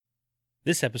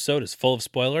This episode is full of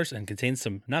spoilers and contains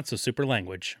some not-so-super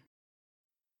language.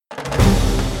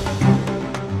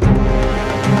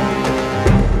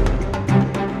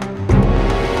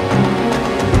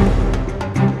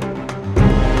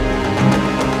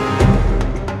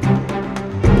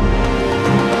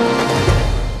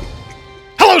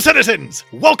 Hello, citizens!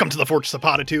 Welcome to the Fortress of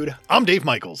Potitude. I'm Dave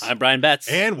Michaels. I'm Brian Betts.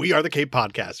 And we are the Cape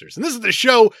Podcasters. And this is the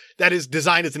show that is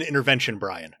designed as an intervention,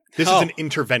 Brian. This is an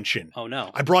intervention. Oh,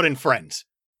 no. I brought in friends.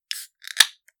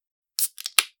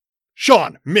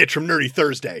 Sean, Mitch from Nerdy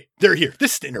Thursday. They're here.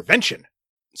 This is the intervention.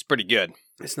 It's pretty good.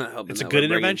 It's not helping. It's a good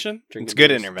intervention? It's good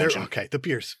beers. intervention. Okay, the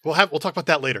beers. We'll talk about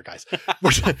that later, guys.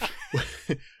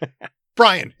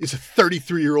 Brian is a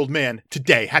 33-year-old man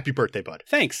today. Happy birthday, bud.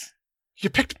 Thanks. You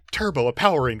picked Turbo, a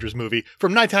Power Rangers movie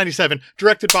from 1997,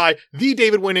 directed by the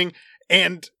David Winning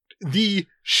and the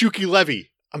Shuki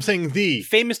Levy. I'm saying the.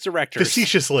 Famous directors.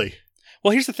 Facetiously.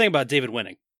 Well, here's the thing about David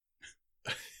Winning.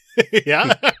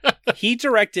 Yeah? He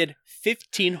directed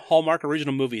 15 Hallmark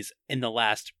original movies in the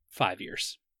last 5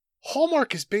 years.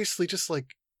 Hallmark is basically just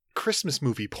like Christmas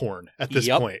movie porn at this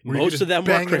Yep. point. where you Most just of them were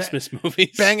bang it- Christmas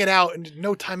movies. Bang it out in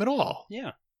no time at all.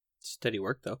 Yeah. Steady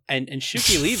work, though. And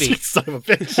Shuki Levy. Son of a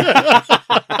bitch.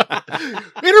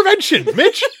 Intervention,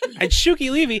 Mitch. And Shuki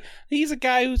Levy, he's a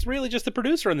guy who's really just the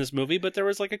producer on this movie, but there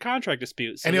was like a contract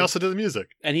dispute. So And he also did the music.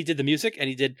 and he did the music, and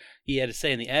he had a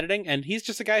say in the editing, and he's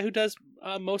just a guy who does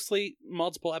mostly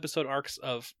multiple episode arcs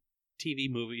of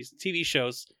TV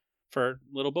shows for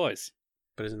little boys.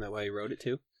 But isn't that why you wrote it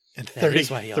too? And That is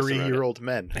why he also wrote it. 33-year-old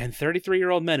men. And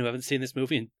 33-year-old men who haven't seen this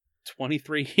movie in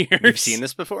 23 years. You've seen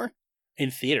this before? In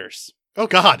theaters. Oh,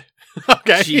 God.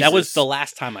 Okay. Gee, that was the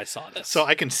last time I saw this. So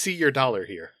I can see your dollar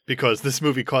here because this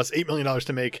movie cost $8 million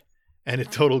to make and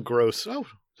it total gross. Oh,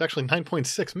 it's actually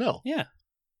 9.6 mil. Yeah.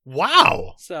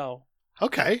 Wow. So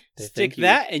Okay. stick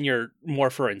that in your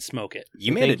morpher and smoke it.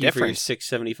 You made a Thank you for your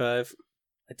difference. $6.75.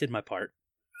 I did my part.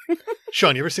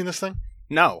 Sean, you ever seen this thing?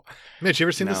 No. Mitch, you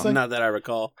ever seen this No. thing? Not that I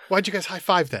recall. Why'd you guys high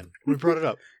five then? We brought it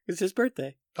up. It's his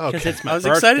birthday. Because Okay. it's my I was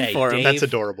birthday, excited for him. Dave. That's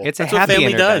adorable. It's a That's what happy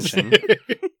family does. intervention.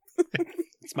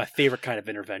 It's my favorite kind of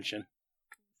intervention.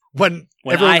 when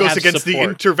When everyone I goes have against the support.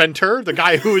 interventor, the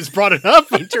guy who has brought it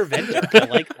up. Intervention. I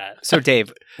like that. So,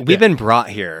 Dave, Yeah. we've been brought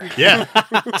here Yeah.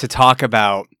 to talk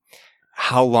about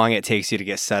how long it takes you to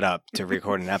get set up to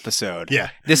record an episode. Yeah.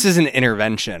 This is an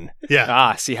intervention.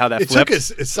 Yeah. See how that It flipped? took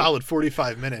us a solid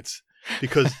 45 minutes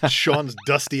because Sean's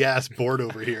dusty ass board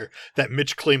over here that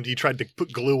Mitch claimed he tried to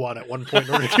put glue on at one point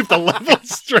in order to keep the level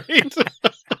straight.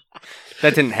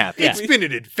 That didn't happen. It's been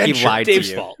an adventure. He lied to Dave's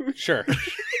you. fault. Sure.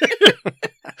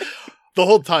 The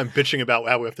whole time bitching about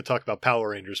how we have to talk about Power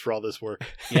Rangers for all this work.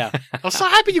 Yeah. I'm so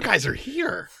happy you guys are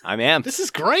here. I am. This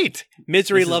is great.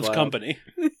 Misery This is loves wild. company.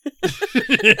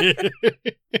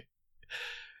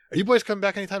 Are you boys coming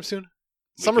back anytime soon?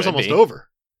 We Summer's could almost be. over.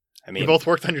 I You mean, both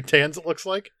worked on your tans, it looks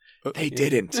like. they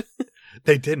didn't.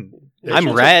 They didn't.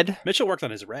 I'm red. Mitchell worked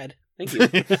on his red. Thank you.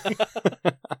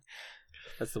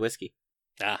 That's the whiskey.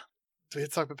 Ah. Do we have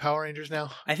to talk about Power Rangers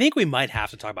now? I think we might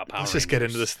have to talk about Power Let's Rangers. just get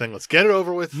into this thing. Let's get it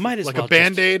over with. Might as like well a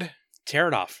Band-Aid. Tear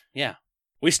it off. Yeah.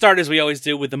 We start as we always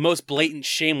do with the most blatant,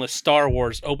 shameless Star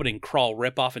Wars opening crawl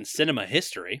ripoff in cinema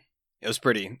history. It was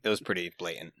pretty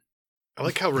blatant. I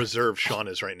like how reserved Sean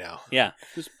is right now. Yeah,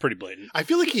 it was pretty blatant. I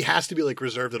feel like he has to be like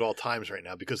reserved at all times right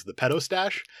now because of the pedo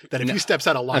stash. That if No. he steps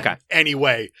out of line Okay.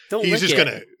 anyway, Don't he's lick just it.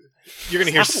 gonna. You're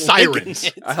gonna hear Stop licking sirens.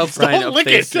 it. I hope Don't Brian lick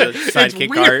updates it. the It's sidekick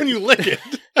weird art. when you lick it.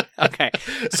 Okay.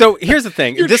 So here's the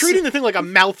thing. You're This- treating the thing like a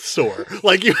mouth sore.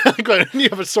 Like you, like when you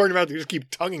have a sore in your mouth, you just keep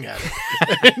tonguing at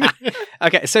it.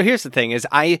 Okay, so here's the thing is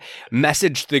I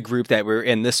messaged the group that we're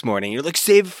in this morning. You're like,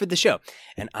 save it for the show.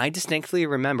 And I distinctly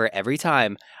remember every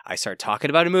time I start talking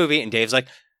about a movie and Dave's like,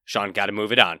 Sean, got to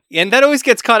move it on. And that always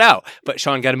gets cut out. But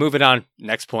Sean, got to move it on.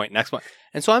 Next point.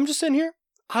 And so I'm just in here.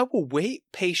 I will wait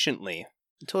patiently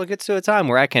until it gets to a time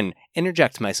where I can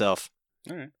interject myself.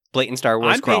 All right. Blatant Star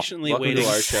Wars I'm crawl. patiently Welcome waiting. to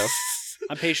our show.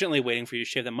 I'm patiently waiting for you to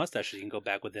shave that mustache so you can go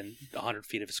back within 100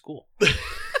 feet of a school.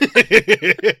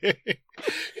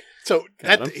 So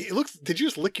Got that him. it looks. Did you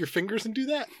just lick your fingers and do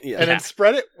that, Yeah. and then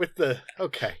spread it with the?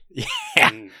 Okay, Yeah.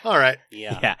 Mm, all right.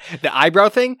 yeah. Yeah. The eyebrow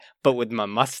thing, but with my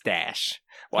mustache.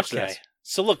 Watch Okay. this.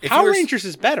 So look, If Power you were- Rangers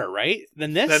is better, right?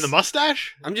 Than this? Then the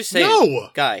mustache. I'm just saying. No.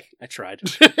 Guy, I tried.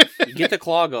 you get the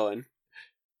claw going.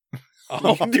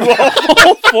 Oh, Do all-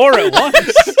 all four at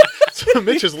once. So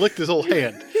Mitch has licked his whole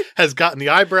hand, has gotten the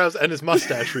eyebrows and his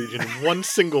mustache region in one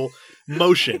single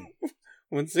motion.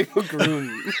 One single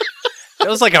groom. It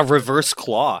was like a reverse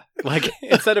claw. Like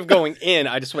instead of going in,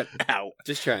 I just went out.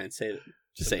 Just try and say it.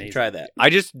 Just saying, amazing. try that. I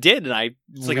just did, and I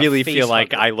It's like a really face feel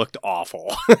like hugger. I looked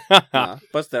awful.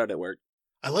 Bust it out at work.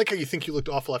 I like how you think you looked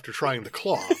awful after trying the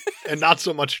claw, and not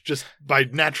so much just by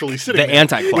naturally sitting The there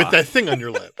anti-claw. with that thing on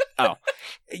your lip.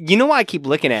 You know what I keep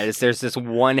looking at is there's this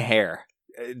one hair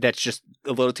that's just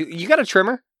a little too. You got a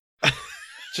trimmer?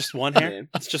 Just one hair? Man.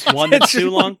 It's just one that's too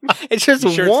long? It's just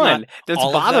You sure it's one not that's all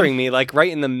of bothering them? me, like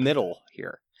right in the middle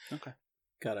here.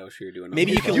 God, I wish you were doing.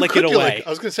 Maybe you okay. can lick it do, away. like, I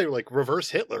was going to say like reverse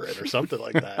Hitler it or something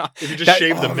like that. If you just That-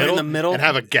 shave the right middle, in the middle? and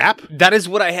have a gap. That is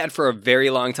what I had for a very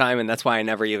long time, and that's why I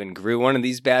never even grew one of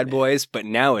these bad boys. But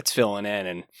now it's filling in,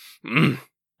 and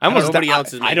I almost Nobody di-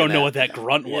 else is I don't making know what that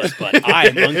grunt was, but I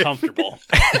am uncomfortable.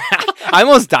 I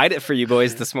almost dyed it for you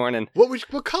boys this morning.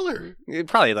 What color?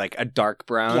 Probably like a dark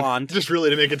brown. Blonde. Just really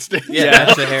to make it stand. Yeah,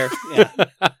 that's the hair.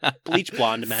 Yeah. Bleach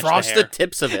blonde to match Frost the the hair.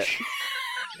 tips of it.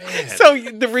 Man. So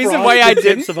the reason Frost why I the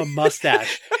didn't. tips of a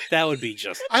mustache. That would be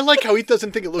just... I like how he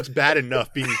doesn't think it looks bad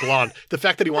enough being blonde. The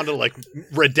fact that he wanted to like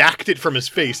redact it from his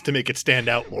face to make it stand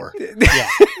out more. Yeah.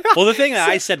 Well, the thing that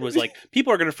I said was like,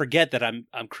 people are going to forget that I'm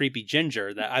creepy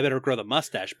ginger, that I better grow the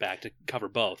mustache back to cover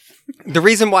both. The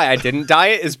reason why I didn't dye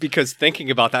it is because thinking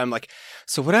about that, I'm like,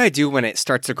 so what do I do when it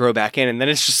starts to grow back in? And then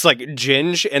it's just like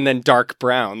ginge and then dark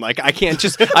brown. Like I can't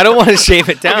just, I don't want to shave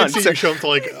it I down. can see So- you show him to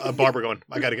like a barber going,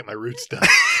 I got to get my roots done.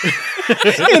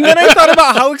 and then I thought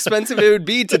about how expensive it would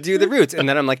be to do the roots. And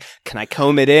then I'm like, can I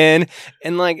comb it in?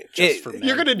 And like, Just it- for men.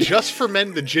 You're going to just for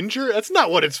men the ginger? That's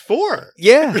not what it's for.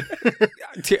 yeah.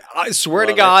 I swear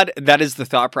to Love it. God, that is the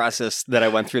thought process that I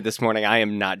went through this morning. I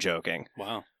am not joking.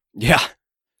 Wow. Yeah.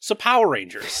 So Power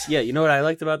Rangers. Yeah, you know what I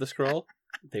liked about the scroll?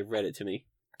 They read it to me.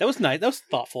 That was nice. That was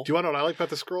thoughtful. Do you want to know what I like about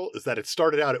the scroll? Is that it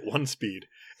started out at one speed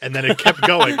and then it kept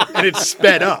going and it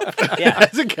sped up Yeah.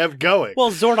 as it kept going. Well,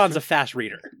 Zordon's a fast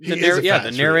reader. He is a The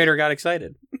fast narrator got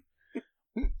excited.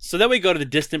 So then we go to the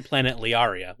distant planet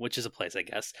Liaria, which is a place, I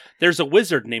guess. There's a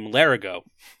wizard named Larigo.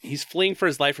 He's fleeing for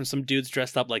his life from some dudes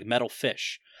dressed up like metal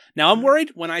fish. Now, I'm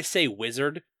worried when I say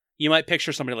wizard, you might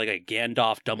picture somebody like a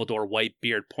Gandalf, Dumbledore, white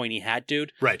beard, pointy hat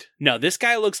dude. Right. No, this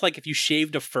guy looks like if you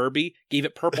shaved a Furby, gave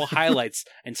it purple highlights,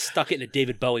 and stuck it in a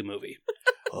David Bowie movie.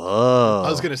 Oh. I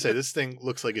was going to say, this thing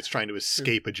looks like it's trying to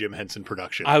escape a Jim Henson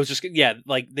production. I was just, yeah,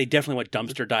 like they definitely went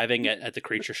dumpster diving at the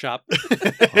creature shop.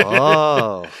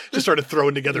 Oh. Just started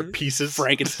throwing together pieces.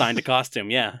 Frankenstein to costume,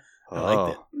 yeah. I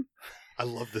liked it. I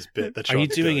love this bit. That Are you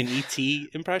Sean's doing an E.T.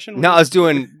 impression? No, I was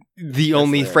doing the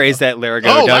only Larigo. phrase that Larigo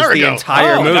Oh, does the Larigo.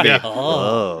 entire Oh, movie. yeah.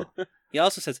 Oh. He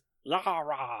also says,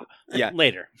 "Lara." Yeah.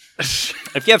 Later.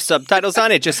 If you have subtitles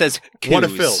on, it just says coos What a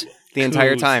film. the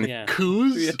entire Coos, time. Yeah.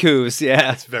 Coos? Coos, yeah.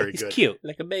 That's very He's good. cute,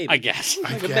 Like a baby. I guess.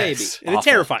 I Like a guess. In a Awful.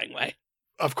 terrifying way.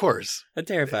 Of course. A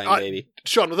terrifying I- baby.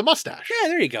 Sean with a mustache. Yeah,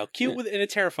 there you go. Cute in a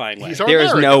terrifying way. He's our There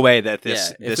is Larigo. no way that this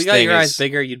Yeah, if this we got thing your eyes is...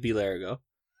 bigger, you'd be Larigo.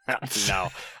 No,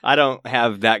 I don't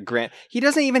have that grand. He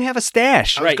doesn't even have a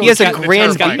stash. I was Right. going He has to a cat in a grand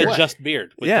He's got terrifying the way. just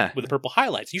beard with, Yeah. with the purple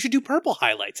highlights. You should do purple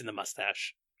highlights in the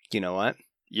mustache. You know what?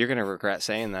 You're gonna regret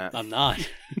saying that. I'm not.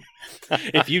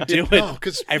 If you do it, No,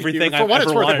 because everything for I've what it's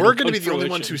ever worth, wanted we're will going to be come the only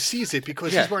fruition. ones who sees it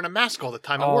because Yeah. he's wearing a mask all the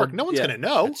time at Oh, work. No one's yeah. going to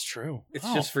know. That's true. It's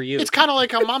Oh. just for you. It's kind of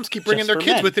like how moms keep bringing Just their for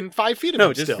kids men. within 5 feet of no,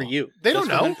 them just still. for you. They Just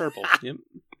don't for know. men purple. Yep.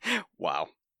 Wow.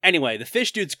 Anyway, the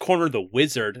fish dudes corner the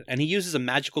wizard, and he uses a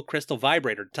magical crystal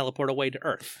vibrator to teleport away to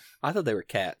Earth. I thought they were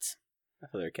cats. I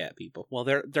thought they were cat people. Well,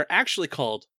 they're actually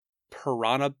called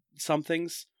piranha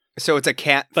somethings. So it's a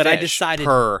cat. But I fish decided-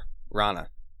 per Rana.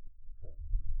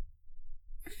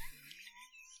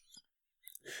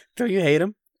 Don't you hate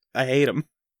him? I hate him.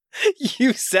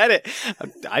 You said it.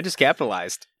 I just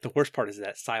capitalized. The worst part is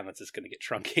that silence is going to get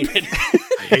truncated.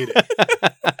 I hate it.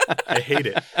 I hate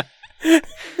it.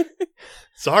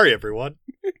 Sorry, everyone.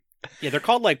 Yeah, they're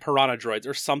called like piranha droids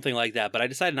or something like that, but I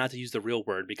decided not to use the real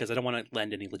word because I don't want to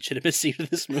lend any legitimacy to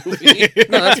this movie.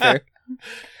 No, that's fair.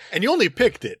 And you only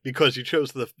picked it because you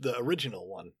chose the original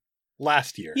one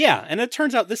last year. Yeah, and it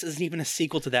turns out this isn't even a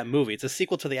sequel to that movie. It's a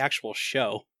sequel to the actual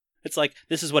show. It's like,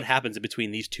 this is what happens in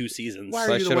between these two seasons. Why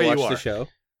So are I you the should way have you watched are? the show.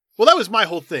 Well, that was my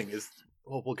whole thing.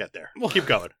 We'll get there. Well- Keep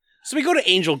going. So we go to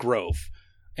Angel Grove,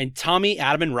 and Tommy,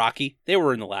 Adam, and Rocky, they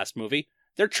were in the last movie.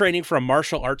 They're training for a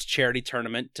martial arts charity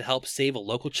tournament to help save a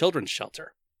local children's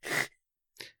shelter.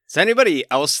 Does anybody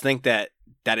else think that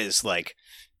is like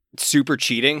super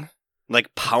cheating?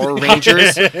 Like Power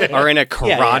Rangers are in a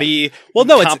karate Well,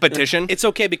 no, competition? It's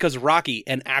okay because Rocky,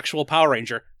 an actual Power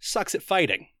Ranger, sucks at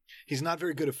fighting. He's not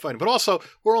very good at fighting. But also,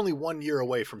 we're only 1 year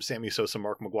away from Sammy Sosa,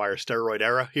 Mark McGuire steroid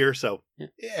era here. So, yeah.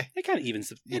 It kind of evens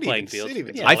the It playing evens- field. it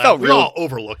evens Yeah. all I felt out. We real- all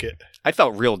overlook it. I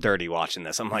felt real dirty watching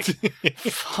this. I'm like,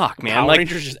 fuck, man. Power Like,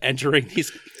 Rangers just entering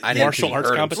these I didn't martial think arts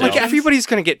he heard competitions. like everybody's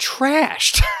gonna get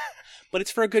trashed. But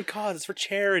it's for a good cause. It's for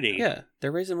charity. Yeah,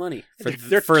 they're raising money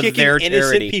They're for kicking their innocent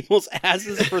charity. people's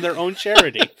asses for their own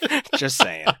charity. Just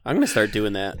saying. I'm gonna start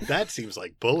doing that. That seems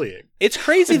like bullying. It's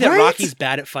crazy that Right? Rocky's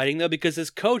bad at fighting, though, because his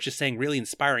coach is saying really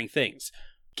inspiring things.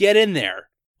 Get in there.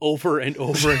 Over and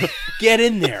over. Get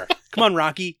in there. Come on,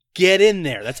 Rocky. Get in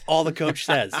there. That's all the coach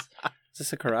says. Is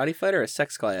this a karate fight or a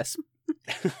sex class?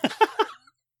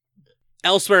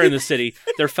 Elsewhere in the city,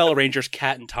 their fellow rangers,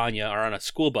 Kat and Tanya, are on a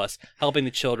school bus helping the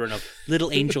children of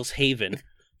Little Angels Haven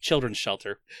children's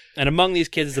shelter. And among these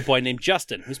kids is a boy named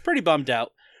Justin, who's pretty bummed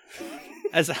out.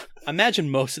 As I imagine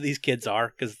most of these kids are,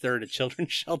 because they're in a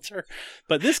children's shelter.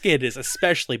 But this kid is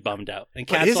especially bummed out. And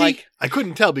But Kat's is like, he? I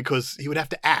couldn't tell because he would have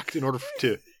to act in order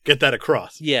to get that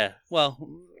across. yeah, well,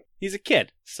 he's a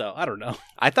kid, so I don't know.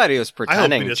 I thought he was he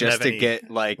pretending doesn't just have to any- get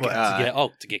like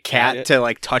What, To get Cat Kat. to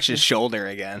like touch his shoulder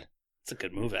again. It's a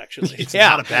good move, actually. It's Yeah.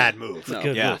 not a bad move. It's a No.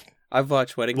 good Yeah. move. I've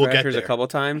watched Wedding We'll get Crashers a there. couple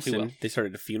times, We and will. they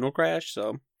started a funeral crash.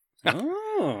 So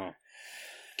Oh.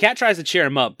 Kat tries to cheer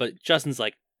him up, but Justin's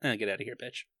like, get out of here,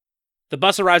 bitch. The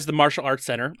bus arrives at the martial arts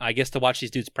center, I guess to watch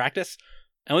these dudes practice.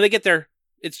 And when they get there,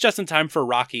 it's just in time for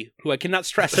Rocky, who I cannot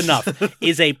stress enough,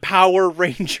 is a Power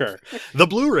Ranger. The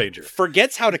Blue Ranger.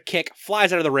 Forgets how to kick,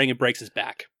 flies out of the ring, and breaks his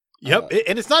back. Yep.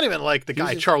 And it's not even like the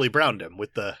guy was- Charlie Browned him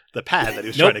with the pad that he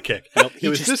was Nope. trying to kick. Nope, It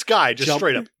was just this guy just jumped-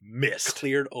 straight up missed.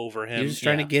 cleared over him. he was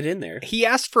trying to get in there. He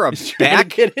asked for a Trying to back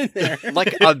get in there.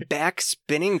 like a back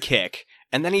spinning kick,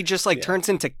 and then he just like Yeah. turns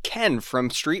into Ken from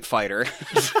Street Fighter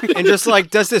and just like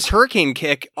does this hurricane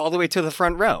kick all the way to the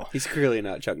front row. He's clearly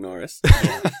not Chuck Norris.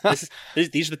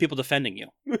 These are the people defending you.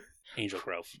 Angel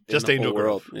Grove. Just In the Angel whole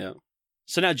Grove. Yeah.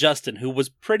 So now Justin, who was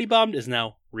pretty bummed, is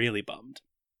now really bummed.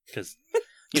 Because,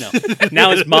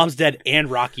 now his mom's dead and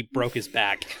Rocky broke his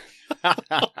back.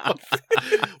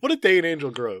 What a day in Angel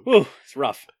Grove. Whew, it's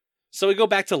rough. So we go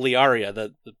back to Liaria,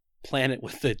 the planet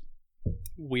with the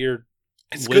weird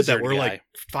It's good that wizard we're guy. like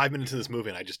 5 minutes in this movie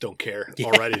and I just don't care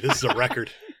already. This is a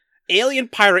record. Alien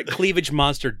pirate cleavage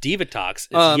monster Divatox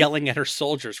is yelling at her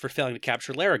soldiers for failing to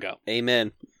capture Larigo.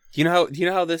 Amen. Do you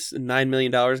know how this $9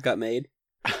 million got made?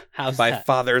 How's By that?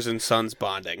 fathers and sons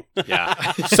bonding. Yeah.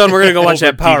 Son, we're gonna go watch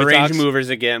Over that Power Divatox? Ranger movers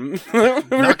again.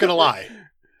 Not gonna lie.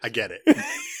 I get it.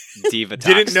 Diva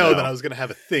Didn't know though. that I was gonna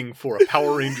have a thing for a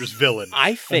Power Rangers villain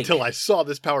I think until I saw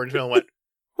this Power Ranger villain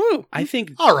and went, I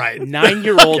think all right.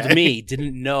 9-year-old Okay. me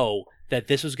didn't know that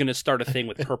this was going to start a thing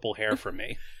with purple hair for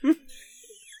me.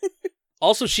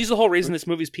 Also, she's the whole reason this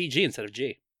movie's PG instead of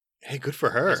G. Hey, good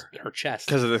for her. Her chest.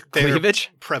 because of the They're-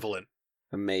 cleavage. Prevalent.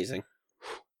 Amazing.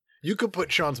 You could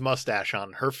put Sean's mustache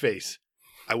on her face.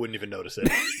 I wouldn't even notice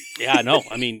it. Yeah, I know.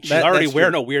 I mean, she's That- already that's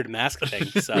wearing true. a weird mask thing.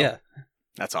 So. Yeah.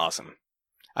 That's awesome.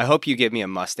 I hope you give me a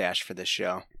mustache for this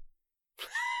show.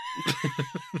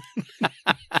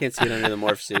 Can't see it under the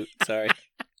morph suit. Sorry.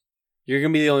 You're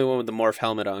gonna be the only one with the morph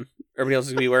helmet on. Everybody else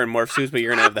is gonna be wearing morph suits, but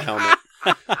you're gonna have the helmet.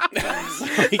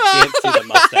 You can't see the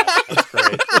mustache. That's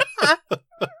great.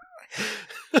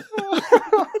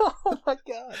 Oh my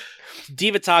god.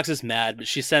 Divatox is mad, but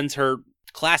she sends her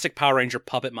classic Power Ranger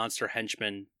puppet monster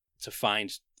henchman to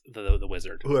find the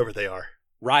wizard. Whoever they are.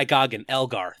 Rygog and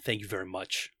Elgar, thank you very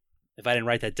much. If I didn't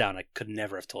write that down, I could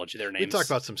never have told you their names. We talk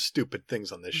about some stupid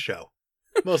things on this show.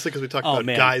 Mostly because we talk Oh, about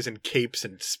man. guys in capes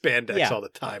and spandex Yeah. all the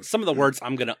time. Some of the words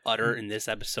I'm going to utter in this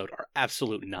episode are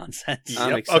absolute nonsense.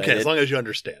 I'm Yep. excited. Okay, as long as you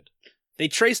understand. They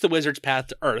trace the wizard's path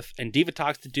to Earth, and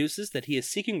Divatox deduces that he is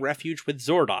seeking refuge with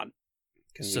Zordon.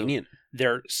 Convenient.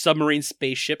 Their submarine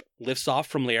spaceship lifts off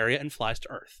from Liaria and flies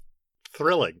to Earth.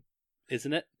 Thrilling.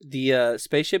 Isn't it? The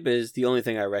spaceship is the only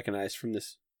thing I recognize from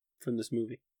this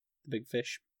movie. The big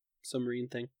fish submarine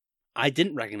thing. I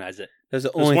didn't recognize it. That's the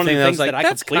It was only one of thing the that I things was like, that I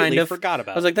that's completely kind of. forgot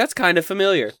about. I was like, that's kind of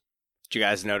familiar. Did you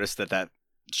guys notice that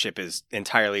ship is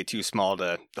entirely too small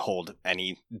to hold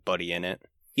anybody in it?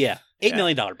 yeah, $8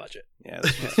 million budget. Yeah.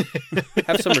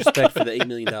 Have some respect for the $8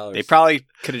 million. They probably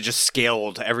could have just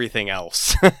scaled everything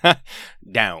else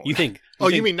down. You think? Oh,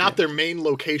 you think- mean not their main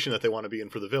location that they want to be in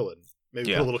for the villain? Maybe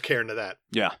Yeah. put a little care into that.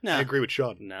 Yeah. No, I agree with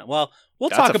Sean. no. Well, we'll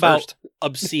That's talk a about first.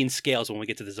 obscene scales when we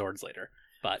get to the Zords later.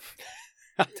 But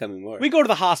Tell me more. we go to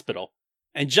the hospital,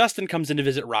 and Justin comes in to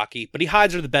visit Rocky, but he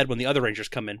hides under the bed when the other Rangers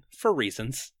come in for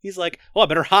reasons. He's like, "Oh, I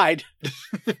better hide."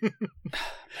 Man.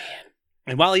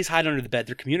 And while he's hiding under the bed,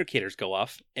 their communicators go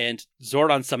off, and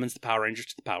Zordon summons the Power Rangers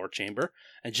to the power chamber,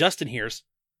 and Justin hears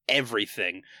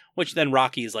everything. Which then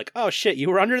Rocky is like, "Oh shit, you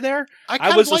were under there? I I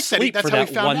kind was of like asleep that. for That's how that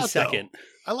he found 1 out, second." though.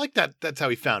 I like that. That's how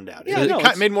he found out. Yeah, it no, kind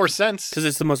it's- of made more sense. Because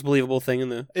it's the most believable thing in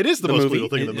the. It is the, the most movie.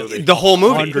 believable thing in the movie. The whole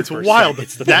movie. 100%. It's wild.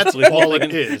 It's the That's most all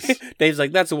believable it thing. is. Dave's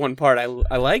like, that's the one part I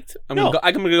liked. I'm No.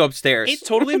 gonna go upstairs. It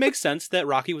totally makes sense that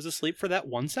Rocky was asleep for that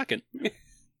 1 second.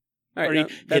 All Or he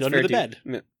hid under the bed.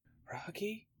 No.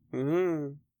 Rocky?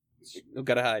 Mm. I've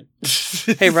got to hide.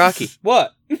 Hey, Rocky.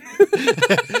 What?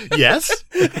 Yes.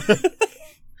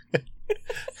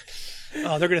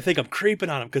 Oh, they're gonna think I'm creeping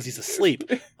on him because he's asleep.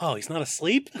 Oh, he's not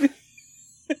asleep?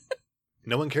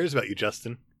 No one cares about you,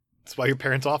 Justin. That's why your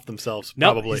parents off themselves,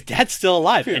 No, probably. his dad's still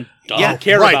alive and doesn't Yeah,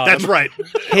 care right, about that's him. right.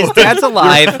 His dad's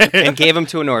alive and gave him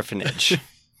to an orphanage.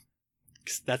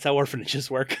 That's how orphanages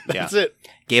work. That's it.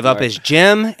 Gave up his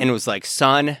gym and was like,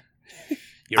 son,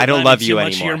 You're I don't reminding love too you much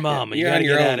of anymore. your mom, and you You're gotta on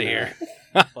your get own out of now. here.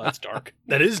 Well, that's dark.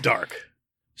 That is dark.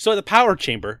 So at the power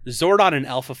chamber, Zordon and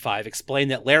Alpha 5 explain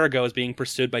that Larigo is being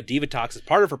pursued by Divatox as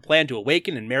part of her plan to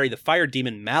awaken and marry the fire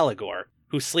demon Malagor,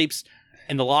 who sleeps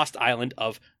in the lost island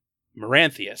of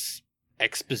Maranthius.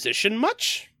 Exposition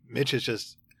much? Mitch is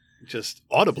just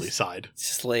audibly sighed. It's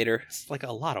just later. It's like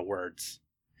a lot of words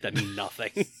that mean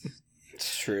nothing.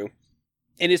 It's true.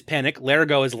 In his panic,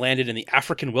 Larigo has landed in the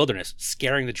African wilderness,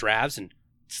 scaring the Dravs and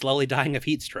slowly dying of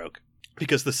heat stroke.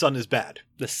 Because the sun is bad.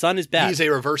 The sun is bad. He's a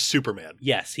reverse Superman.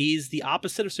 Yes, he's the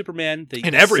opposite of Superman. The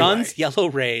In every sun's way. yellow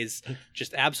rays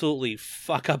just absolutely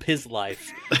fuck up his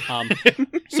life.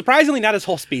 Surprisingly, not his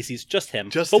whole species, just him.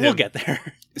 Just but we'll him. get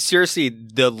there. seriously,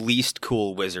 the least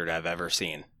cool wizard I've ever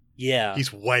seen. Yeah,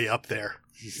 He's way up there.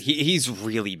 He's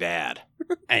really bad.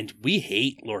 and we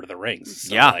hate Lord of the Rings.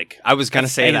 So Yeah, like, I was going to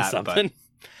that's say saying that, something.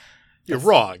 You're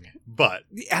wrong, but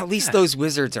but at least those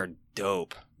wizards are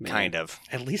dope, kind of.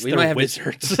 At least We might they're have to-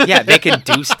 wizards. Yeah, they can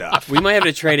do stuff. We might have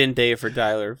to trade in Dave for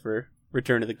Tyler for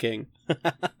Return of the King.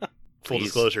 full Please.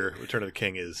 disclosure, Return of the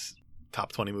King is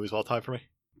top 20 movies of all time for me.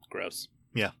 Gross.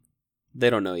 They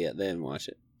don't know yet. They didn't watch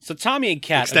it. So Tommy and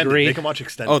Kat Extended. agree. They can watch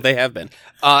Extended. Oh, they have been.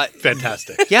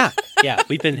 Fantastic. Yeah, Yeah,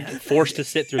 we've been forced to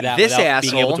sit through that This without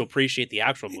being able asshole- to appreciate the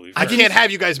actual movie. I first. can't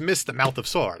have you guys miss the Mouth of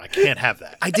Sauron. I can't have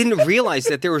that. I didn't realize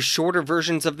that there were shorter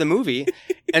versions of the movie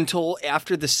until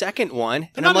after the second one, and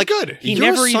They're I'm not like, as good. He You're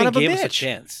a never son even of a gave us a bitch.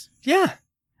 chance. yeah,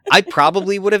 I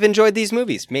probably would have enjoyed these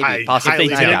movies. Maybe, I possibly. highly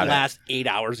They I doubt did doubt it. last 8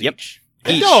 hours Yep. each.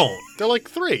 They Each. don't. They're like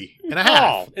 3.5.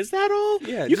 Oh, is that all?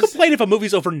 Yeah, You just- complain if a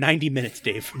movie's over 90 minutes,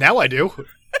 Dave. Now I do.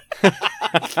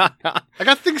 I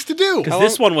got things to do. Because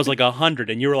this one was like 100,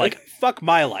 and you were like, fuck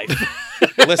my life.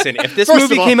 Listen, if this First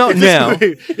movie of all, came out if this now,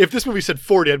 movie- if this movie said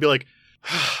 40, I'd be like,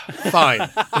 fine.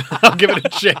 I'll give it a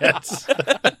chance.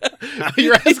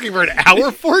 You're asking for an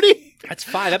hour 40? That's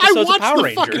 5 I episodes of watched Power the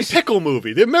fucking Rangers. pickle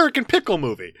movie, the American Pickle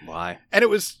movie, why? and it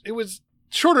was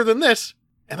shorter than this,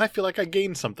 and I feel like I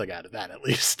gained something out of that at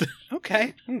least.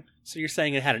 Okay. So you're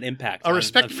saying it had an impact A on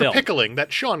respect the for film. pickling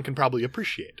that Sean can probably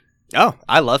appreciate. Oh,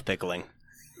 I love pickling.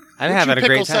 I Would have you had a pickle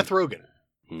great time. Seth Rogen?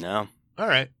 No, All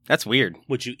right. that's weird.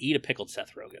 Would you eat a pickled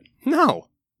Seth Rogen? No,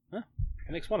 That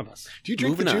makes one of us. Do you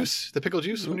drink Moving the on. juice, the pickle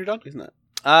juice, when you're done? He's not.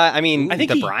 I mean, I think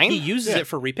the he, brine. he uses Yeah. it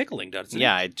for repickling, doesn't he?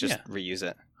 Yeah, I just Yeah. reuse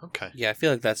it. Okay. Yeah, I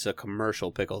feel like that's a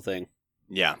commercial pickle thing,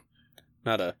 Yeah,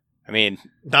 not a. I mean,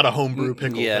 Not a homebrew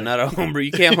pickle. Yeah, thing. not a homebrew.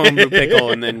 You can't homebrew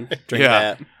pickle and then drink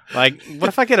Yeah. that. like, what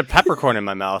if I get a peppercorn in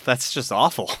my mouth? That's just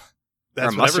awful.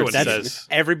 That's or what mustard everyone seed. says.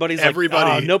 Everybody's Everybody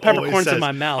like, oh, no always peppercorns says- in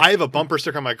my mouth. I have a bumper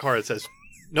sticker on my car that says,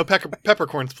 "No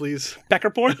peppercorns, please."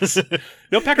 Peckercorns?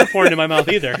 No peckercorn in my mouth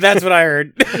either. That's what I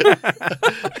heard.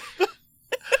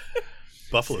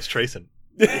 Buffalo's tracing.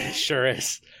 Sure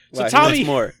is. So Wow, he Tommy,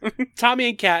 wants more. Tommy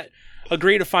and Kat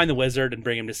agree to find the wizard and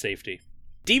bring him to safety.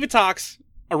 Divatox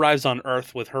arrives on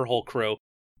Earth with her whole crew,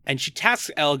 and she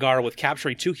tasks Elgar with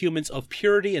capturing 2 humans of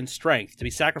purity and strength to be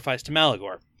sacrificed to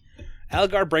Malagor.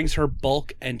 Elgar brings her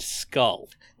Bulk and Skull,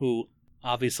 who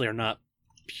obviously are not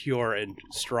pure and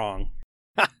strong.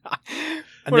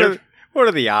 And What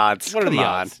are the odds? what are Come the on.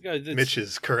 odds? It's- Mitch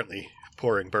is currently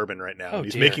pouring bourbon right now. Oh, and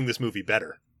he's dear. making this movie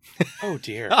better. Oh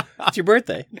dear. It's your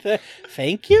birthday.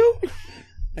 Thank you.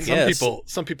 I Some guess.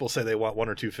 some people say they want 1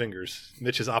 or 2 fingers.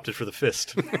 Mitch has opted for the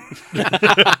fist.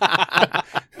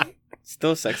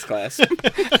 Still sex class.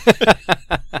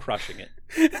 Crushing it.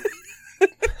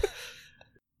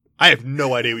 I have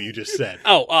no idea what you just said.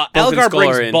 Oh, and Elgar Skull are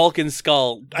brings in. Bulk and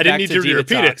Skull. I didn't back need you to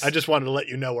repeat it. Divatox. I just wanted to let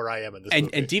you know where I am in this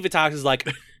movie. And Divatox is like,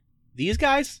 these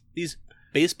guys, these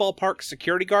baseball park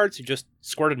security guards who just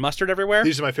squirted mustard everywhere.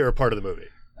 These are my favorite part of the movie.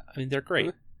 I mean, they're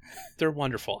great. They're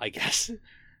wonderful, I guess.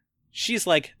 She's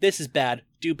like, this is bad,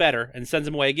 do better, and sends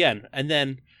them away again. And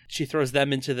then she throws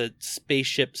them into the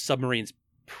spaceship submarine's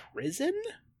prison?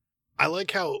 I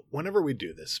like how whenever we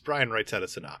do this, Brian writes out a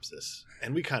synopsis,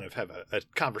 and we kind of have a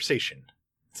conversation.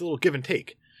 It's a little give and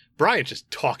take. Brian's just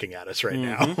talking at us right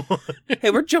now. Hey,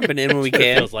 we're jumping in when we It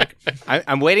can. feels like.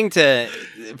 I'm waiting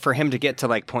for him to get to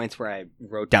like points where I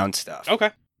wrote down stuff.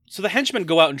 Okay. So the henchmen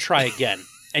go out and try again.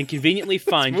 and conveniently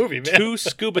find movie, man. 2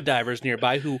 scuba divers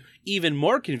nearby who, even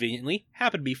more conveniently,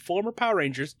 happen to be former Power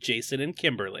Rangers Jason and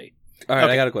Kimberly. All right,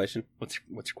 Okay. I got a question. What's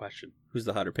your question? Who's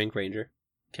the hotter Pink Ranger?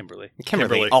 Kimberly.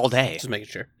 Kimberly, all day. Just making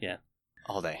sure.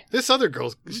 All day. This other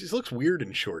girl, she looks weird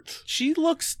in shorts. She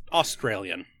looks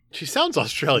Australian. She sounds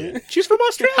Australian. She's from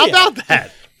Australia. How about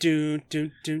that? Do,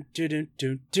 do, do, do, do,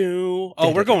 do, do.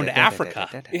 Oh, we're going to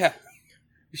Africa. Yeah.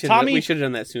 Tommy- We should have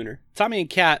done that sooner. Tommy and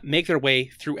Kat make their way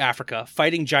through Africa,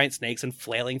 fighting giant snakes and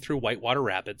flailing through whitewater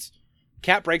rapids.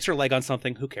 Kat breaks her leg on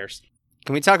something. Who cares?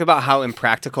 Can we talk about how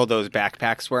impractical those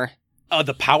backpacks were?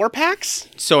 The power packs?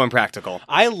 So impractical.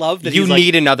 I love that You he's like,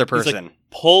 need another he's like, person.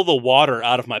 pull the water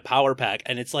out of my power pack,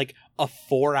 and it's like a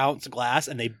 4-ounce glass,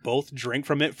 and they both drink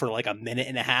from it for like a minute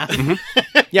and a half.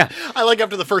 I like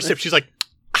after the first sip, she's like,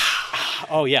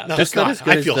 Oh, yeah. No, Just God, not as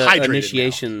good I as feel the hydrated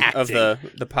initiation now. of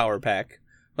the power pack.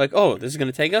 Like, oh, this is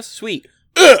going to take us? Sweet.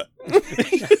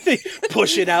 They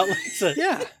push it out. Like it's a,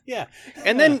 Yeah. yeah.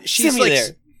 And then she's me like, there.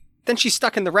 then she's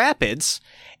stuck in the rapids,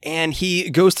 and he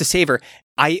goes to save her.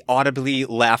 I audibly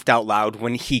laughed out loud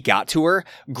when he got to her,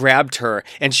 grabbed her,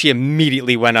 and she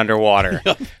immediately went underwater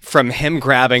from him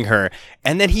grabbing her.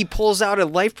 And then he pulls out a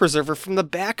life preserver from the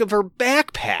back of her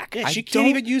backpack. Yeah, I she can't don't-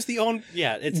 even use the own.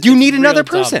 Yeah, it's. You it's need real another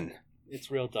dumb. person. It's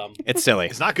real dumb. It's silly.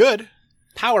 it's not good.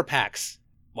 Power packs.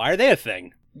 Why are they a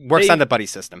thing? Works They- on the buddy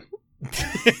system.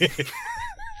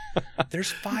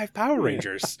 There's 5 Power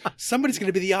Rangers. Somebody's going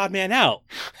to be the odd man out.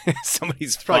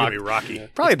 Somebody's It's probably fucked. going to be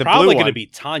Rocky. Probably the Probably blue going one. to be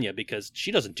Tanya because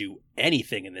she doesn't do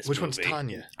anything in this Which movie. one's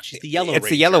Tanya? She's the yellow It's Ranger.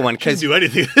 the yellow one She doesn't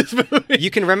because do anything in this movie. you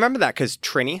can remember that because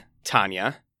Trini,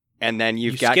 Tanya, and then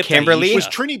you've You got skipped Kimberly. Aisha. Was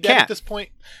Trini dead Cat. at this point?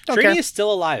 Don't Trini care. is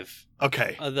still alive.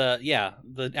 Okay.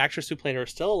 The actress who played her is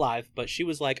still alive, but she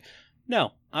was like,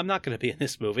 "No, I'm not going to be in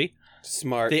this movie."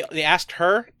 Smart. They asked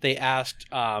her. They asked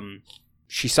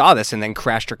She saw this and then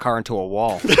crashed her car into a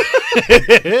wall.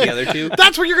 the other two.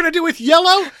 That's what you're going to do with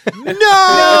yellow?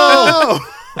 No!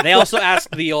 they also asked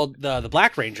the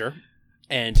Black Ranger,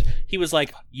 and he was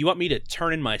like, "You want me to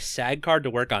turn in my SAG card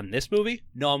to work on this movie?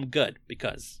 No, I'm good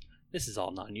because this is all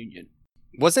non-union."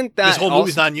 Wasn't that This whole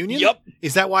movie's also- non-union? Yep.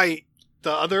 Is that why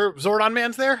the other Zordon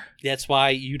man's there? That's why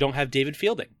you don't have David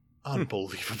Fielding.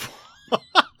 Unbelievable.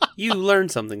 You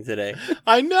learned something today.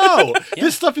 I know. Yeah.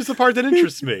 This stuff is the part that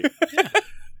interests me.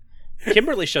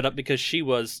 Kimberly showed up because she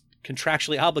was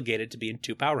contractually obligated to be in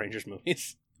 2 Power Rangers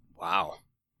movies, Wow.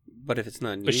 But if it's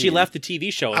not, but she left the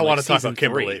TV show. In I like want to talk season about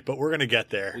Kimberly, 3. but we're going to get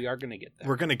there. We are going to get there.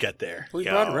 We're going to get there. We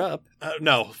Yo. brought her up.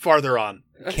 No, farther on.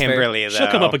 That's Kimberly, though. She'll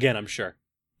come up again, I'm sure.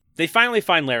 They finally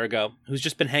find Larigo, who's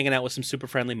just been hanging out with some super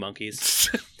friendly monkeys.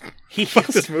 He Fuck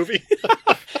heals, this movie.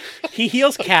 he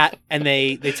heals Kat, and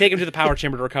they take him to the power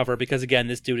chamber to recover because, again,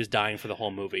 this dude is dying for the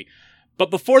whole movie. But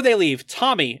before they leave,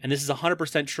 Tommy, and this is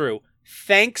 100% true,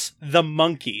 thanks the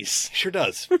monkeys. Sure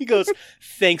does. He goes,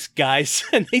 "Thanks, guys,"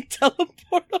 and they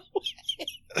teleport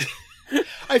away.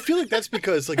 I feel like that's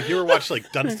because, like, if you ever watch, like,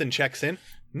 Dunstan Checks In,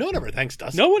 no one ever thanks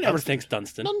Dunstan. No one ever Dunstan. thanks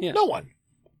Dunstan. No, Yeah. no one.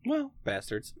 Well,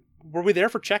 Bastards. were we there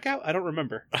for checkout? I don't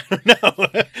remember. No.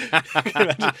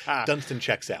 Dunstan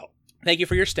checks out. Thank you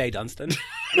for your stay, Dunstan.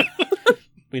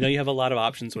 We know you have a lot of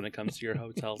options when it comes to your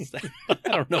hotel stay. I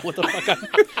don't know what the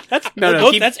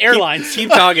fuck. That's airlines. Keep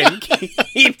talking.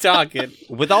 Keep talking.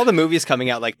 With all the movies coming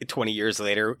out like 20 years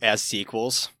later as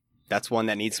sequels, that's one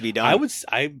that needs to be done.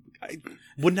 I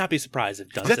would not be surprised if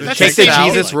Dunstan. That's Take the the same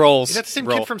Jesus kid. rolls. Is that the same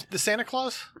roll. kid from the Santa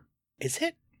Claus? Is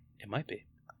it? It might be.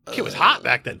 Kid was hot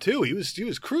back then too. He was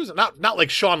cruising. Not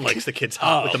like Sean likes the kid's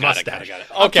hot with the got it, mustache. got it.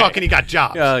 I'm Okay. talking he got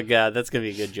jobs. Oh god, that's gonna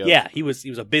be a good joke. Yeah, he was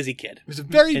a busy kid. He was a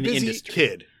very In the busy industry.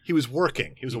 kid. He was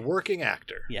working. He was a working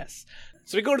actor. Yes.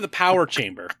 So we go to the power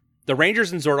chamber. The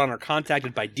Rangers and Zordon are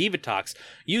contacted by Divatox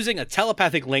using a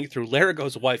telepathic link through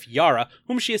Larigo's wife Yara,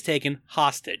 whom she has taken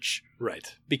hostage.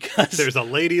 Right. Because There's a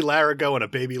lady Larigo and a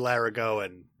baby Larigo,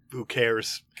 and who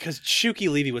cares? because Shuki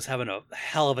Levy was having a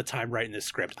hell of a time writing this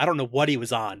script. I don't know what he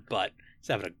was on, but he's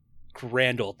having a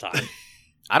grand old time.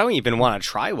 I don't even want to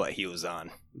try what he was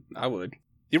on. I would.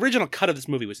 The original cut of this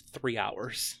movie was 3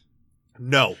 hours.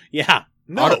 No. Yeah.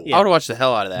 No. I would watch the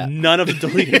hell out of that. None of the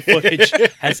deleted footage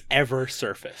has ever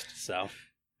surfaced. So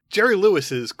Jerry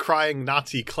Lewis's crying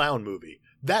Nazi clown movie.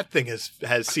 That thing has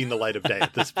seen the light of day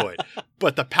at this point.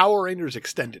 But the Power Rangers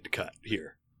extended cut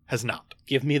here has not.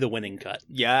 give me the winning cut.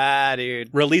 Yeah, dude.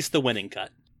 Release the winning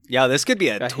cut. Yeah, this could be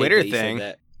a I hate Twitter that you said thing.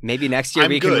 that. Maybe next year I'm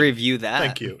we good. can review that.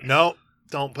 Thank you. No,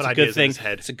 don't put It's a ideas good thing. in his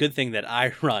head. It's a good thing that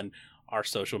I run our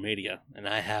social media and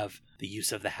I have the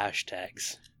use of the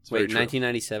hashtags. It's very Wait, true.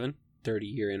 1997,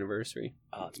 30-year anniversary.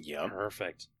 Oh, it's Yep.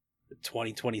 perfect. The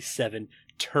 2027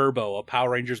 Turbo, a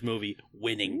Power Rangers movie,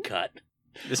 winning cut.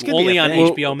 This could Only be a on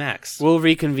thing. HBO Max. We'll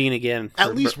reconvene again.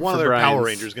 At least one other Power Brian's.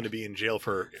 Ranger is going to be in jail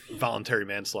for voluntary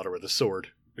manslaughter with a sword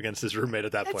against his roommate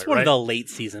at that That's point, one right? of the late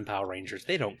season Power Rangers.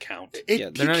 They don't count. He Yeah,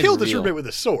 they're not killed even his real. roommate with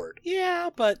a sword. Yeah,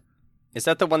 but Is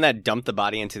that the one that dumped the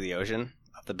body into the ocean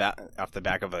off the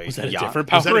back of a was that a yacht? different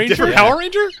Power Was that a Ranger? different Power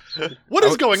Ranger? What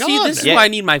is going See, on? this is Yeah. why I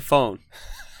need my phone.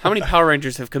 How many Power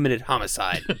Rangers have committed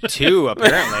homicide? 2,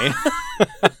 apparently.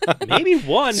 Maybe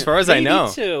one. As far as I maybe know.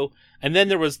 2. And then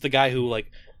there was the guy who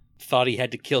thought he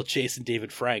had to kill Jason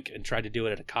David Frank and tried to do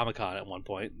it at a Comic-Con at one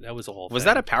point. That was a whole Was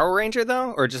thing. that a Power Ranger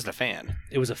though, or just a fan?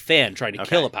 It was a fan trying to Okay,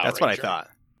 kill a Power That's Ranger. what I thought.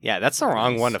 Yeah, that's the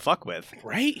wrong one to fuck with.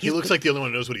 Right? He looks like the only one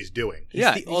who knows what he's doing. He's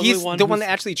yeah, the only he's one the one who's-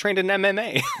 that actually trained in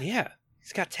MMA. Yeah.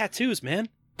 He's got tattoos, man.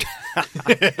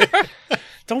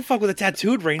 Don't fuck with a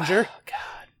tattooed Ranger. Oh,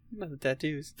 God. Not the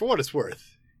tattoos. For what it's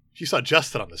worth, if you saw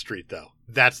Justin on the street, though,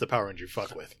 that's the Power Ranger you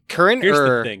fuck with. Current Here's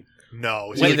or the thing.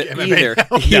 No, is Either- he like MMA either.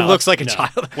 now? he No, looks like a no.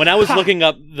 child. When I was looking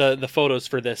up the photos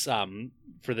for this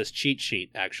cheat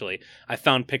sheet, actually, I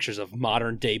found pictures of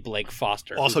modern day Blake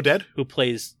Foster. Also dead? who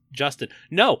plays Justin.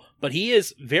 No, but he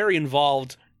is very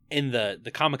involved in the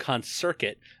Comic-Con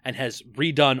circuit and has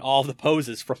redone all the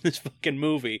poses from this fucking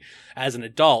movie as an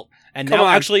adult. And Come now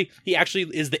on. he actually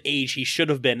is the age he should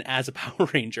have been as a Power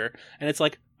Ranger. And it's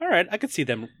like, all right, I could see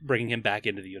them bringing him back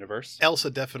into the universe. Elsa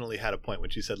definitely had a point when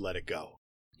she said let it go.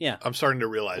 Yeah. I'm starting to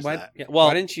realize Why- that. Yeah, well,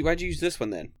 Why'd you use this one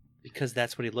then? because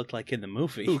that's what he looked like in the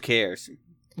movie. Who cares?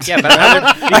 Yeah, but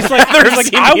He's like, Never he's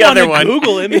seen I the want other to one.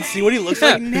 Google him and see what he looks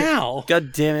like now.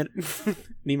 God damn it.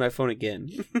 Need my phone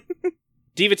again.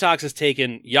 Divatox has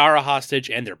taken Yara hostage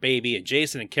and their baby and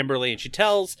Jason and Kimberly, and she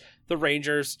tells the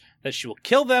Rangers that she will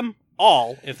kill them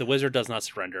all if the wizard does not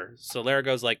surrender. So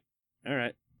Larago's like, all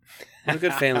right, What a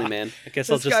good family, man. I guess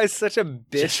I'll this just guy's such a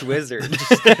bitch wizard.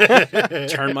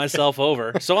 turn myself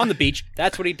over. So on the beach,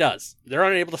 that's what he does. They're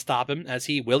unable to stop him as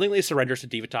he willingly surrenders to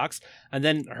Divatox, and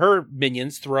then her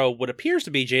minions throw what appears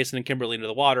to be Jason and Kimberly into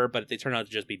the water, but they turn out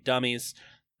to just be dummies.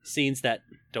 Scenes that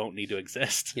don't need to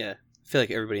exist. Yeah. I feel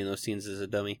like everybody in those scenes is a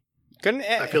dummy. Couldn't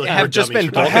I feel like have we're just dummies been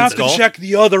for Bulk talking and about Skull?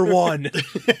 the other one.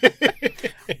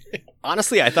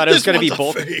 Honestly, I thought it was going to be This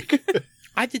both. one's a fake.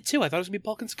 I did too. I thought it was going to be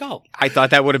Bulk and Skull. I thought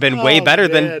that would have been way Oh, better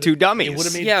man. than two dummies. It would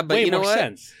have made Yeah, but way you know more what?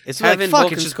 sense. It's Having like fuck.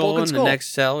 Bulk It's and just Skull Bulk in and the Skull. next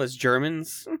cell as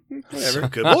Germans. Whatever.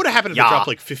 Good. What would have happened if Yeah. they dropped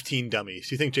like 15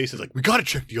 dummies? You think Jason's like, we got to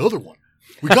check the other one.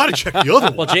 We got to check the other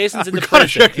one. Well, Jason's in We the gotta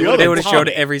prison. check the It other would've They been would have Tommy. showed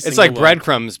every single It's like one.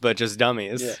 breadcrumbs, but just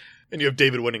dummies. Yeah. And you have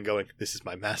David Winning going, this is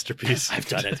my masterpiece. I've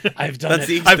done it. I've done That's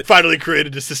it. the- I've finally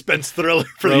created a suspense thriller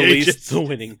for the Released agents. the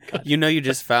winning cut. You know you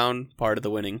just found part of the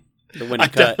winning. The winning I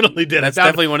cut. definitely did. That's I found,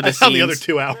 definitely one of the I found the other scenes.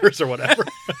 2 hours or whatever.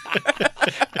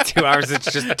 2 hours,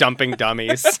 it's just dumping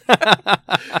dummies.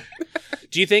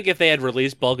 Do you think if they had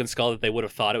released Bulk and Skull that they would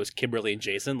have thought it was Kimberly and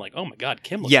Jason? Like, oh my god,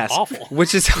 Kim looks Yes, awful.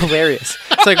 which is hilarious.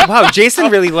 It's like, wow, Jason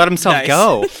really let himself Nice.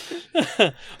 go.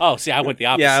 Oh, see, I went the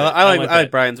opposite. Yeah, I went like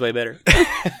that Brian's way better.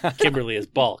 Kimberly is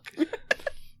Bulk.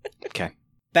 Okay.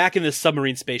 Back in this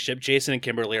submarine spaceship, Jason and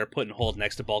Kimberly are put in hold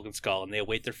next to Bulk and Skull, and they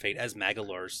await their fate as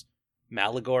Magalors.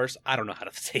 Malagors? I don't know how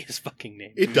to say his fucking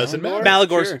name. It doesn't matter.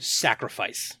 Malagor's Sure.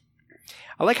 sacrifice.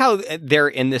 I like how they're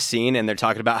in this scene and they're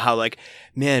talking about how, like,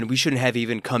 man, we shouldn't have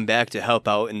even come back to help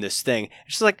out in this thing.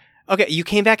 It's just like, okay, you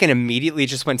came back and immediately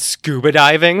just went scuba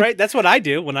diving. Right? That's what I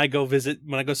do when I go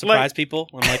surprise people.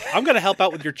 I'm like, I'm going to help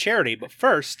out with your charity, but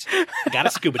first, gotta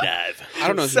scuba dive. I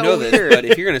don't know if So you know this, weird. but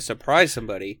if you're going to surprise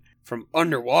somebody from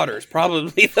underwater is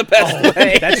probably the best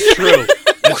way. That's true.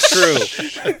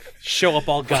 That's true. Show up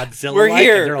all Godzilla. We're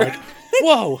here. And they're like,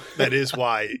 whoa. That is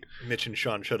why Mitch and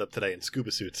Sean showed up today in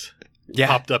scuba suits. Yeah.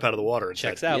 Popped up out of the water and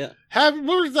Checks said, out. Yeah. Happy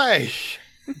birthday!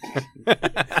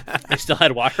 They still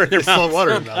had water in their They still mouths. had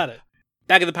water in their Got mouth. it.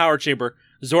 Back in the power chamber,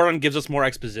 Zordon gives us more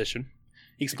exposition.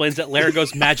 He explains that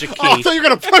Larago's magic Oh, I key. thought you were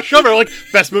going to push over. Like,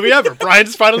 best movie ever.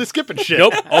 Brian's finally skipping shit.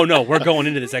 Nope. Oh no, we're going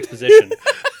into this exposition.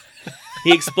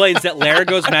 He explains that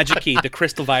Larago's magic key, the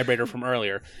crystal vibrator from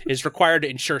earlier, is required to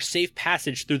ensure safe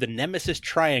passage through the Nemesis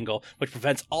Triangle, which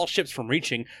prevents all ships from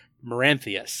reaching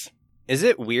Maranthius. Is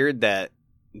it weird that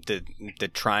the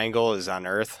triangle is on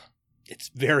Earth? It's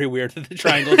very weird that the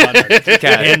triangle is on Earth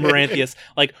Okay. and Maranthius.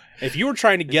 Like, if you were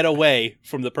trying to get away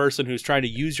from the person who's trying to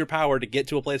use your power to get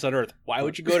to a place on Earth, why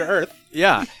would you go to Earth?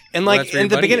 Yeah. And Well, like that's where in your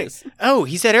the buddy beginning, is. oh,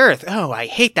 he said Earth. Oh, I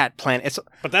hate that planet. It's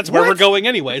But that's where What? we're going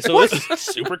anyway, so this is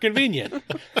super convenient.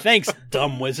 Thanks,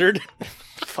 dumb wizard.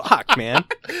 fuck, man.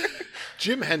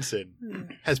 Jim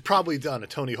Henson has probably done a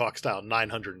Tony Hawk style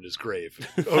 900 in his grave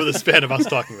over the span of us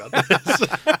talking about this.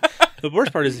 The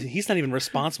worst part is he's not even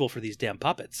responsible for these damn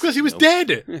puppets. Because he was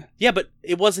dead. Yeah, but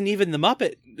it wasn't even the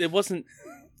Muppet. It wasn't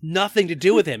nothing to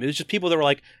do with him. It was just people that were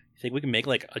like, Think we can make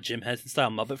like a Jim Henson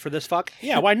style Muppet for this fuck?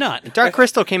 Yeah, why not? Dark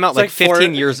Crystal came out It's like like four-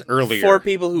 15 years earlier. 4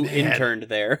 people who Man. interned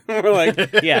there. We're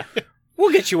like, Yeah.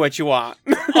 we'll get you what you want.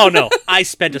 Oh no, I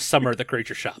spent a summer at the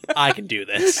Creature Shop. I can do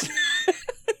this.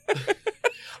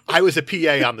 I was a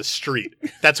PA on the street.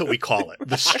 That's what we call it,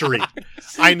 the street.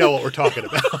 I know what we're talking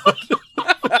about.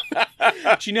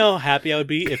 Do you know how happy I would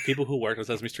be if people who worked on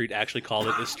Sesame Street actually called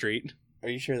it the street? Are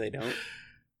you sure they don't?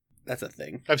 That's a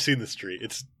thing. I've seen the street.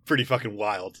 It's pretty fucking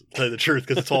wild, to tell you the truth,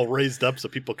 because it's all raised up so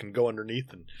people can go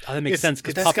underneath, and Oh, that makes It's- sense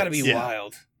because That's got to be Yeah.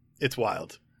 wild. it's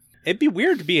wild. It'd be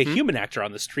weird to be a human actor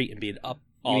on the street and being up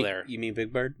all you mean, there. You mean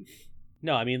Big Bird?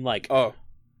 No, I mean like, Oh,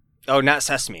 Oh, not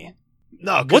Sesame.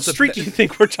 No, what street do you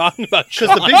think we're talking about? Because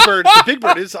Sean? the Big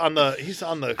Bird is on the he's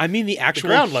on the I mean the actual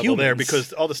ground level there humans.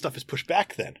 because all the stuff is pushed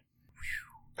back. Then,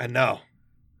 I know.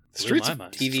 Blew Streets, my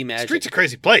mind. TV magic. streets a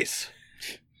crazy place.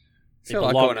 They There's a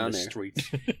lot belong going in on the there. street.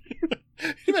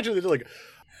 Can you imagine if they did like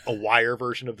a wire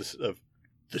version of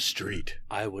the street?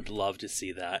 I would love to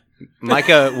see that.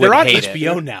 Micah would They're on hate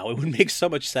HBO it. now. It would make so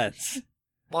much sense.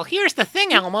 Well, here's the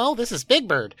thing, Elmo. This is Big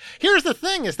Bird. Here's the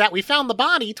thing is that we found the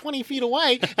body 20 feet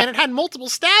away, and it had multiple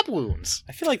stab wounds.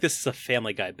 I feel like this is a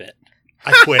Family Guy bit.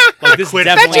 I quit. Like I this quit.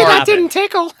 definitely hard. happened.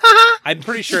 tickle. I'm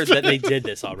pretty sure that they did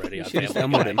this already on Should've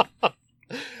Family Elmoed Guy.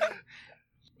 him.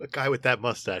 A guy with that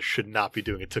mustache should not be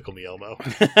doing a Tickle Me Elmo.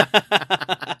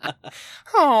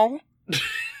 Oh.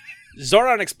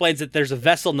 Zoran explains that there's a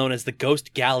vessel known as the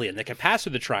Ghost Galleon that can pass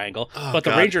through the triangle, Oh, but the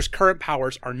God. Ranger's current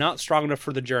powers are not strong enough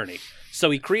for the journey. So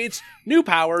he creates new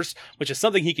powers, which is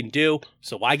something he can do.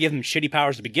 So why give him shitty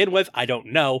powers to begin with? I don't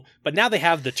know. But now they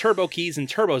have the Turbo Keys and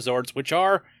Turbo Zords, which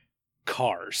are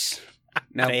cars.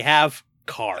 Now, They have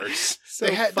cars. so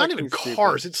They had not even fucking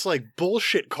cars. It's like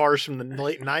bullshit cars from the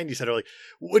late '90s that are like,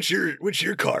 "What's your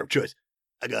car of choice?"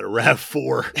 I got a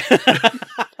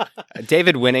RAV4.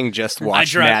 David Winning just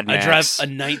watched Mad I Max. drive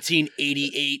a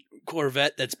 1988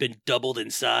 Corvette that's been doubled in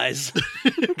size.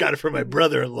 Got it from my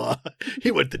brother-in-law. He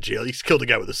went to jail. He killed a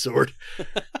guy with a sword.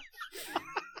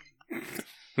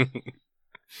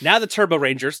 Now the Turbo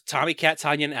Rangers, Tommy, Cat,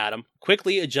 Tanya, and Adam,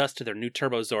 quickly adjust to their new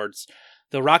Turbo Zords.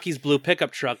 The Rocky's blue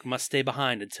pickup truck must stay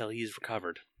behind until he's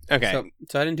recovered. Okay.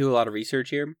 So I didn't do a lot of research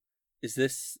here. Is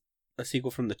this a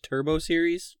sequel from the Turbo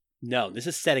series? No, this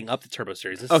is setting up the Turbo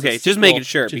series. This Okay, is a just sequel making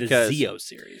sure, to because the Zeo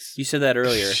series. You said that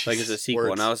earlier, like it's a sequel,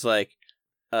 Words. and I was like,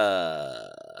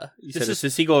 you This said is- it's a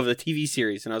sequel of the TV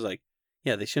series, and I was like,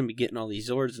 yeah, they shouldn't be getting all these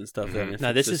Zords and stuff. Then if No,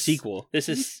 it's this a is sequel. This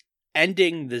is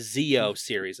ending the Zeo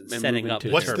series and And setting moving up to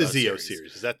the What's Turbo the Zeo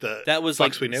series? Is that the That was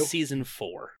Fox like we knew? season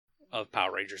 4 of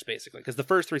Power Rangers, basically, because the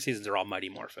first 3 seasons are all Mighty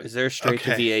Morphin. Is there a straight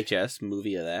to Okay. VHS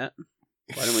movie of that?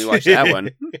 Why didn't we watch that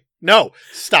one? No,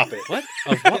 stop it. What?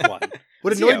 Of what one?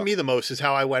 What annoyed Zeo. me the most is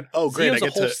how I went, oh great, Zeo's a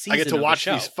whole I get season to of watch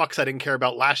the these show. fucks I didn't care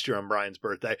about last year on Brian's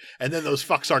birthday, and then those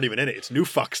fucks aren't even in it. It's new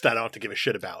fucks that I don't have to give a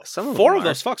shit about. Some of 4 them of are.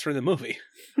 those fucks were in the movie.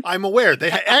 I'm aware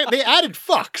they they added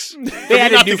fucks. They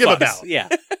added not new to give fucks. about. Yeah.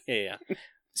 Yeah.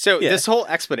 So Yeah. this whole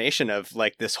explanation of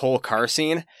like this whole car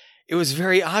scene, it was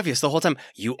very obvious the whole time.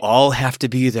 You all have to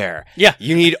be there. Yeah.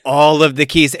 You need all of the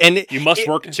keys, and You must it-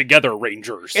 work together,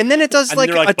 Rangers. And then it does And like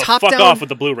they're like, a "But top fuck down. off with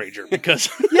the Blue Ranger because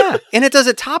Yeah, and it does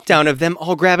a top down of them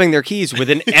all grabbing their keys with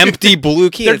an empty blue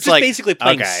key. they're It's just like basically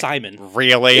playing okay. Simon.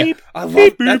 really. I love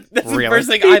that. That's the Really? first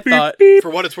thing I thought. For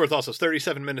what it's worth, also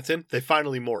 37 minutes in, they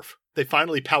finally morph. They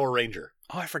finally Power Ranger.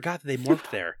 Oh, I forgot that they morphed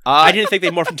there. Uh, I didn't think they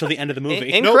morphed until the end of the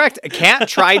movie. Incorrect. A cat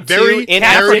tried Very- to in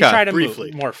Cat Catherine Africa tried to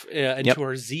briefly. morph into Yep.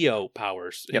 her Zeo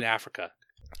powers in Yep. Africa,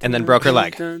 and then broke her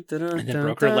leg. and then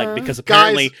broke her leg because Guys,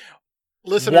 apparently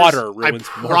Listeners, Water I ruins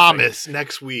morphing. promise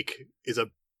next week is a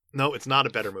no, it's not a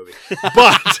better movie.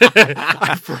 But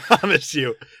I promise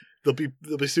you they'll be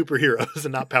superheroes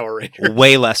and not Power Rangers.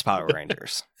 Way less Power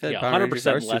Rangers. Said yeah, Power Rangers 100%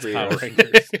 are less superheroes. Power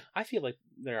Rangers. I feel like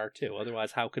there are too.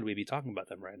 Otherwise, how could we be talking about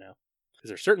them right now? Because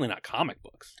they're certainly not comic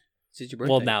books. It's your birthday.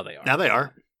 Well, now they are. Now they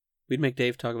are. We'd make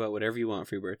Dave talk about whatever you want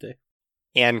for your birthday.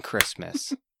 And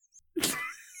Christmas.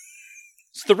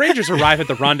 So the Rangers arrive at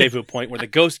the rendezvous point where the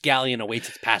Ghost Galleon awaits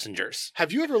its passengers.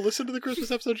 Have you ever listened to the Christmas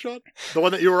episode, Sean? The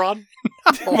one that you were on?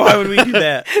 Why would we do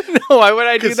that? No, why would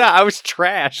I do 'Cause that? I was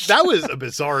trash. That was a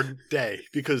bizarre day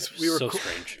because we were So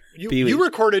strange. Pee-wee. you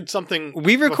recorded something.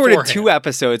 We recorded beforehand. 2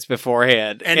 episodes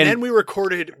beforehand, And then we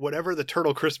recorded whatever the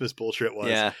Turtle Christmas bullshit was.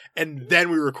 yeah. And then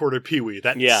we recorded Pee-wee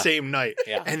that Yeah. same night.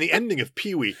 Yeah. And the ending of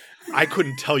Pee-wee, I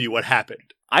couldn't tell you what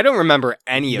happened. I don't remember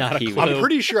any Not of a Pee-wee. clue. I'm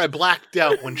pretty sure I blacked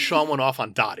out when Sean went off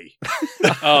on Dottie.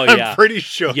 Oh, I'm yeah. pretty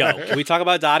sure. Yo, can we talk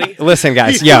about Dottie? Listen,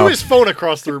 guys, He yo, threw his phone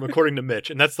across the room, according to Mitch,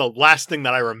 and that's the last thing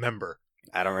that I remember.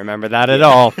 I don't remember that at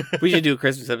all. We should do a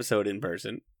Christmas episode in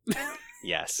person.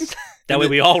 Yes. That way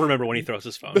we all remember when he throws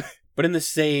his phone. But in the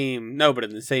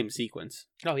same sequence.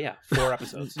 Oh yeah, 4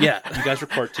 episodes. Yeah. You guys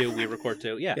record 2, we record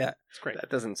 2. Yeah, Yeah. it's great. That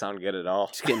doesn't sound good at all.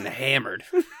 Just getting hammered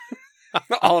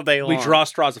all day long. We draw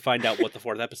straws to find out what the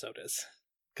 4th episode is,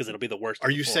 because it'll be the worst. Are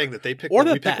of the you 4. saying that they pick or one,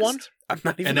 the we pick best? one, I'm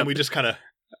not even. and then we just kind of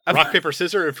rock paper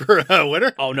scissors for a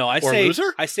winner? Oh no, Or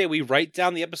loser? I say we write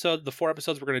down the 4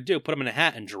 episodes we're going to do, put them in a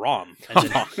hat, and draw them. And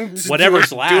then Just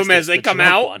whatever's last, do them as is they the come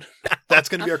drunk out. One. That's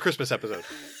going to be our Christmas episode.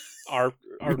 Our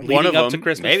One leading of up to them,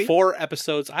 Christmas, maybe. 4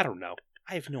 episodes. I don't know.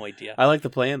 I have no idea. I like the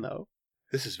plan though.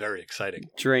 This is very exciting.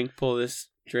 Drink, pull this.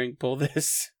 Drink, pull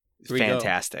this. Here we go.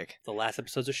 Fantastic. The last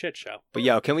episode's a shit show. But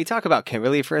yo, can we talk about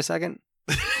Kimberly for a second?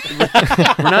 We're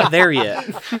not there yet.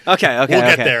 Okay. We'll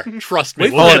get there. Trust me. Wait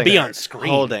for We'll it get to be there. on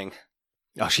screen. Holding.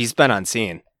 Oh, she's been on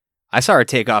scene. I saw her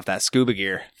take off that scuba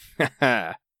gear.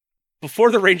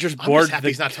 Before the Rangers I'm board just happy the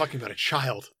he's not talking about a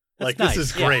child. That's Like, nice, this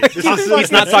is yeah. great. This is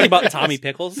He's not talking about Tommy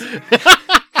Pickles.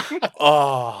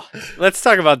 Oh, let's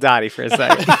talk about Dottie for a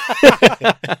second.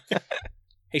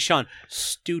 Hey, Sean,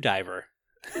 Stew Diver.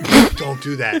 Don't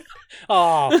do that.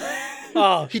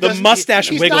 Oh, He the doesn't- mustache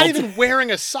He's wiggled. not even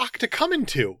wearing a sock to come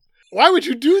into. Why would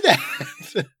you do that?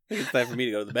 It's time for me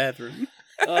to go to the bathroom.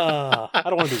 I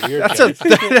don't want to be weird. That's guys.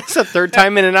 that's a third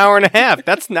time in an hour and a half.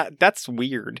 That's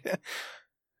weird.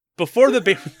 Before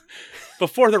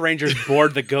the Rangers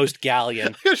board the Ghost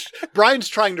Galleon. Brian's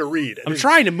trying to read. I'm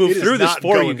trying to move it is through this not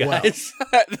for you going well. guys.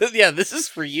 Yeah, this is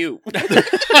for you.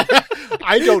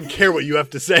 I don't care what you have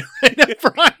to say right now,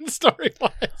 Brian,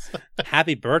 story-wise.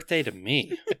 Happy birthday to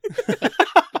me.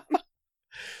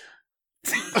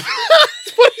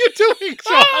 What are you doing,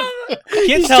 Sean? I can't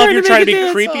He's tell if trying you're to trying to make be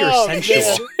a creepy or dance. Oh,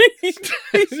 sensual. man.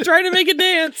 He's trying to make a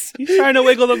dance. He's trying to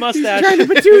wiggle the mustache. Trying to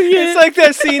petunia. It's like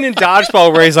that scene in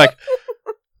Dodgeball where he's like,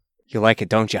 "You like it,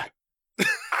 don't you?"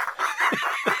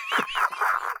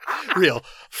 Real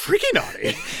freaking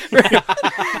naughty.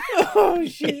 Oh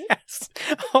shit. Yes.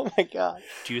 Oh my god.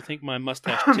 Do you think my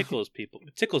mustache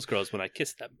tickles girls when I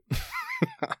kiss them?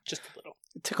 Just a little.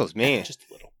 It tickles me. Just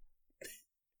a little.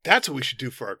 That's what we should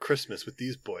do for our Christmas with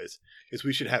these boys. Is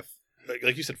we should have,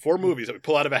 like you said, 4 movies that we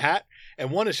pull out of a hat, and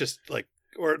one is just like,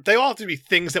 or they all have to be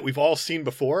things that we've all seen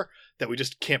before that we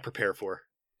just can't prepare for,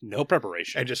 No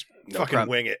preparation. and just No fucking problem.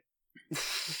 wing it.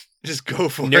 Just go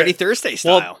for Nerdy it. Thursday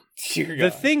Well, style. The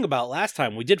thing about last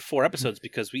time, we did 4 episodes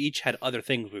because we each had other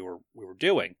things we were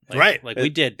doing. Right. Like we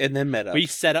did. And then met up. We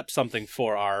set up something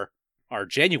for our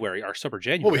January, our Super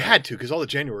January. Well, we had to because all the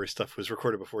January stuff was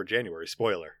recorded before January.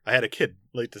 Spoiler: I had a kid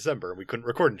late December, and we couldn't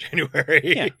record in January.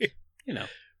 Yeah. You know,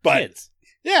 but kids.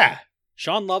 yeah,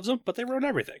 Sean loves them, but they ruin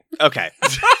everything. Okay.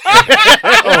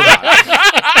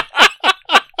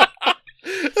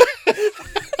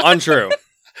 Untrue.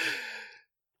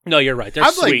 No, you're right. They're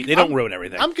I'm like- sweet. They don't I'm- ruin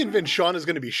everything. I'm convinced Sean is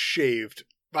going to be shaved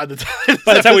by the time.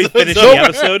 By the time we finish the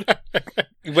episode,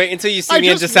 Wait until you see I me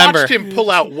in just December. watched him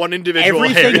pull out one individual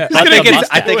Everything- hair. I think it's-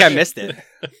 I think I missed it.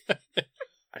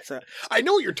 I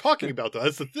know what you're talking about, though.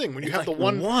 That's the thing. When you It's have the like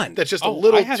one one. that's just a oh,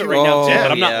 little I have it too right now too, Oh,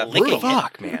 but I'm yeah. not licking it.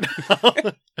 Fuck, man.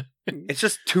 It's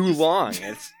just too long. It's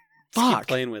Just keep fuck.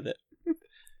 playing with it.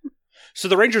 So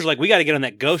the Rangers are like, we got to get on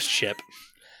that ghost ship.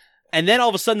 And then all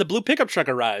of a sudden, the blue pickup truck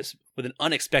arrives with an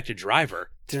unexpected driver.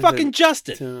 It's Dun, fucking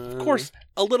Justin. dun. Of course,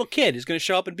 a little kid is going to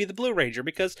show up and be the Blue Ranger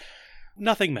because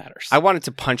nothing matters. I wanted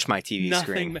to punch my TV Nothing.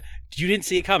 screen. You didn't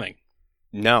see it coming.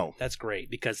 No. That's great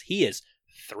because he is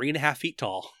 3.5 feet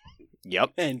tall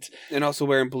Yep. and And also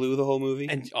wearing blue the whole movie.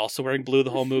 also wearing blue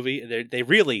the whole movie.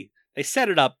 They set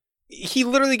it up. He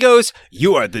literally goes,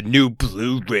 "You are the new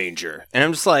Blue Ranger," and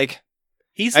I'm just like,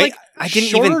 He's I like didn't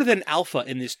shorter even- than Alpha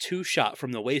in this 2 shot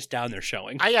from the waist down. They're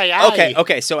showing.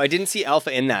 okay. So I didn't see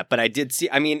Alpha in that, but I did see.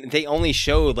 I mean, they only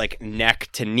showed like neck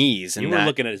to knees, and You were that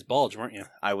looking at his bulge, weren't you?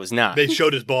 I was not. They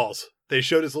showed his balls. They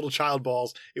showed his little child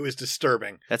balls. It was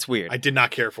disturbing. That's weird. I did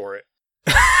not care for it.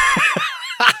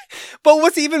 But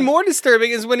what's even more disturbing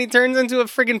is when he turns into a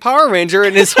friggin' Power Ranger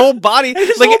and his whole body,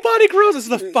 His like, whole body grows. It's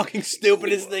the fucking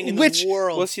stupidest thing in Which- the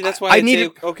world. Well, see, that's why I I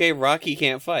needed- say, okay, Rocky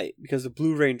can't fight because the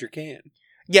Blue Ranger can.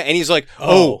 yeah, and he's like,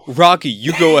 Oh. "Oh, Rocky,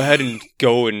 you go ahead and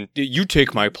go and you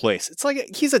take my place." It's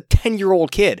like he's a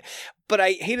 10-year-old kid. But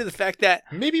I hated the fact that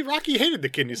Maybe Rocky hated the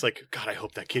kid, and he's like, God, I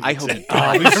hope that kid I gets hope- it. Oh,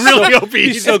 I really hope It'd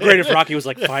be so great if Rocky was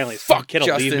like, finally, fuck kid will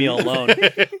leave Justin. me alone.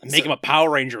 Make him a Power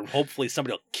Ranger and hopefully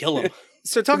somebody will kill him.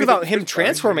 so talking Maybe the about him first Power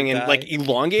transforming Ranger and guy. like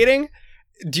elongating.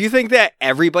 Do you think that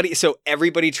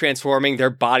everybody transforming, their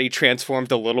body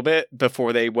transformed a little bit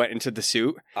before they went into the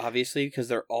suit? Obviously, because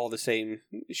they're all the same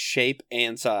shape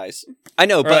and size. I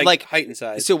know, Or, but like height and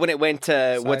size. so when it went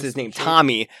to what's Size his name, and shape.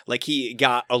 Tommy, like he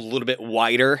got a little bit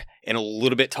wider and a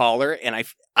little bit taller, and I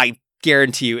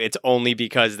guarantee you it's only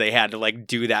because they had to like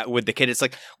do that with the kid. It's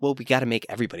like, well, we got to make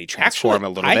everybody transform a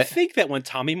little I bit. think that when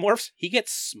Tommy morphs, he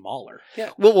gets smaller.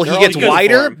 Well, They're he all gets good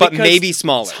wider, for him, but because maybe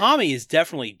smaller. Tommy is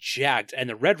definitely jacked, and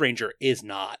the Red Ranger is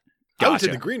not. I would say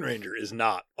Gotcha. the Green Ranger is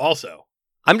not also.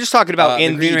 I'm just talking about The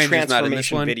in Green the Ranger's not in this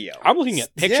transformation one. video. I'm looking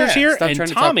at pictures Yeah, here, stop and trying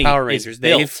to talk Tommy Power is Rangers,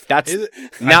 built, Dave. That's Is it?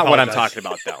 I not what I'm apologize. talking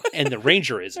about, though. and the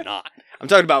Ranger is not. I'm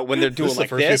talking about when they're This doing is the like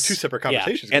first we have two this. separate Yeah.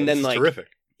 conversations. And This then, is like, terrific.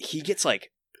 He gets like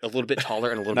a little bit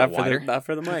taller and a little Not bit for wider.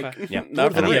 the mic. Yeah.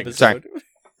 Not for Lord of the the episode. Rings.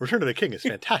 Return to the King is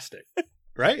fantastic,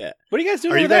 right? Yeah. What are you guys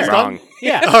doing Are you over guys there? Wrong.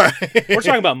 Yeah, All right. we're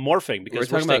talking about morphing because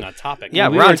We're we're talking staying about- on topic. Yeah,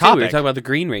 We we're on were too. We were topic. talking about the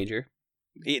Green Ranger.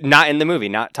 Not in the movie,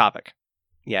 not topic.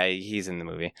 Yeah, he's in the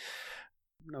movie.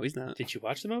 No, he's not. Did you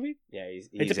watch the movie? Yeah, he's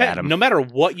It depends. Adam. No matter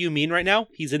what you mean right now,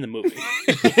 he's in the movie.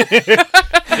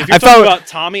 If I you're talking thought- about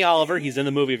Tommy Oliver, he's in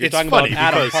the movie. If you're It's talking about funny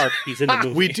Adam because Park, he's in the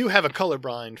movie. We do have a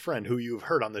colorblind friend who you've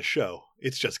heard on this show.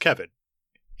 It's just Kevin.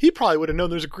 He probably would have known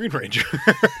there's a Green Ranger.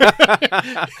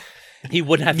 He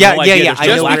wouldn't have Yeah, no yeah, idea yeah, there's I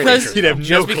no know Black where it Ranger. is. He'd have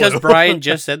Just no because clue. Brian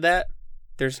just said that,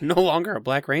 there's no longer a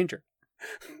Black Ranger.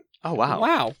 Oh wow.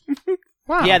 Wow.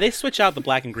 Wow. Yeah, they switch out the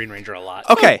Black and Green Ranger a lot.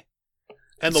 Okay.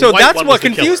 And the So white that's one what was the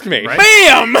confused killer, me. Right?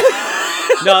 Bam!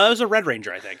 No, that was a Red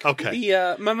Ranger, I think.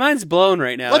 Okay. My mind's blown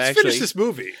right now. Let's actually. finish this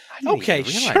movie. I didn't Okay,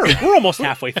 even sure. realize. We're almost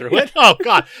halfway through it. Oh,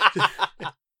 God.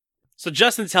 So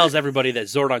Justin tells everybody that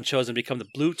Zordon chose him to become the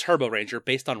Blue Turbo Ranger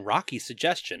based on Rocky's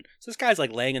suggestion. So this guy's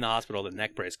like laying in the hospital with a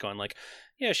neck brace going like,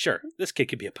 yeah, sure, this kid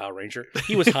could be a Power Ranger.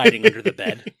 He was hiding under the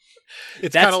bed.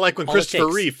 It's That's kind of like when all it Christopher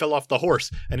takes. Reeve fell off the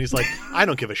horse and he's like, I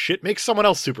don't give a shit. Make someone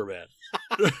else Superman.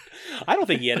 I don't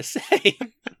think he had a say.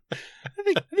 I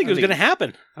think it was going to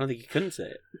happen. I don't think he couldn't say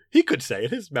it. He could say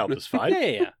it. His mouth was fine.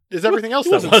 Yeah. Is everything else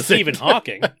He that wasn't wasn't? Stephen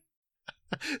Hawking.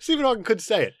 Stephen Hawking could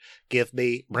say it. Give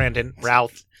me Brandon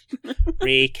Routh.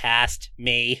 Recast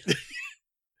me. You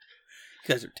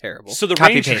guys are terrible. So the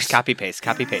Copy Rangers, paste, copy paste,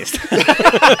 copy paste.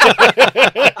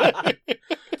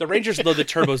 the Rangers load the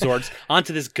Turbo Zords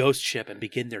onto this ghost ship and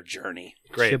begin their journey.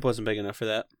 Great. Ship wasn't big enough for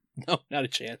that. No, not a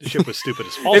chance. The ship was stupid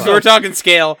as fuck. Also- If we're talking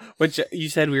scale, which you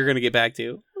said we were going to get back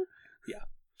to.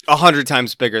 100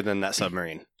 times bigger than that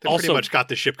submarine. They Also- pretty much got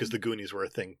the ship because the Goonies were a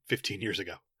thing 15 years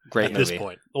ago. Great At movie. this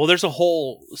point. Well, there's a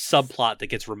whole subplot that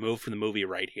gets removed from the movie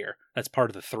right here. That's part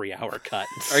of the 3-hour cut.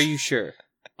 Are you sure?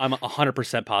 I'm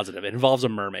 100% positive. It involves a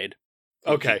mermaid.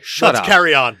 Okay, Shut let's up.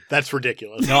 carry on. That's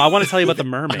ridiculous. No, I want to tell you about the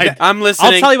mermaid. I'm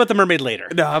listening. I'll tell you about the mermaid later.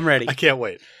 No, I'm ready. I can't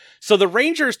wait. So the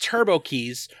Ranger's turbo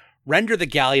keys render the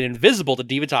galleon invisible to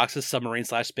Divatox's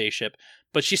submarine/spaceship,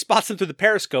 but she spots them through the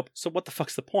periscope, so what the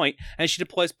fuck's the point? And she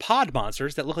deploys pod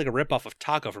monsters that look like a ripoff of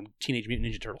Taco from Teenage Mutant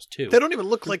Ninja Turtles 2. They don't even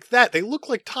look like that. They look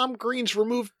like Tom Green's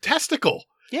removed testicle.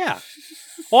 Yeah.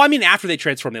 Well, I mean, after they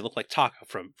transform, they look like Taco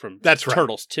from That's right.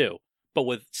 Turtles 2, but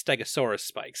with Stegosaurus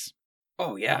spikes.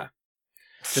 Oh, yeah.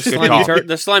 The Good slimy, call.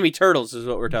 the slimy turtles is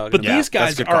what we're talking But about. these that's a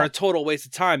guys good are call. a total waste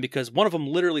of time because one of them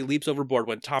literally leaps overboard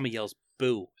when Tommy yells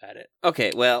boo at it.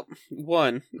 Okay, well,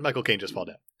 one. Michael Caine just fall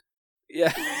down.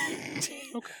 Yeah.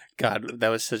 Okay. God, that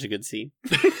was such a good scene.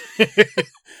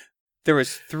 There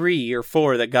was 3 or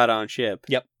 4 that got on ship.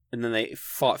 Yep. And then they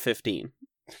fought 15.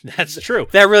 That's true.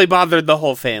 That really bothered the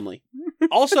whole family.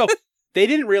 Also, they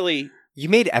didn't really. You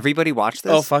made everybody watch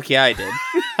this? Oh, fuck yeah, I did.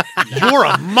 You're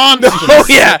a monster. Oh,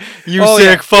 yeah. You Oh, sick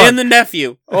yeah. fuck. And the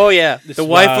nephew. Oh, yeah. This The is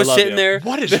why wife I was love sitting you. there.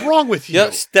 What is wrong with you? Yep,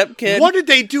 stepkid. What did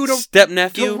they do to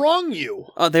Step-nephew. wrong you?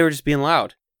 Oh, they were just being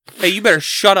loud. Hey, you better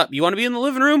shut up. You want to be in the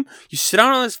living room? You sit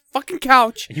down on this fucking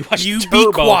couch. You watch You Turbo,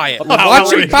 be quiet. a We're Power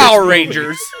watching Rangers Power movie.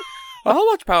 Rangers. I'll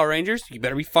watch Power Rangers. You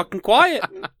better be fucking quiet.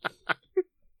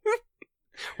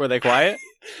 Were they quiet?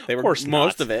 They were course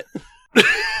most not. of it.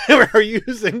 Are you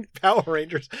using Power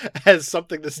Rangers as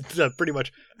something that's pretty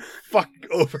much fuck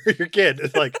over your kid?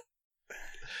 It's like,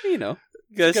 You know,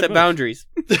 you gotta Good set move. boundaries.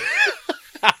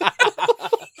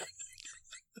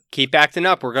 Keep acting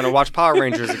up. We're going to watch Power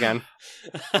Rangers again.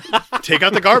 take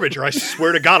out the garbage, or I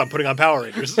swear to God, I'm putting on Power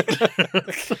Rangers.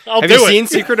 I'll Have do you it. seen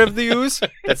Secret of the Ooze?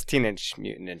 That's Teenage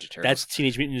Mutant Ninja Turtles. That's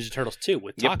Teenage Mutant Ninja Turtles 2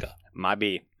 with Yep. Taka. My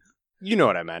B. You know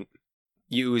what I meant.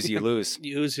 You ooze, you lose.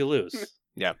 You lose, you lose.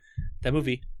 Yeah. That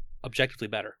movie, objectively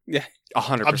better.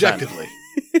 100%. Objectively.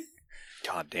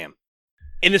 God damn.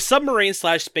 In the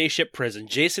submarine/spaceship prison,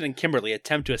 Jason and Kimberly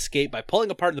attempt to escape by pulling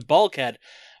apart the bulkhead,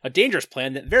 a dangerous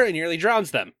plan that very nearly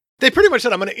drowns them. They pretty much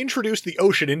said, I'm going to introduce the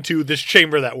ocean into this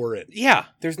chamber that we're in. Yeah,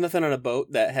 There's nothing on a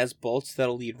boat that has bolts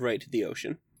that'll lead right to the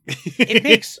ocean. it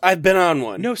makes I've been on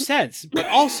one. no sense. But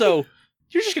also,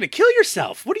 you're just gonna kill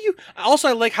yourself. What do you? Also,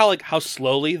 I like how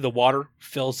slowly the water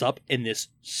fills up in this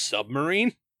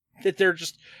submarine. That they're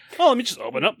just, oh, let me just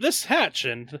open up this hatch.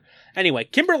 And anyway,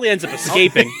 Kimberly ends up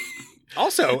escaping.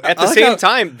 Also, at the I like same how-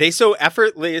 time, they so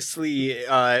effortlessly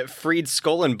freed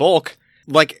Skull and Bulk,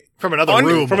 like From another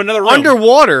room. From another room.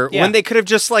 underwater, Yeah. when they could have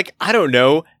just, like, I don't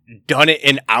know, done it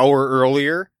an hour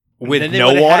earlier with Then they no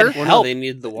would've water. had Well, help no, they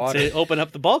needed the water. to open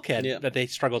up the bulkhead Yeah. that they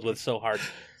struggled with so hard.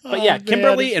 Oh, But yeah, man.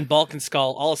 Kimberly and Bulk and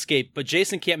Skull all escape, but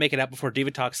Jason can't make it out before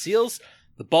Divatox seals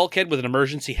the bulkhead with an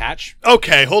emergency hatch.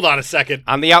 Okay, hold on a second.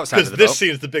 On the outside Because of the this boat.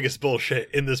 scene is the biggest bullshit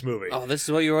in this movie. Oh, this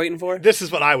is what you were waiting for? This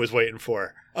is what I was waiting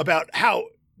for. About how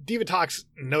Divatox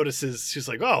notices, she's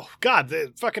like, oh, God,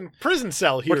 the fucking prison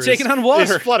cell here We're taking on water.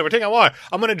 is flooded. We're taking on water.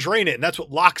 I'm going to drain it. And that's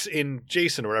what locks in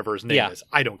Jason or whatever his name Yeah. is.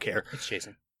 I don't care. It's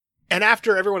Jason. And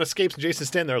after everyone escapes and Jason's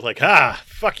standing there, like,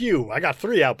 fuck you. I got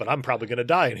 3 out, but I'm probably going to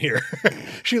die in here.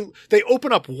 They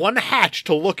open up one hatch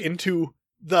to look into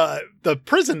the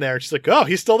prison there. She's like, oh,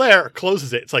 he's still there.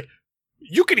 Closes it. It's like,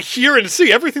 you can hear and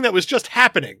see everything that was just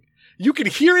happening. You can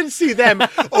hear and see them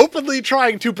openly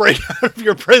trying to break out of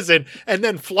your prison and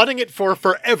then flooding it for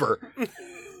forever.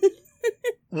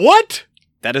 What?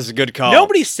 That is a good call.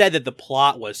 Nobody said that the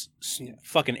plot was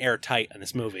fucking airtight in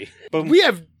this movie. But we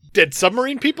have dead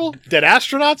submarine people, dead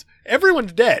astronauts.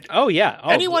 Everyone's dead. Oh yeah. Oh,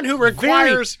 Anyone who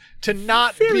requires to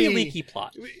not very be... leaky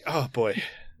plot. Oh, boy.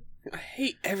 I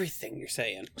hate everything you're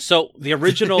saying. So the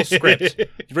original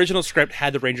script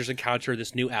had the Rangers encounter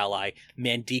this new ally,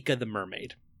 Mandika the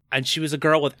Mermaid. And she was a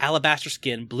girl with alabaster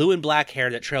skin, blue and black hair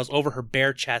that trails over her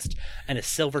bare chest, and a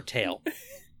silver tail.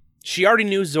 She already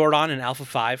knew Zordon and Alpha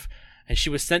 5, and she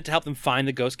was sent to help them find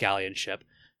the Ghost Galleon ship.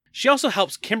 She also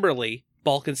helps Kimberly,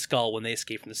 Bulk, and Skull when they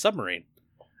escape from the submarine.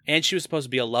 And she was supposed to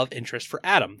be a love interest for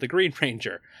Adam, the Green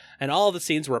Ranger. And all of the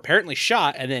scenes were apparently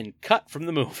shot and then cut from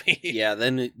the movie. Yeah,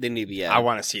 then they need to be I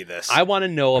want to see this. I want to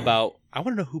know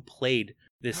who played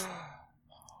this.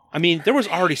 I mean, there was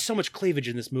already so much cleavage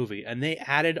in this movie, and they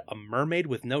added a mermaid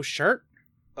with no shirt.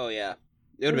 Oh, yeah.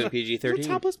 It would have been It was a PG-13.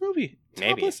 topless movie.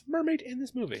 Maybe. Topless mermaid in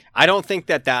this movie. I don't think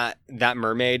that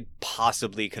mermaid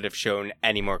possibly could have shown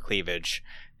any more cleavage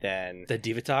than The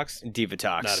Divatox?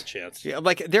 Divatox. Not a chance. Yeah,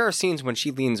 like, there are scenes when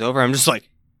she leans over, I'm just like,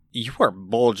 you are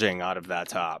bulging out of that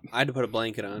top. I had to put a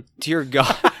blanket on. Dear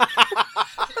God.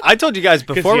 I told you guys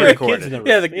before we you have kids recorded. in the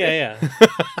Yeah, room.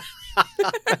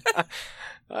 yeah.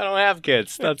 I don't have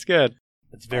kids. That's good.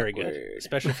 It's very good, Awkward.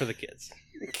 especially for the kids.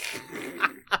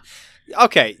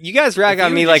 Okay, you guys rag If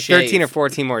on you me would like just 13 shave. or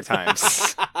 14 more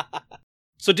times.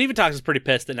 So Divatox is pretty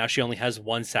pissed that now she only has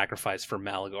one sacrifice for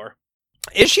Malagor.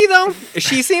 Is she, though?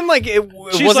 She seemed like it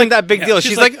She's wasn't like- that big yeah, deal. she's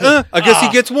She's like, like, I guess he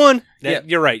gets one.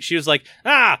 You're right. She was like,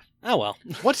 oh well,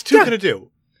 What's 2 going to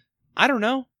do? I don't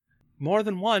know. More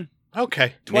than one.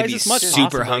 Okay. Twice Maybe as much super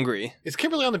possibly. hungry. Is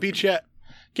Kimberly on the beach yet?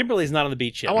 Kimberly's not on the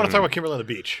beach yet. I want to talk about Kimberly on the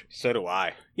beach. So do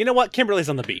I. You know what? Kimberly's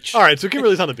on the beach. All right, so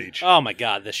Kimberly's on the beach. Oh my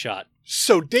god, this shot.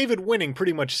 So David Winning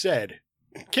pretty much said,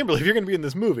 Kimberly, if you're going to be in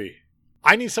this movie,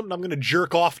 I need something I'm going to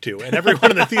jerk off to, and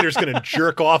everyone in the theater is going to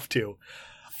jerk off to.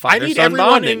 I need Father-son everyone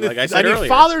bonding, in the, like I I said need earlier.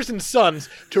 fathers and sons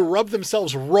to rub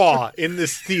themselves raw in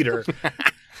this theater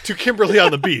to Kimberly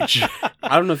on the beach.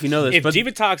 I don't know if you know this, If but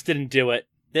Divatox didn't do it,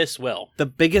 this will. the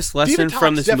biggest lesson Divatox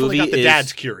from this definitely movie got the is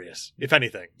dad's curious, if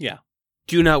anything.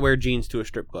 do not wear jeans to a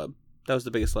strip club. That was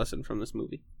the biggest lesson from this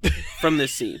movie. From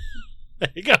this scene. There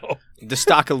you go. The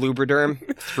stock of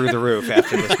Lubriderm through the roof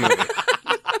after this movie.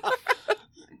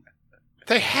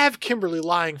 They have Kimberly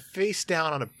lying face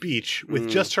down on a beach with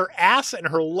just her ass and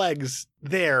her legs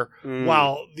there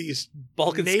while these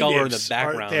Bulk and Skull are in the natives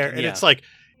background. there. And yeah. it's like,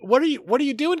 what are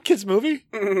you doing, kids movie?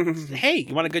 Hey,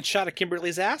 you want a good shot of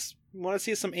Kimberly's ass? You want to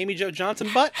see some Amy Jo Johnson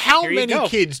butt? How Here you many go.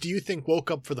 kids do you think woke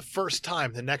up for the first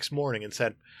time the next morning and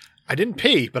said, I didn't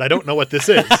pee, but I don't know what this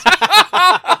is?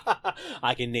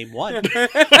 I can name one.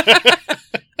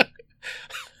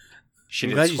 She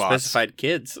I'm did glad you squats. specified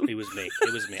kids. It was me.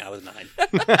 It was me. I was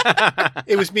 9.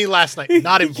 It was me last night.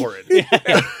 Not important.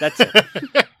 That's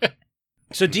it.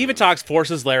 So Divatox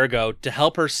forces Larigo to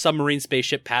help her submarine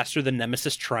spaceship pass through the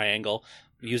Nemesis Triangle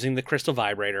using the crystal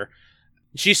vibrator.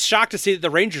 She's shocked to see that the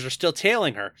Rangers are still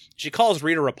tailing her. She calls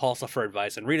Rita Repulsa for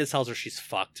advice, and Rita tells her she's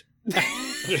fucked.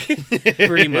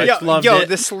 Pretty much. Loved Yo, it.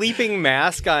 the sleeping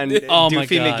mask on Oh my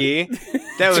Doofy God.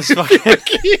 McGee. That was fucking.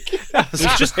 That was It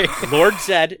was just great. Lord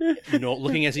Zed,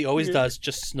 looking as he always does,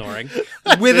 just snoring.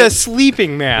 With a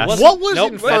sleeping mask. What was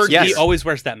Nope, inferred Yes. He here? always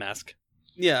wears that mask.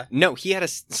 Yeah. No, he had a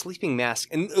sleeping mask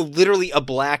and literally a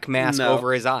black mask No.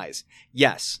 over his eyes.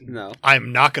 Yes. No.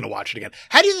 I'm not going to watch it again.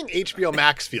 How do you think HBO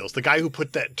Max feels? The guy who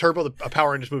put that Turbo, the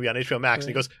Power Rangers movie on HBO Max, and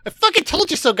he goes, I fucking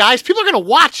told you so, guys. People are going to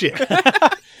watch it.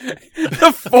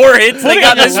 The 4 hits they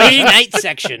got this week. night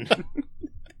section.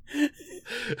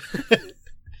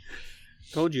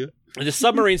 Told you. The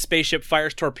submarine spaceship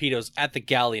fires torpedoes at the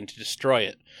galleon to destroy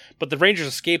it. But the Rangers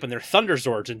escape in their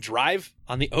Thunderzords and drive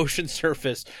on the ocean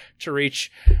surface to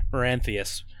reach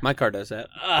Maranthius. My car does that.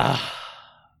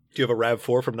 Do you have a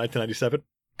RAV4 from 1997?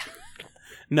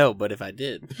 No, but if I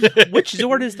did. Which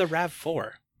Zord is the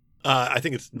RAV4? I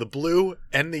think it's the blue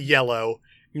and the yellow.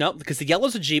 No, because the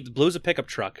yellow's a Jeep, the blue's a pickup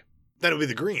truck, That would be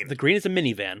the green. the green is a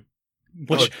minivan.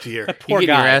 Oh, Which, dear. that You're poor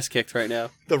getting your guy. ass kicked right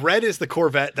now. The red is the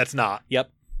Corvette. That's not.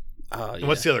 Yep. Oh, And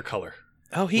what's the other color?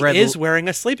 Oh, he Red is l- wearing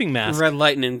a sleeping mask. Red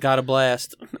Lightning got a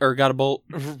blast. Or got a bolt.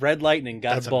 Red lightning,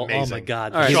 got That's a bolt. Oh amazing. my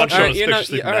god. All right, Sean all showed right, us you're pictures not- of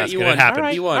Sleeping all right, Mask you and it won. happened. All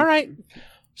right, You won. all right.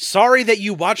 Sorry that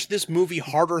you watched this movie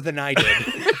harder than I did.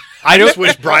 I just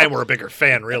wish Brian were a bigger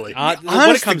fan, really. What it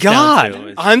Honest to comes down God, to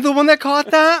is- I'm the one that caught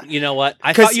that. you know what?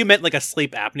 I 'Cause- thought you meant like a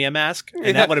sleep apnea mask,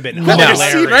 and that would have been No.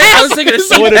 hilarious. Right? I was thinking of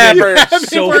Would've been CPAP.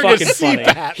 so Wearing a fucking funny.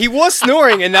 CPAP. He was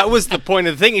snoring, and that was the point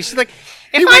of the thing. He's just like,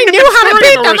 if He I wouldn't have knew been how to snoring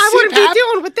beat over them, a I wouldn't CPAP. be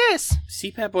dealing with this.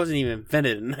 CPAP wasn't even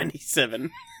invented in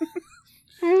 97.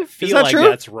 I feel Is that like true?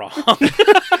 that's wrong.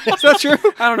 Is that true?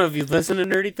 I don't know if you listen to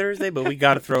Nerdy Thursday, but we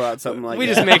got to throw out something like We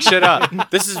that. just make shit up.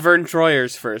 This is Vern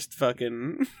Troyer's first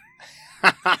fucking...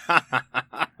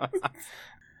 I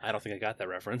don't think I got that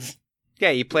reference. Yeah,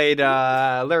 you played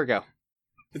Larigo.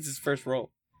 It's his first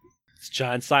role. It's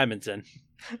John Simonson,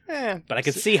 Eh, but I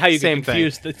could see how you could Same thing.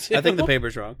 confuse the two. I think the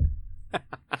paper's wrong.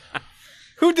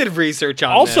 who did research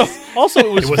on also, this? also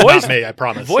it was, It was voiced, not me, I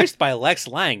promise. voiced by Lex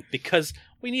Lang because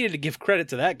we needed to give credit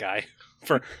to that guy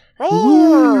for. You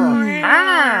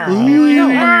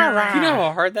know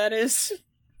how hard that is?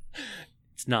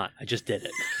 It's not. I just did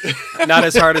it. Not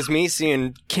as hard as me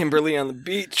seeing Kimberly on the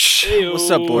beach. What's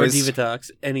up, Or boys? Diva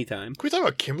Talks, anytime. Can we talk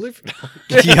about Kimberly?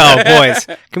 Yo, boys,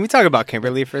 can we talk about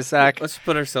Kimberly for a sec? Let's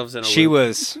put ourselves in a She loop.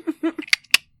 was.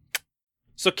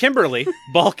 So Kimberly,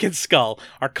 Bulk, and Skull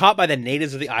are caught by the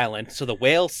natives of the island. So the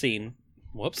whale scene.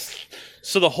 Whoops.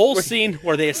 So the whole scene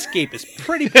where they escape is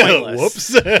pretty pointless.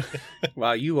 Whoops.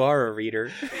 Wow, you are a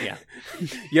reader. Yeah.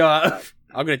 Yo,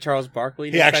 I'll go to Charles Barkley.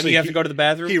 He Next time actually- you have to go to the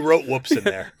bathroom. He wrote whoops in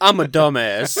there. I'm a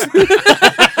dumbass.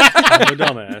 I'm a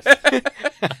dumbass.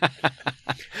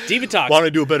 Diva Talks. Why don't I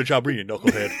do a better job reading,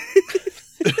 knucklehead?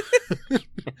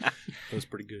 That was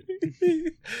pretty good.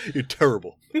 You're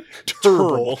terrible.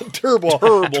 Terrible.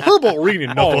 Terrible reading,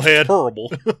 knucklehead.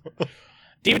 Terrible.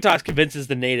 Diva Talks convinces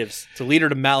the natives to lead her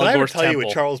to Did I ever Malador's tell you temple.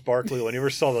 with Charles Barkley, when you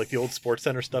ever saw like the old Sports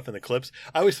Center stuff in the clips,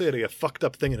 I always thought he had a fucked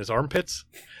up thing in his armpits,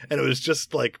 and it was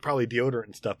just like probably deodorant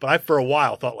and stuff. But I, for a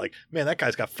while, thought like, man, that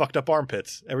guy's got fucked up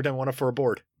armpits. Every time I went up for a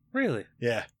board. Really?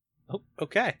 Yeah. Oh,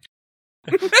 okay.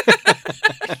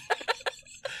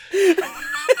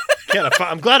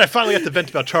 I'm glad I finally got to vent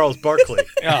about Charles Barkley.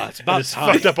 Oh, it's and about his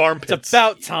time. fucked up armpits. It's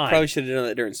about time. Probably should have done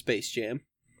that during Space Jam.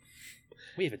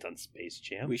 We haven't done Space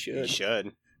Jam. We You should.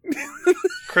 should.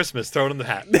 Christmas, throw it in the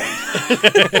hat.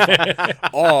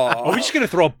 Are we Oh, just gonna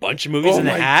throw a bunch of movies Oh in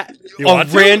the my- hat? You A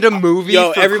want to? random movie.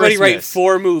 yo, for everybody write Christmas.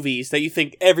 4 movies that you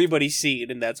think everybody's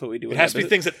seen, and that's what we do. It has to be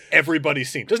things that everybody's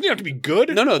seen. Doesn't even have to be good.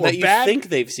 No, or that you bad. think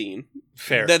they've seen.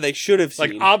 Fair. That they should have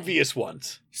Like seen. obvious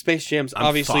ones. Space Jam's I'm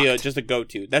obviously fucked. just a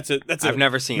go-to. That's I've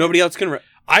never seen Nobody else can.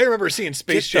 I remember seeing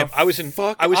Space Get Jam. the I was in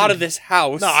fuck I was out in, of this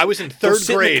house. No, I was in Go third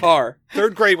sit in the grade. car.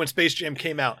 Third grade when Space Jam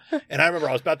came out, and I remember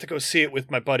I was about to go see it with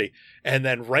my buddy, and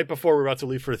then right before we were about to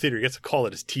leave for the theater, he gets a call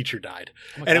that his teacher died,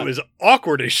 and it God. was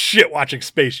awkward as shit watching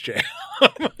Space Jam.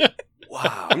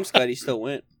 Wow, I'm just glad he still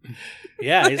went.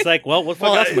 Yeah, he's like, well, what the fuck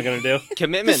Well, else am I gonna do?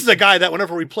 Commitment. This is a guy that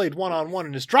whenever we played one-on-one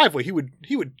in his driveway, he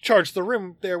would charge the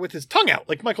rim there with his tongue out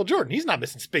like Michael Jordan. He's not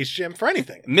missing Space Jam for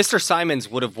anything. Mr. Simons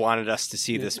would have wanted us to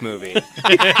see this movie.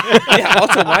 Yeah.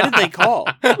 Also, why did they call?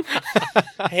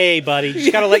 Hey, buddy,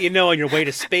 just gotta let you know on your way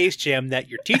to Space Jam that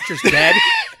your teacher's dead.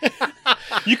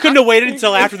 You couldn't have waited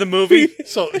until after the movie.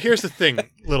 So here's the thing,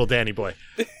 little Danny boy.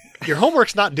 Your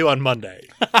homework's not due on Monday.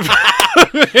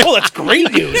 Oh, that's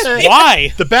great news.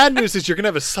 Why? The bad news is you're going to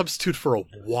have a substitute for a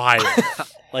while.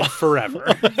 Like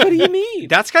forever. What do you mean?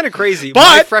 That's kind of crazy. But-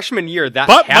 My freshman year, that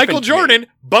But happened Michael to me. Jordan,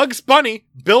 Bugs Bunny,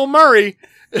 Bill Murray,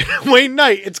 Wayne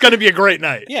Knight, it's going to be a great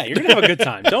night. Yeah, you're gonna have a good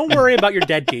time. Don't worry about your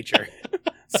dead teacher.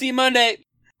 See you Monday.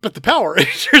 But the Power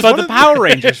Rangers. But one the of Power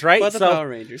Rangers, right? But the Power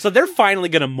Rangers. So they're finally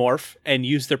gonna morph and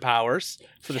use their powers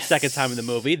for the second time in the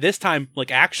movie. This time, like,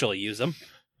 actually use them.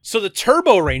 So the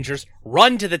Turbo Rangers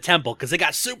run to the temple because they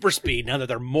got super speed now that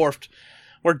they're morphed.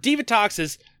 Where Divatox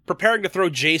is preparing to throw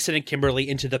Jason and Kimberly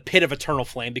into the pit of eternal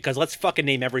flame because let's fucking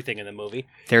name everything in the movie.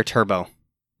 They're turbo.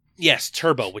 Yes,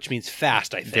 turbo, which means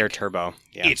fast, I think. They're turbo.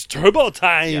 Yeah. It's turbo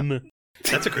time.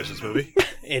 That's a Christmas movie.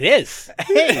 It is.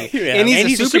 Hey, Yeah. and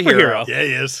he's a superhero. Yeah, he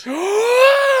is.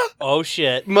 Oh,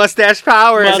 shit. Mustache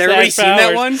powers. Mustache Has everybody seen that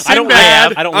powers. one? I don't Sinbad.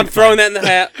 have. I don't I'm like throwing mine. that in the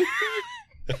hat.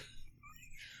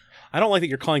 I don't like that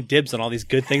you're calling dibs on all these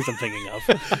good things I'm thinking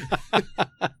of.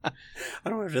 I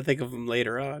don't have to think of them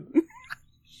later on.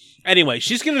 Anyway,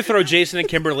 she's going to throw Jason and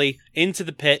Kimberly into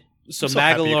the pit so I'm so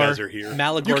happy you Magalor, guys are here.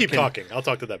 Malagor You keep can, talking. I'll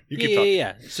talk to them. You keep yeah, talking.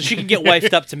 yeah. So she can get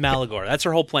wifed up to Malagor. That's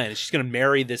her whole plan. She's going to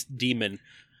marry this demon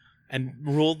and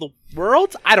rule the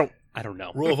world. I don't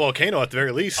know. Rule a volcano at the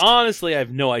very least. Honestly, I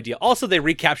have no idea. Also, they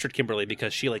recaptured Kimberly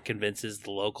because she like convinces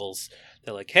the locals.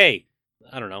 They're like, "Hey,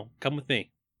 I don't know, come with me."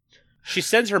 She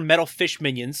sends her metal fish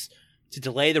minions to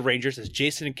delay the Rangers as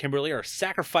Jason and Kimberly are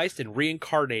sacrificed and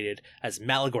reincarnated as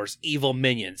Malagor's evil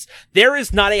minions. There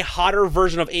is not a hotter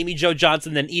version of Amy Jo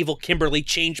Johnson than evil Kimberly.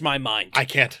 Change my mind. I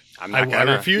can't. I'm I not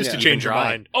gonna. refuse to Yeah, change even your try.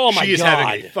 mind. Oh my She is God.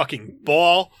 having a fucking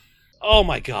ball. Oh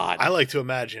my god. I like to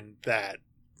imagine that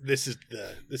this is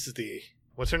the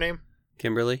what's her name?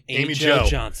 Kimberly? Amy Jo Jo.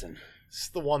 Johnson. This is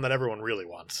the one that everyone really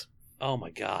wants. Oh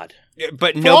my god.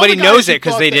 But For all nobody the guys knows who it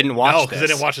because thought they that- didn't watch No, this. because they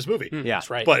didn't watch this movie. Yeah.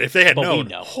 That's right. But if they had But we known,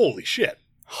 know. holy shit.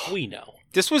 We know.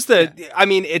 This was I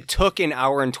mean, it took an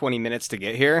hour and 20 minutes to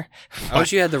get here. I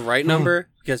wish you had the right number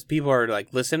because people are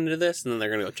like listening to this and then they're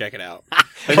gonna go check it out. Like,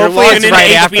 Hopefully they're logging it's into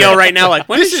right HBO after. right now. Like,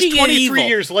 when This does is she get 23 evil?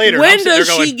 years later, and I'm When sitting there does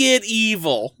she going- get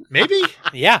evil? Maybe,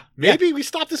 Yeah. maybe we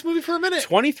stop this movie for a minute.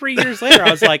 23 years later,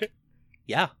 I was like,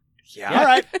 yeah, All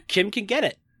right. Kim can get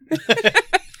it.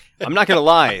 I'm not gonna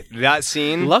lie. That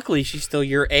scene, Luckily, she's still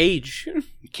your age.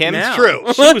 Kim, Now.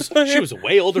 True. She was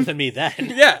way older than me then.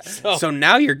 Yeah. So- So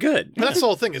now you're good. But that's the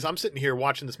whole thing is I'm sitting here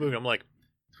watching this movie. I'm like,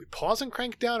 do we pause and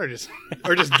crank down or just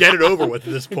get it over with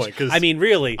at this point? Because I mean,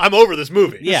 really. I'm over this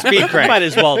movie. Yeah. Speed crank. Might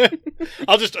as well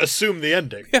I'll just assume the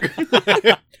ending.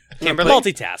 Kimberly,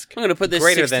 multitask. I'm gonna put this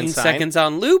Greater 16 than sign. seconds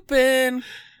on loop and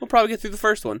we'll probably get through the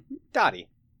first one. Dottie.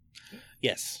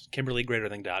 Yes. Kimberly greater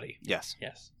than Dottie. Yes.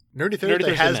 Yes. Nerdy Thursday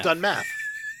Thursday has math. done math.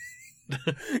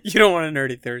 You don't want a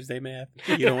nerdy Thursday math.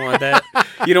 You don't want that.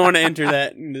 You don't want to enter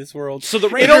that in this world. So the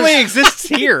It Rangers, only exists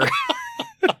here.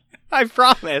 I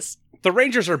promise. the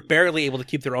Rangers are barely able to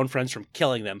keep their own friends from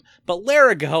killing them, but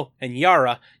Larigo and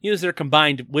Yara use their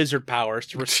combined wizard powers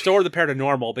to restore the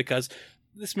paranormal because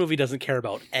this movie doesn't care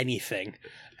about anything.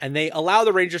 And they allow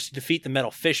the Rangers to defeat the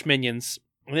metal fish minions.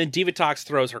 And then Divatox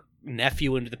throws her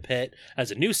nephew into the pit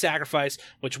as a new sacrifice,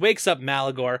 which wakes up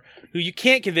Malagor, who you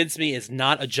can't convince me is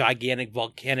not a gigantic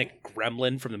volcanic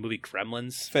gremlin from the movie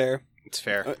Gremlins. Fair. It's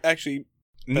fair. Actually,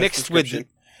 Mixed with description.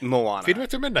 Moana. Feed him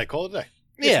after midnight. Call it a day.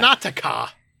 Yeah. It's not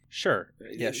Taka. Sure.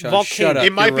 Yeah, Sean, Volcano. shut up.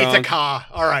 It might You're be wrong. Taka.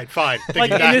 All right, fine.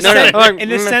 Like Thinking in the, back- No, no, in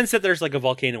the no. sense that there's like a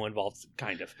volcano involved,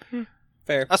 kind of.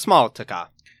 Fair. A small taka.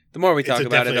 The more we It's talk a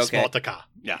about it, definitely a okay. small Taka.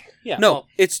 Yeah. No, well,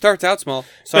 it starts out small.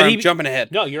 But Sorry, he- I'm jumping ahead.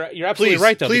 no, you're absolutely Please,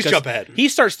 right though. please because jump ahead. He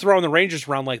starts throwing the Rangers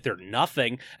around like they're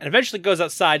nothing, and eventually goes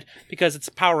outside because it's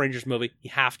a Power Rangers movie.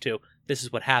 You have to. This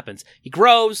is what happens. He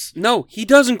grows. No, he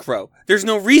doesn't grow. There's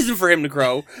no reason for him to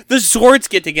grow. The Zords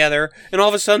get together, and all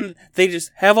of a sudden, they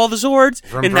just have all the Zords,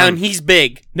 Vroom, and now vroom. he's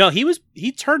big. No,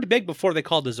 he turned big before they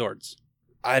called the Zords.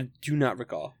 I do not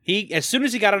recall. He as soon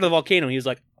as he got out of the volcano, he was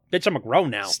like, "Bitch, I'm a grown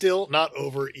now." Still not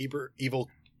over Ebert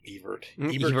Ebert.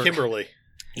 Kimberly.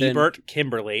 Then- Ebert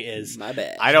Kimberly is. My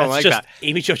bad. I don't that's like just that.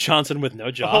 Amy Jo Johnson with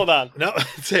no job. Hold on. No,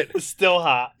 that's it. Still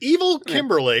hot. Evil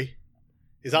Kimberly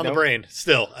is on the Nope. brain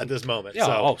still at this moment. Yeah,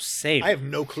 so oh, same. I have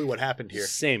no clue what happened here.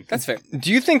 Same. That's fair.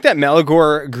 Do you think that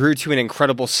Malagor grew to an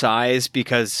incredible size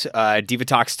because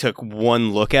Divatox took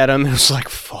one look at him and was like,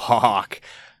 fuck,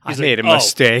 I He's made like, a "Oh,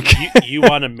 mistake. you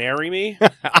want to marry me?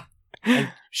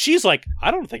 And she's like,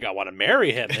 I don't think I want to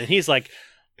marry him. And he's like,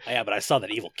 yeah, but I saw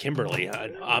that evil Kimberly.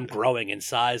 I'm growing in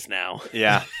size now.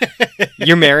 Yeah.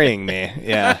 You're marrying me.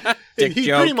 Yeah. And Dick he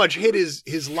joke. pretty much hit his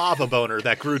lava boner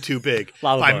that grew too big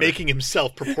Lava by boner. making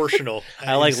himself proportional.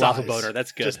 I like in lava size. boner.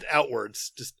 That's good. Just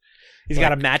outwards. Just He's got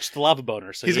to match the lava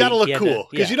boner. So he's got to look he had cool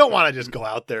because yeah. you don't want to just go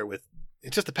out there with.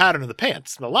 It's just the pattern of the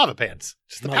pants, the lava pants.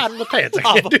 Just the No. pattern of the pants. I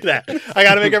can't do that. I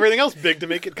got to make everything else big to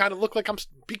make it kind of look like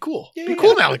be cool. Be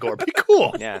cool, Malagor. Be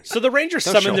cool. Yeah. So the Rangers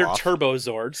Don't summon show their off. Turbo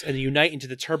Zords and unite into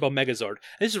the Turbo Megazord.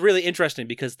 And this is really interesting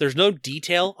because there's no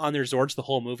detail on their Zords the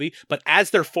whole movie, but as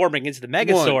they're forming into the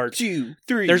Megazord, 1, 2,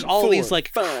 3. there's all 4, these like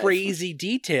 5. crazy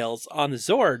details on the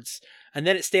Zords, and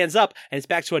then it stands up and it's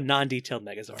back to a non-detailed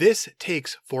Megazord. This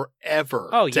takes forever.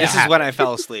 Oh, to yeah. This is happen. when I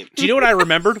fell asleep. Do you know what I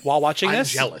remembered while watching I'm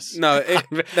this? jealous. No, that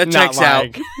Not checks out.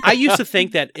 lying. I used to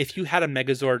think that if you had a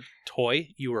Megazord toy,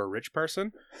 you were a rich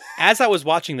person. As I was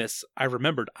watching this, I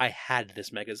remembered I had this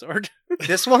Megazord.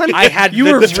 This one? I had You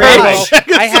the were Turbo. rich.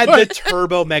 I had the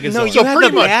Turbo Megazord. No, you So had pretty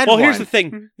the much- bad well, one. here's the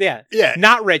thing. Yeah, Yeah.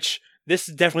 not rich. This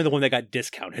is definitely the one that got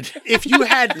discounted. If you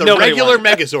had the Nobody regular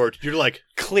wanted Megazord, you're like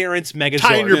Clearance Megazord.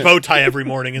 tying your bow tie every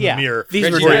morning in Yeah. the mirror These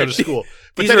before were you go to dead. school.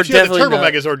 But These then were if you had the definitely Turbo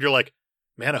not- Megazord, you're like,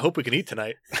 Man, I hope we can eat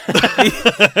tonight. These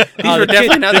were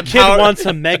definitely not the the kid power. wants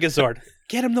a Megazord.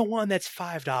 Get him the one that's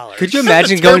 $5. Could you Send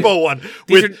imagine the going? turbo one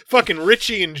These with fucking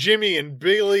Richie and Jimmy and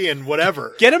Billy and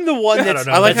whatever. Get him the one I don't that's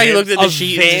know. I like how you That's looked at the a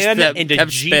sheet van and and just a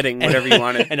kept Jeep spitting whatever you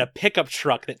wanted. and a pickup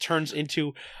truck that turns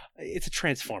into it's a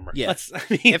transformer. Yeah. I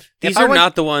mean, These I are went-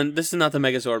 not the one. This is not the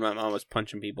Megazord my mom was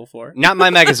punching people for. Not my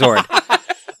Megazord.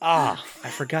 I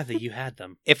forgot that you had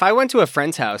them. If I went to a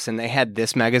friend's house and they had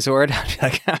this Megazord, I'd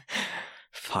be like,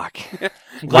 fuck.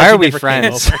 I'm glad Why you are we never came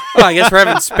friends? over. Oh, I guess we're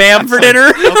having spam for dinner.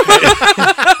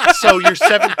 Okay. So your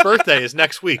 7th birthday is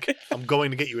next week. I'm going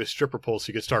to get you a stripper pole so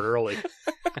you can start early.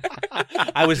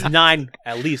 I was 9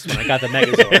 at least when I got the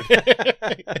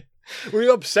Megazord. Were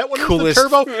you upset when Coolest it was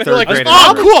the turbo? third You're like, grader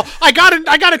oh, ever." cool! I got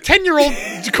a 10-year-old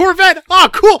Corvette. Oh,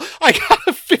 cool! I got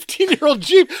a 15-year-old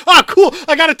Jeep. Oh, cool!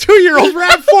 I got a 2-year-old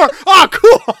Rav4. Oh,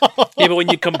 cool! Yeah, but when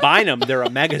you combine them, they're a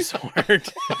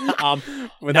Megazord.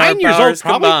 With 9 our years old, powers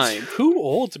probably combined. too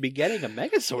old to be getting a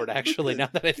Megazord. Actually, now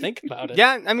that I think about it,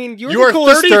 Yeah, I mean, you were You the are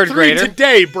coolest 33 third grader.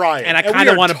 today, Brian, and I we kind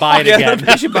of are want to buy it talking- again.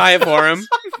 I should buy it for him.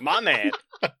 My man.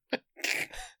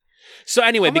 So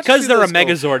anyway, How much because do they're a those go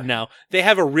Megazord now, they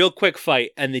have a real quick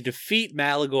fight and they defeat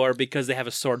Malagor because they have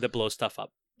a sword that blows stuff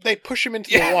up. They push him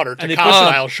into the water. And they To push him-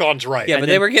 style, Sean's right. Yeah, And but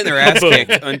then- they were getting their ass Boom.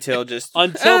 kicked until they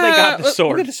got the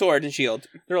sword. Look at the sword and shield.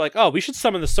 They're like, "Oh, we should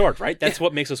summon the sword, right? That's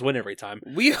what makes us win every time."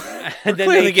 We And we're then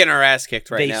clearly they- getting our ass kicked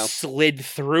right they now. slid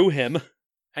through him,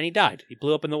 and he died. He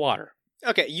blew up in the water.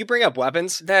 Okay, you bring up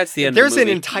weapons. That's the end. There's of the an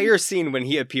movie. entire scene when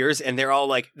he appears and they're all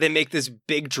like, they make this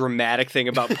big dramatic thing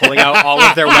about pulling out all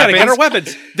of their We gotta get our weapons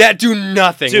weapons. that do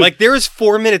nothing. Dude. Like, there is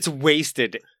 4 minutes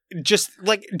wasted. Just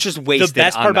wasted. The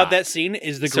best on part about that scene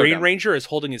is the So Green dumb. Ranger is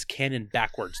holding his cannon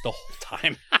backwards the whole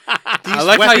time. I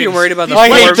like how you're worried about the these I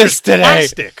hate weapons this are today.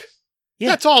 Plastic. Yeah.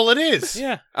 That's all it is.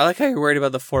 Yeah, I like how you're worried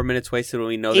about the 4 minutes wasted when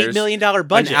we know $8 there's million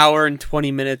budget. an hour and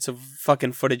 20 minutes of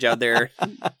fucking footage out there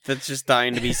that's just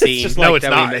dying to be seen. just No, like it's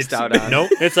that we not. missed It's- out on. Nope.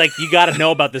 It's like you got to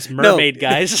know about this mermaid,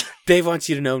 guys. Dave wants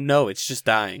you to know, no, it's just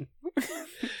dying.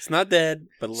 It's not dead,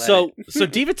 but let So it.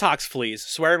 Divatox flees,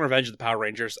 swearing revenge of the Power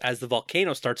Rangers as the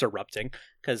volcano starts erupting.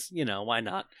 Because why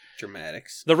not?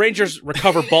 Dramatics. The Rangers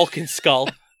recover Bulk and Skull,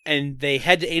 and they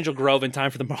head to Angel Grove in time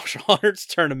for the martial arts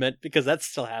tournament because that's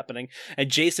still happening. And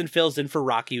Jason fills in for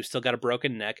Rocky, who's still got a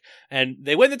broken neck, and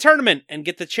they win the tournament and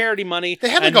get the charity money. They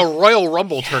have and like a Royal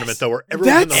Rumble tournament though, where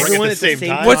everyone's in the ring Everyone at the same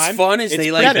time. What's fun is It's they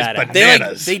pretty like badass.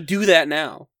 Bananas. they do that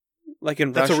now. Like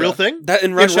in That's Russia. a real thing? That in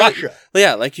In Russia, Russia.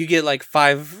 yeah, like you get like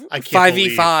I can't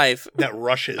 5v5. That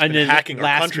Russia has And been then hacking our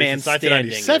last country man since standing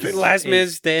 1997. is- Last man It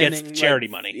standing gets charity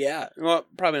like- money. Yeah, well,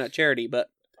 probably not charity, but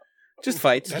just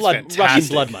fights. That's Russian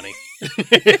fantastic. blood money.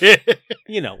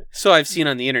 So I've seen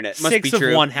on the internet. Must 6 be of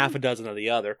true. one, half a dozen of the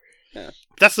other.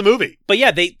 That's the movie. But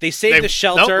yeah, they save They- the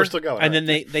shelter, Nope, we're still going. and then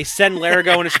they send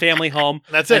Larigo and his family home.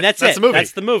 That's it. And that's That's it. the movie.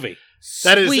 That's the movie.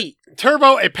 That is Sweet.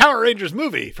 Turbo, a Power Rangers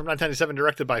movie from 1997,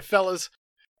 directed by Fellas.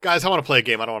 Guys, I want to play a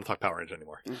game. I don't want to talk Power Rangers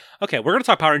anymore. Okay, we're gonna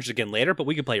talk Power Rangers again later, but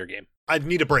we can play your game. I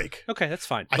need a break. Okay, that's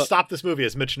fine. I But- stopped this movie,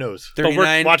 as Mitch knows. But we're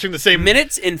 39 Watching the same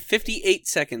minutes and 58 the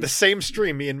seconds. same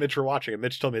stream me and Mitch were watching, and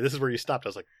Mitch told me this is where you stopped. I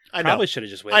was like, I know. Probably should have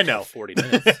just waited I know. 40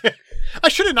 minutes. I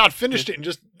should have not finished it and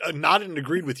just nodded and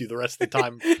agreed with you the rest of the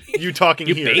time. You talking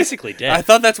You here. basically did. I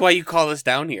thought that's why you call us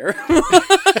down here.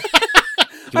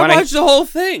 I wanna- watched the whole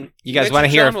thing. You guys Mitch wanna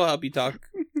and hear- Sean will help you talk.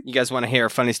 You guys want to hear a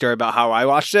funny story about how I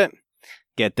watched it?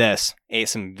 Get this. Ate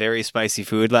some very spicy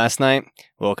food last night.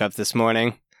 Woke up this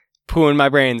morning, pooing my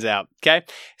brains out. Okay?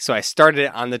 So I started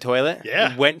it on the toilet.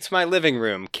 Yeah. Went to my living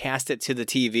room, cast it to the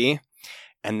TV,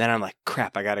 and then I'm like,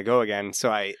 crap, I gotta go again. So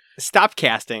I stopped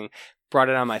casting, brought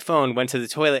it on my phone, went to the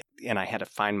toilet, and I had to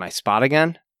find my spot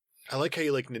again. I like how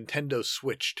you Nintendo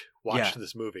switched, watched Yeah.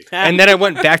 this movie. And then I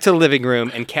went back to the living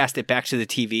room and cast it back to the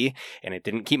TV, and it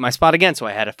didn't keep my spot again, so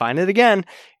I had to find it again.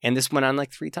 And this went on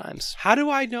like 3 times. How do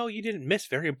I know you didn't miss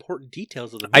very important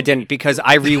details of the movie? I didn't because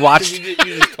I rewatched. You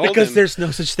just told Because him. there's no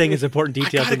such thing as important I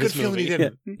details got a in good this feeling movie. you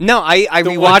didn't. No, I The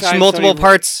one rewatched time multiple somebody-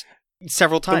 parts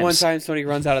several The one times. time somebody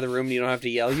runs out of the room and you don't have to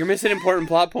yell, you're missing important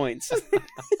plot points.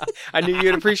 I knew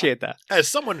you'd appreciate that. As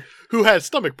someone who has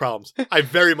stomach problems, I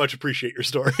very much appreciate your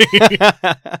story.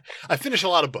 I finish a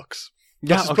lot of books.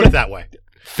 Yeah, Let's just okay. put it that way.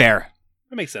 Fair.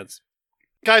 That makes sense.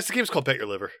 Guys, the game's called Bet Your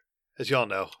Liver, as y'all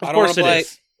know. Of I don't course it wanna play.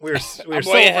 is. We're I'm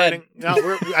way ahead. celebrating.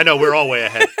 No, I know we're all way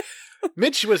ahead.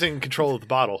 Mitch was in control of the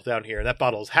bottle down here, and that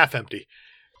bottle is half empty.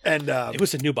 And It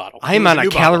was a new bottle. I am was on a a new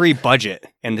calorie budget,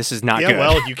 and this is not yeah, good.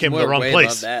 well, you came to the We're wrong way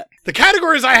place. above that. The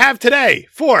categories I have today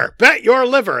for Bet Your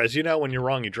Liver. As you know, when you're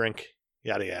wrong, you drink.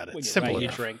 Yada yada. When It's you're simple right, you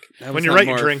enough. drink. That When was you're not right,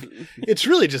 you more- drink. It's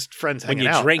really just friends When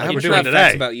hanging you out. drink, That's you what We're we're not doing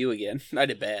facts today. about you again. I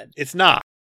did bad. It's not.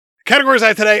 Categories I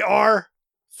have today are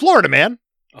Florida Man,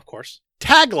 Of course.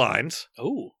 taglines,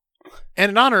 Oh. and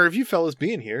in honor of you fellas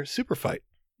being here, Super Fight.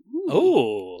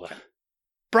 Oh.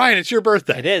 Brian, it's your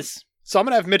birthday. It is. So I'm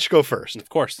going to have Mitch go first Of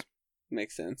course.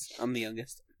 Makes sense. I'm the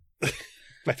youngest.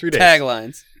 by 3 days.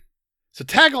 Taglines. So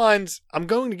taglines, I'm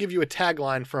going to give you a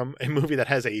tagline from a movie that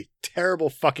has a terrible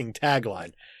fucking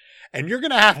tagline. And you're going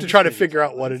to have to try to figure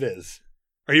out what it is.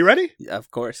 Are you ready? Yeah,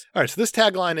 of course. All right, so this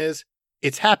tagline is,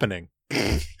 it's happening.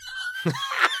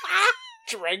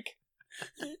 Drink.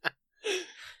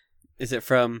 Is it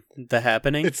from The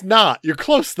Happening? It's not. You're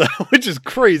close, though, which is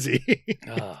crazy.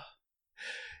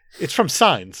 It's from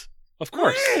Signs. Of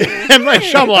course. And my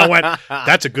Shyamalan went,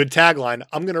 that's a good tagline.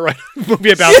 I'm going to write a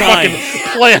movie about Signs.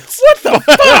 fucking plants. What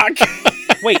the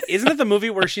fuck? Wait, isn't it the movie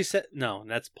where she said... No,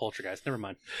 that's Poltergeist. Never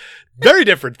mind. Very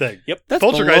different thing. Yep. That's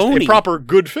Poltergeist, a baloney. proper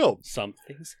good film.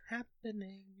 Something's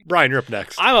happening. Brian, you're up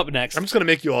next. I'm up next. I'm just going to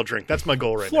make you all drink. That's my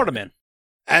goal right Florida now. Man.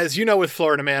 As you know with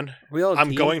Florida Man, We all I'm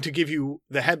team? going to give you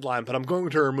the headline, but I'm going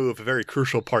to remove a very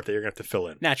crucial part that you're going to have to fill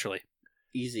in. Naturally.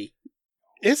 Easy.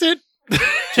 Is it?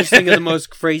 Just think of the most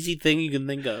crazy thing you can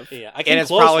think of. Yeah, I came it's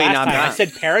close probably last not time. I that.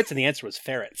 said parrots, and the answer was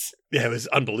ferrets. Yeah, it was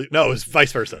unbelievable. No, it was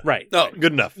vice versa. Right. No,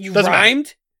 Good enough. you Doesn't matter.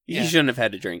 rhymed? Yeah. You shouldn't have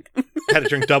had to drink. Had to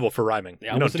drink double for rhyming.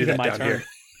 Yeah, we it don't wasn't do even that my down turn.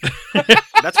 here.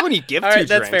 That's when you give All two right,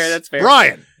 that's drinks. fair. That's fair.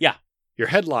 Brian. Yeah. Your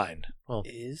headline, well,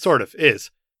 Is sort of, is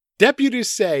deputies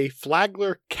say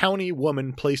Flagler County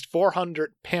woman placed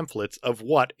 400 pamphlets of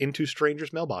what into strangers'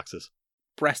 mailboxes?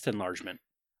 Breast enlargement.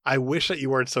 I wish that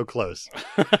you weren't so close.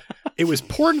 It was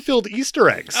porn-filled Easter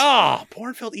eggs. Oh,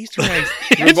 porn-filled Easter eggs.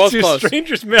 We're both into close.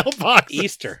 strangers' mailboxes.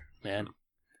 Easter, man.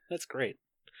 That's great.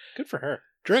 Good for her.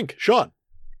 Drink. Sean.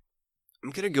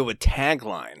 I'm going to go with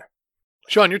tagline.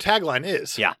 Sean, your tagline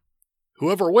is, Yeah.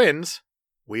 whoever wins,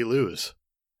 we lose.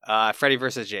 Freddy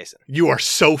versus Jason. You are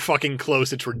so fucking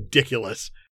close. It's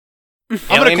ridiculous.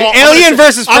 Alien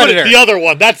versus Predator. The other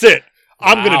one. That's it.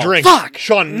 I'm Wow. going to drink. Fuck.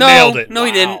 Sean no, nailed it. no, he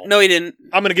Wow. didn't. No, he didn't.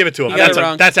 I'm going to give it to him. You got it That's,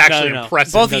 wrong. that's actually No.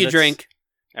 impressive. Both No, of you that's- drink.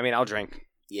 I mean, I'll drink.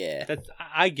 Yeah.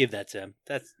 I give that to him.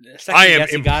 That's second I am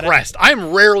guess you got it. impressed. I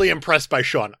am rarely impressed by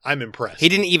Sean. I'm impressed. He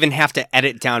didn't even have to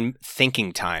edit down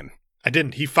thinking time. I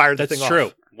didn't. He fired the That's thing true.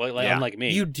 off. Well, Yeah. unlike me.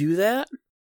 You do that?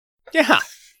 Yeah.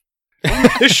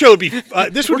 This show would be.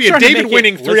 This would We're be a trying to David make it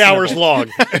winning 3 hours listenable.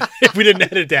 long if we didn't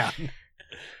edit it down.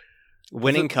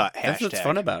 Winning cut. That's Hashtag. what's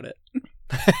fun about it.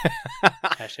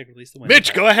 Hashtag release the winner.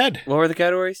 Mitch, go ahead. What were the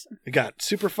categories? You got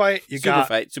super fight. You Super got.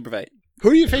 fight. Super fight. Who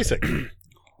are you facing?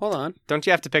 Hold on. Don't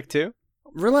you have to pick two?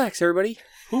 Relax, everybody.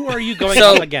 Who are you going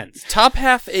So- up against? Top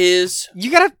half is.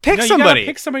 You gotta pick No, you somebody. gotta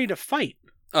pick somebody to fight.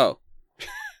 Oh.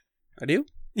 I do?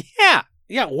 Yeah.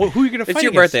 Yeah, who are you going to fight It's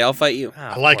your against? birthday. I'll fight you.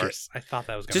 Ah, I like of course. I thought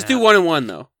that was going to Just do 1 and 1,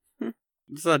 though.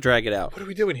 Let's not drag it out. What are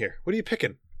we doing here? What are you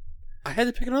picking? I had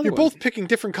to pick another You're one. both picking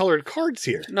different colored cards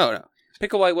here. No.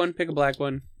 Pick a white one, pick a black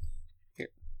one. Here.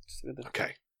 Just look at this.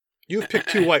 Okay. You've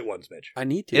picked 2 white ones, Mitch. I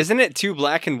need to. Isn't it 2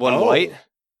 black and 1 Oh. white?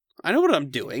 I know what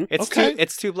I'm doing. It's Okay. two.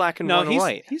 It's 2 black and No, 1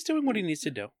 white. he's doing what he needs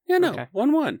to do. Yeah, no. Okay.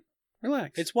 1-1.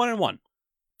 Relax. It's 1 and 1.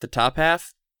 The top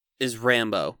half is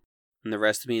Rambo, and the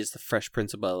rest of me is the Fresh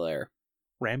Prince of Bel-Air.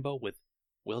 Rambo with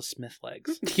Will Smith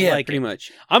legs. Yeah, Like pretty it.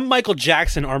 much. I'm Michael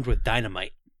Jackson armed with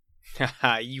dynamite. you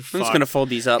I'm fuck. just gonna fold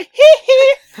these up.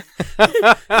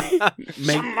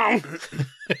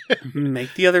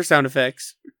 Make the other sound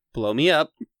effects. Blow me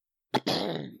up.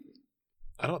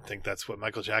 I don't think that's what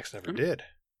Michael Jackson ever did.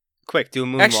 Quick, do a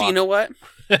moonwalk. Actually, you know what?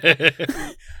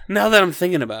 Now that I'm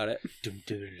thinking about it,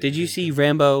 did you see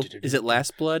Rambo? Is it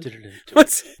Last Blood?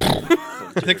 What's?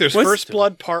 I think there's What's- First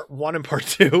Blood Part 1 and Part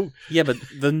 2. Yeah, but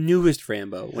the newest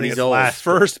Rambo when think he's it's old. Last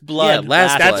First blood? Yeah,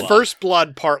 last That's blood. First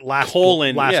Blood Part last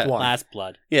colon last yeah, one. last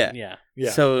blood. Yeah. Yeah. Yeah.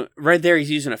 So right there,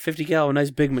 he's using a 50 cal, nice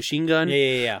big machine gun.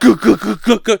 Yeah. Go, go, go,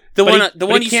 go, go. The one, But the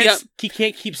one he you see, can't, on, he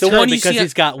can't keep the still one you because see on-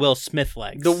 he's got Will Smith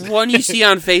legs. the one you see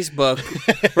on Facebook,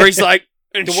 where he's like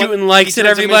and The one- shooting likes he at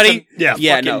turns him everybody. into- yeah.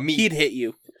 Yeah, fucking no, meat. he'd hit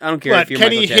you. I don't care But if you're can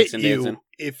Michael he hit Jackson you dancing.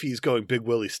 if he's going Big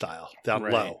Willie style down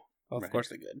Right. low? Of course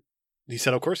they could. He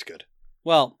said, of course he could.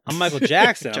 Well, I'm Michael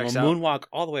Jackson. I'm Checks a out. moonwalk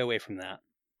all the way away from that.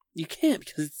 You can't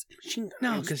because it's machine gun.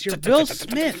 No, because you're Will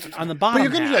Smith on the bottom But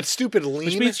you're going to do half, that stupid lean.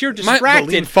 which means you're the distracted.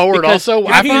 lean forward because also. your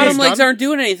My after penis- he's bottom legs done? aren't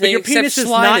doing anything But your except penis is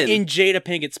sliding. not in Jada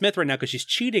Pinkett Smith right now because she's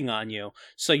cheating on you.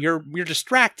 So you're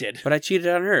distracted. But I cheated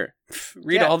on her.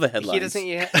 Read Yeah, all the headlines. He doesn't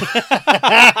yet.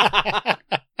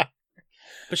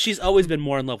 But she's always been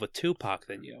more in love with Tupac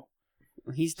than you.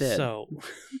 He's dead. So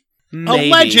Maybe.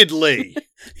 Allegedly.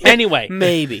 anyway,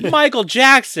 Maybe. Michael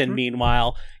Jackson,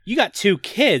 meanwhile, you got 2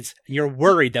 kids and you're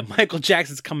worried that Michael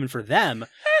Jackson's coming for them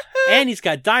and he's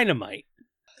got dynamite.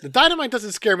 The dynamite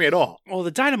doesn't scare me at all. Well,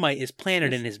 the dynamite is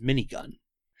planted in his minigun.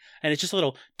 and it's just a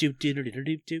little do do do do do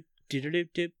do do do do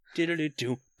do do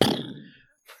do.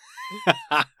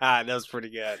 That was pretty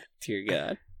good. Dear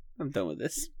God. I'm done with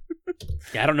this.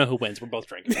 Yeah, I don't know who wins. We're both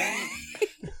drinking.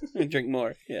 Drink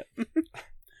more. Yeah.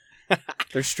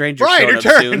 There's strangers Brian, showing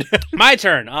your up turn. soon. My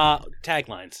turn.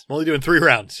 Taglines. I'm only doing 3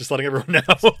 rounds, just letting everyone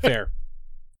know. Fair.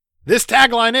 This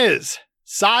tagline is,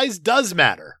 size does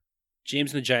matter.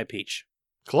 James and the Giant Peach.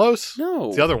 Close. No.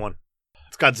 It's the other one.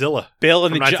 It's Godzilla Bill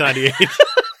and from the Giant.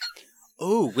 1998.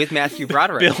 Ooh, with Matthew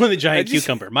Broderick. Bill and the Giant I just-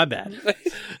 Cucumber. My bad.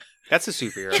 That's a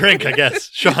superhero. Drink, I guess.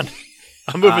 Sean,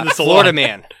 I'm moving this along. Florida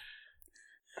Man.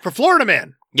 For Florida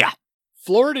Man. Yeah.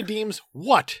 Florida deems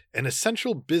what an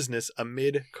essential business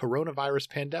amid coronavirus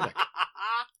pandemic?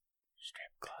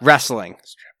 Wrestling.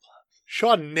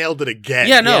 Sean nailed it again.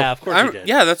 Yeah, no. Yeah, of course you did.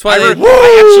 Yeah, that's why I they...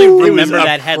 actually remember it was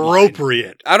that headline.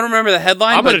 appropriate. I don't remember the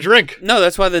headline, I'm but... going to drink. No,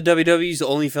 that's why the WWE's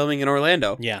only filming in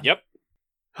Orlando. Yeah. Yep.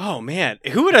 Oh, man.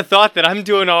 Who would have thought that I'm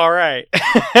doing all right?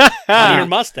 On your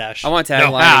mustache. I want No,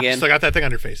 tagline again. still got that thing on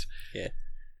your face. Yeah.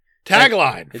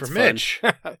 Tagline It's for fun. Mitch.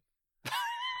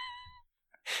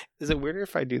 Is it weirder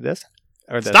if I do this?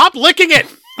 Or this? Stop licking it.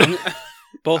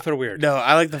 Both are weird. No,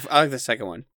 I like the second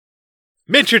one.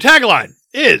 Mitch, your tagline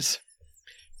is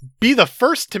be the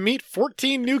first to meet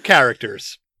 14 new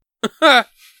characters.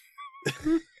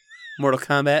 Mortal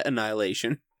Kombat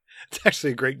Annihilation. It's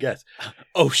actually a great guess.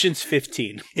 Ocean's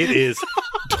 15. It is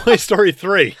Toy Story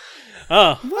 3.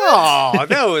 Oh. Oh,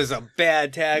 that was a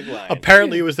bad tagline.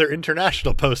 Apparently, it was their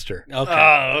international poster Okay.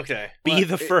 Oh, okay. Be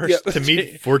the first to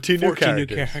meet 14 new 14 new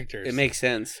characters. characters. It makes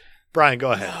sense. Brian,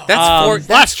 go ahead. That's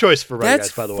Last choice for right, That's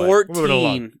guys, by the way. We're moving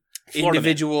along. 14 Florida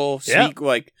individual Yeah. sneak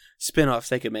like spin-offs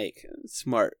they could make.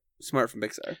 Smart from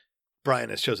Pixar. Brian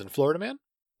has chosen Florida Man.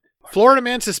 Florida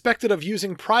Man suspected of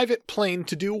using private plane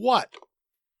to do what?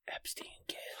 Epstein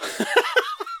kid.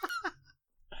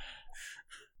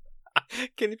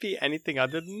 Can it be anything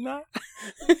other than that?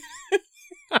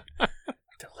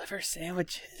 Deliver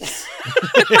sandwiches.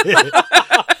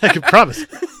 I can promise.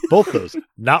 Both those.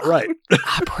 Not right.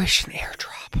 Operation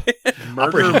Airdrop.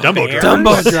 Operation Dumbo Bears? Drop.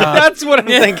 Dumbo Drop. That's what I'm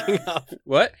Yeah. thinking of.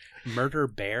 What? Murder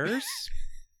Bears?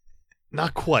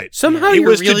 Not quite. Somehow It you're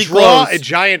was really to draw close. a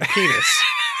giant penis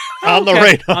on the Okay,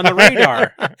 radar. on the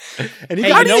radar. And he Hey,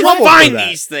 got you in know trouble what? for Find that.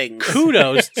 these things.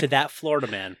 Kudos to that Florida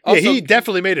man. Yeah, Also- he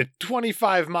definitely made a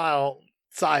 25-mile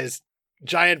size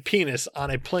giant penis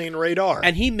on a plane radar.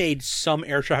 And he made some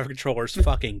air traffic controllers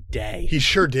fucking day. He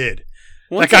sure did.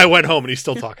 Once that guy a- went home and he's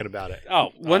still talking about it. Oh,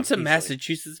 Once a easily.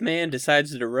 Massachusetts man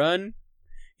decides to run,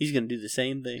 he's going to do the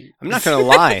same thing. I'm not going to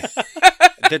lie.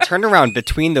 The turnaround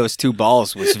between those two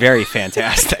balls was very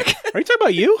fantastic. Are you talking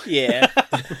about you? Yeah.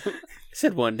 I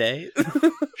said one day.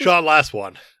 Sean, last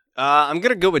one. I'm going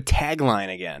to go with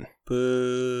tagline again.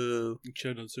 Boo. You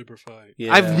should on Super Fight.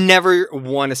 Yeah. I've never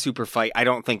won a super fight, I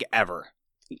don't think ever.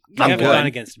 You I'm haven't good. gone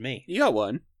against me. You got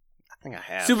one. I think I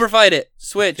have. Super fight it. I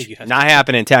Switch. think you have Not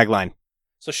happening, tagline.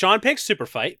 So Sean picks Super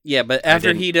Fight. Yeah, but after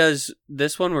didn't. he does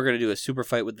this one, we're going to do a super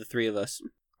fight with the three of us.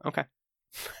 Okay.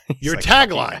 Your It's like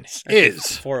tagline fucking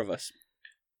is, 4 of us.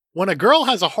 when a girl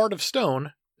has a heart of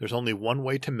stone, there's only one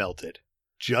way to melt it.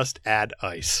 Just add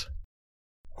ice.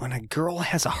 When a girl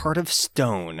has a heart of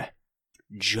stone,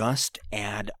 just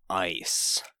add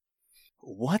ice.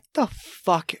 What the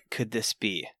fuck could this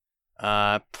be?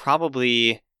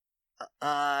 Probably.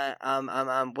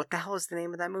 What the hell is the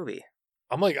name of that movie?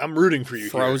 I'm rooting for you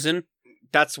here. Frozen.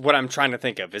 That's what I'm trying to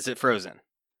think of. Is it Frozen?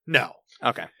 No.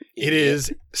 Okay. It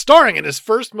is starring in his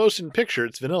first motion picture.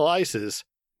 It's Vanilla Ice's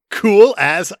Cool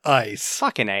as Ice.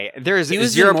 Fucking A. There's He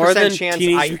was 0% in more than chance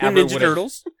Teenage I Mutant ever Ninja would have.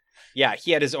 Turtles. Yeah,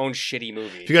 he had his own shitty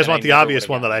movie. If you guys that want I the never obvious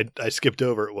would've one gotten. that I skipped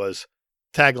over, it was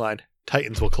tagline,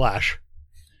 Titans will clash.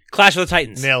 Clash of the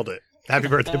Titans. Nailed it. Happy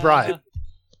birthday, Brian.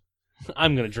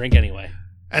 I'm going to drink anyway.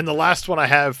 And the last one I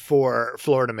have for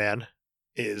Florida Man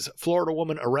is Florida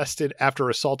woman arrested after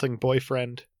assaulting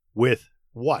boyfriend with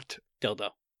what?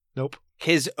 Dildo. Nope.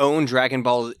 His own Dragon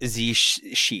Ball Z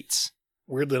sheets.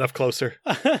 Weirdly enough, closer.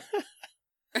 I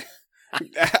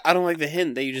don't like the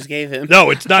hint that you just gave him. No,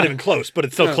 it's not even close, but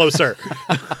it's still closer.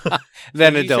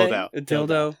 Then a What'd you say? dildo. A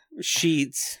dildo.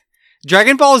 Sheets.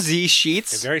 Dragon Ball Z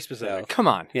sheets? Very specific. Come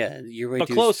on. Yeah, you're way But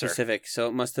too closer. specific. So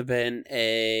it must have been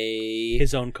a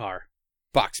His own car.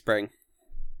 box spring.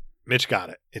 Mitch got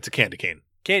it. It's a candy cane.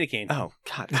 Candy cane. Oh,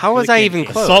 God. How was I even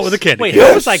close? Assault with a candy Wait, cane.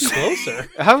 how was I closer?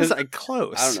 How was I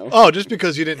close? I don't know. Oh, just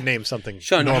because you didn't name something.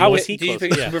 Sean, normal. how was he did you close?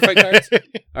 pick Yeah. super fight cards?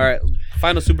 All right,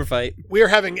 final super fight. We are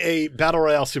having a battle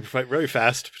royale super fight very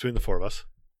fast between the four of us.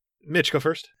 Mitch, go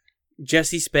first.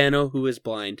 Jesse Spano, who is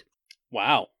blind.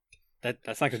 Wow.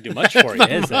 That's not going to do much for you,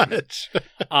 is it? Much.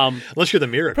 Um, Unless you're the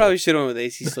miracle. Probably should have went with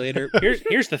AC Slater.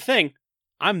 here's the thing.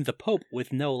 I'm the Pope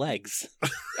with no legs.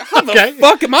 How the Okay.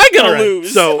 fuck am I gonna All right,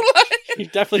 lose? So You're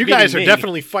definitely you guys are beating me.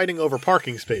 definitely fighting over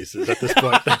parking spaces at this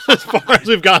point. As far as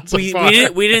we've gone so we far.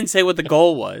 didn't say what the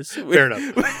goal was. Fair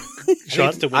enough. Sean?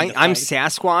 Needs to win the I'm fight.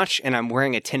 Sasquatch, and I'm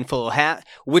wearing a tinfoil hat,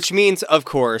 which means, of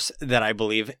course, that I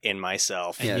believe in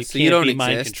myself. And Yeah, you so you can't don't be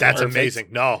mind exist. controlled. That's amazing.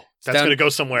 No, that's down- going to go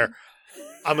somewhere.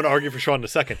 I'm going to argue for Sean in a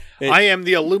second. It- I am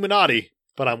the Illuminati,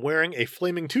 but I'm wearing a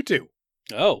flaming tutu.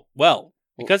 Oh, well,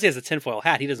 because he has a tinfoil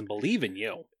hat, he doesn't believe in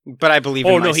you. But I believe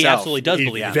in Oh, myself. no, he absolutely does He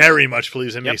believe in you. very much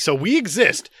believes in me. Yep. So we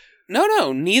exist.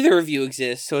 No, neither of you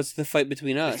exist, so it's the fight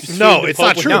between us. No, the it's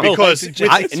not Pope true with no because legs.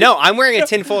 with- I'm wearing a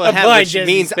tinfoil A hat, blind which Jesse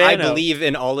means I Spano. believe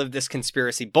in all of this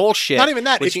conspiracy bullshit. not even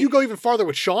that. which If you go even farther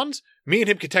with Sean's, me and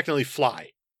him could technically fly.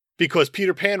 Because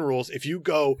Peter Pan rules, if you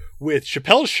go with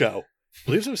Chappelle's show,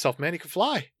 believes in himself, man, he can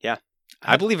fly.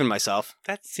 I believe in myself.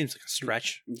 That seems like a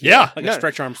stretch. Yeah. Like No. a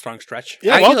Stretch Armstrong stretch.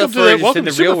 Yeah, I welcome feel to in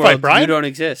the the real Super world. Fight, Brian. You don't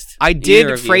exist. I Either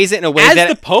did of you. phrase it in a way As that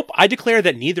the Pope, I declare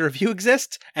that neither of you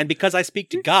exist, and because I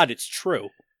speak to God, it's true.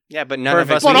 yeah, but none of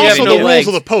Perfect. us. But We believe have also in the no you. rules legs.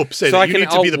 of the Pope say So I that you can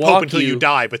need to be the Pope outwalk until you you.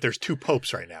 die, but there's two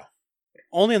popes right now.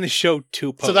 Only on the show,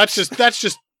 two popes. So that's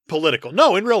just political.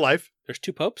 No, in real life. There's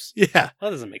two popes? Yeah. Well, that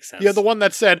doesn't make sense. You're the one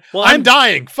that said, Well, I'm I'm-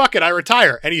 dying. Fuck it, I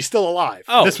retire. And he's still alive.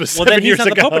 Oh, This was well, 7 then he's years not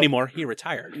the ago. Pope anymore. He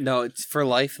retired. No, it's for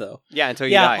life though. Yeah, until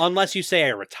you Yeah, die. unless you say I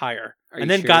retire. Are you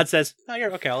And then sure? God says, oh,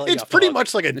 you're okay. I'll let you It's off the pretty hook."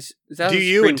 much like a Is that Do the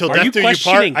you Supreme until Court? Are you Death do you part?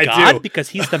 questioning I God? do. Because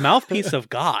he's the mouthpiece of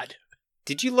God.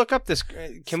 Did you look up this?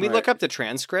 Can we Smart. look up the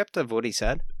transcript of what he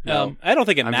said? No. I don't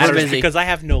think it I'm matters busy. because I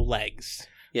have no legs,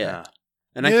 Yeah,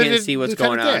 and I Neither can't did see what's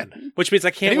Lieutenant going on. Dan. which means I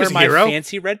And can't he wear was a my hero.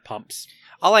 fancy red pumps.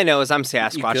 All I know is I'm You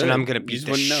Sasquatch, could. and I'm gonna You beat just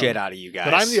the wouldn't know. shit out of you guys.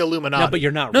 But I'm the Illuminati. No, but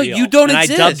you're not No, real. you don't and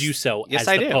exist. I dubbed you so Yes, as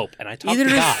I the do. Pope, and I talk Either to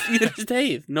does, God. either does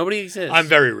Dave. Nobody exists. I'm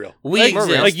very real. we Like,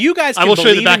 exist. like you guys I can will show you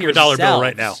the believe back in of a dollar bill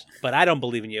right yourselves, but I don't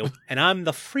believe in you, and I'm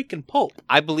the freaking Pope.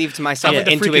 I believed myself I'm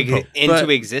the into freaking Pope. into But-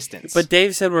 existence. But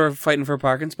Dave said we're fighting for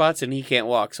parking spots, and he can't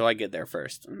walk, so I get there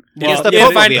first. It's the if,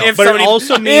 Pope-mobile. if But it somebody,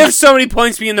 also if means- somebody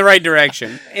points me in the right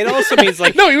direction. It also means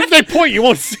like No, even if they point, you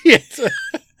won't see it.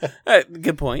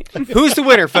 Good point. Who's the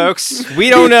winner, folks? We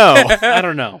don't know. I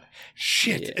don't know.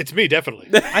 Shit, Yeah. it's me, definitely.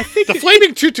 I think The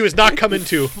flaming tutu has not come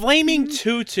into... Flaming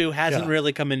Tutu hasn't Yeah.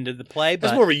 really come into the play,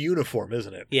 That's but more of a uniform,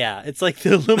 isn't it? yeah, it's like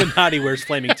the Illuminati wears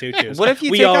flaming tutus. What if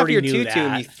you We take off already your knew tutu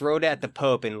and that. you throw it at the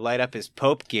Pope and light up his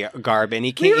Pope garb, and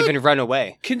he can't even run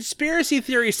away? Conspiracy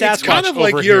theory Sasquatch kind of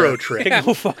like over Euro here Trip. can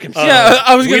go fuck himself. Yeah,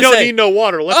 I was we gonna don't say- need no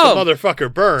water. Let Oh. the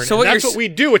motherfucker burn. So And what that's you're what we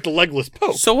do with the legless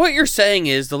pope. So what you're saying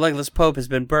is the legless pope has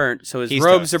been burnt, so his He's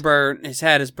robes toast. are burnt, his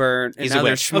hat is burnt, and He's a now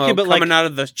there's witch. smoke Okay, but, like, coming out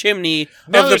of the chimney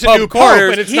now of the there's a pope new pope,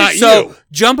 quarters. and it's not so you.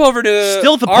 jump over to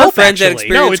Still the our Pope, friends at actually.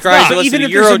 Experience No, it's Grind not. to But listen even to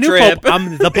if there's Euro a new Trip. Pope,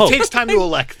 I'm the It Pope. takes time to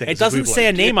elect things. It doesn't as we've say a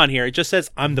learned. name on here. It just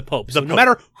says I'm the Pope. So The no Pope.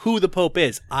 matter who the Pope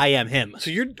is, I am him. So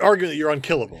you're arguing that you're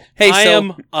unkillable. Hey, I so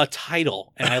am a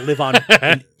title, and I live on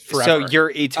forever. So you're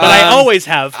but eternal. I always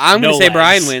have. I'm no going to say legs.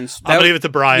 Brian wins. I'm going to give it to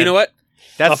Brian. You know what?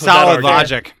 That's Off of that solid argument.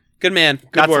 logic. Good man.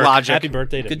 That's work. logic. Happy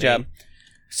birthday to Good me. job.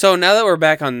 So now that we're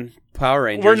back on Power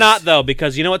Rangers, We're not though,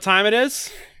 because you know what time it is?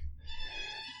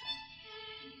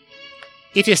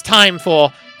 It is time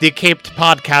for the Caped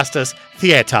Podcasters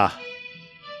Theatre.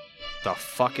 The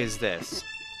fuck is this?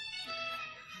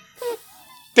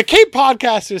 The Cape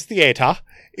Podcasters Theater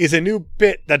is a new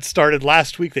bit that started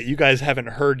last week that you guys haven't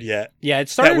heard yet. Yeah, it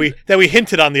started. That we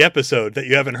hinted on the episode that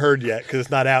you haven't heard yet because it's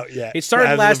not out yet. It started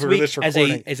As last of week this as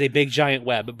recording. a big giant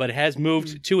web, but it has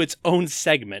moved to its own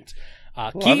segment.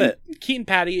 Keaton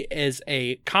Patty is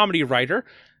a comedy writer.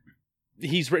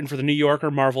 He's written for The New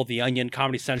Yorker, Marvel, The Onion,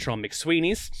 Comedy Central, and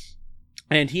McSweeney's.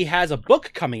 And he has a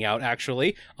book coming out,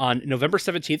 actually, on November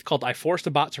 17th called I Forced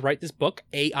a Bot to Write This Book,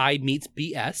 AI Meets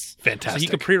BS. Fantastic. So you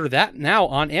can pre-order that now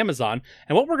on Amazon.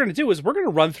 And what we're going to do is we're going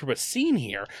to run through a scene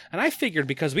here. And I figured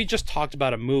because we just talked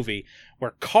about a movie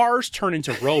where cars turn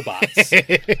into robots,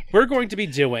 we're going to be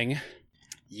doing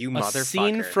You a motherfucker.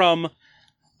 scene from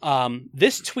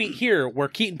this tweet here where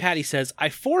Keaton Patty says, I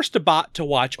forced a bot to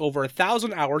watch over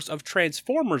 1,000 hours of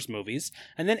Transformers movies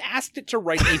and then asked it to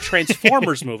write a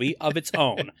Transformers movie of its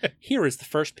own. Here is the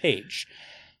first page.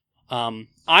 I'm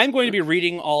going to be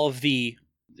reading all of the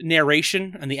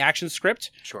narration and the action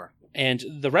script, Sure. and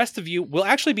the rest of you will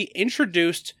actually be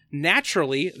introduced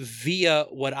naturally via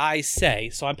what I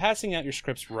say. So I'm passing out your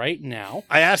scripts right now.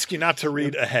 I ask you not to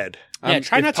read ahead. Yeah,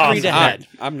 try if not to read possible. ahead.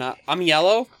 I'm not. I'm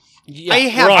yellow. Yeah, I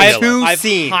have We're on two I've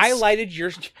scenes. highlighted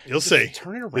your. You'll Just see.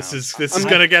 Turn it around. This is I'm-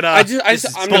 gonna get. I this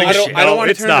is don't bullshit. I don't want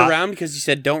to it's turn not. it around because you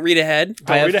said don't read ahead.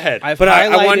 Don't read ahead. I've But I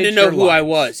wanted to highlighted know your who I lines.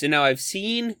 was, and now I've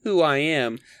seen who I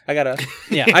am. I gotta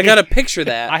Yeah, picture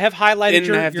that. I have highlighted And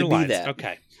your, I have your to be lines. that.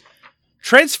 Okay.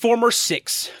 Transformer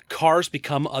 6. Cars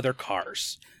become other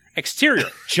cars. Exterior,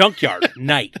 junkyard,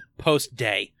 night, post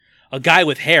day. A guy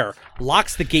with hair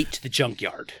locks the gate to the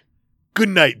junkyard. Good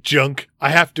night, junk. I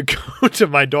have to go to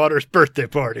my daughter's birthday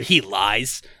party. He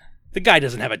lies. The guy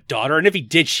doesn't have a daughter, and if he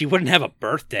did, she wouldn't have a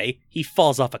birthday. He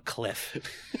falls off a cliff.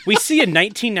 We see a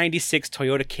 1996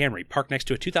 Toyota Camry parked next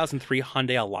to a 2003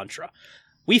 Hyundai Elantra.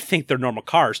 We think they're normal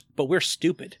cars, but we're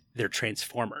stupid. They're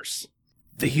Transformers.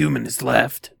 The human is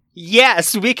left.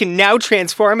 Yes, we can now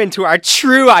transform into our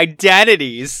true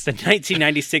identities. The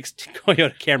 1996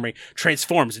 Toyota Camry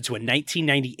transforms into a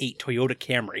 1998 Toyota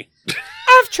Camry.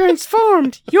 I've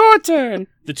transformed. Your turn.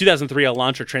 The 2003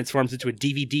 Elantra transforms into a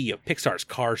DVD of Pixar's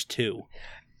Cars 2.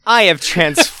 I have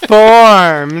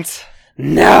transformed.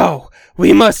 No,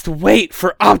 we must wait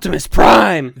for Optimus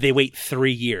Prime. They wait 3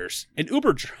 years. An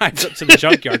Uber drives up to the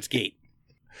junkyard's gate.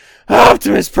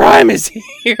 Optimus Prime is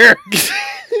here.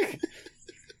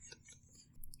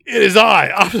 It is I,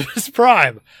 Optimus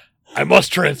Prime. I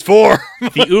must transform.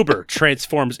 The Uber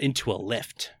transforms into a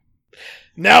lift.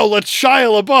 Now let's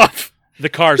Shia LaBeouf. The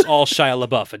cars all Shia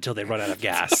LaBeouf until they run out of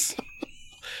gas.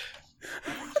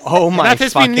 Oh my That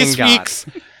has fucking been this god. week's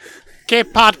Cape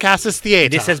Podcasters Theater.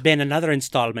 This has been another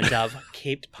installment of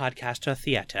Caped Podcaster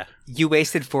Theater. You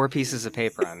wasted 4 pieces of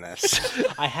paper on this.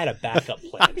 I had a backup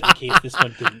plan in case this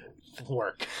one didn't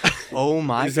work. Oh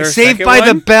my. Is there a Saved second by one?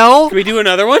 the Bell? Can we do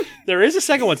another one? There is a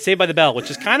second one, Saved by the Bell, which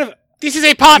is kind of This is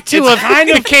a part 2 of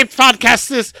the Cape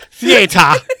Podcasters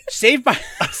Theater. Saved by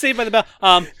the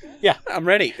Bell. Yeah. I'm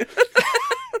ready.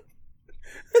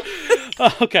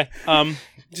 Okay.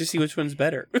 Just see which one's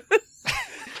better.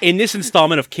 In this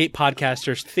installment of Cape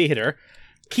Podcasters Theater,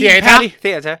 Theater?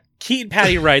 Theater. Keaton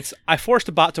Patty writes, I forced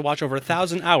a bot to watch over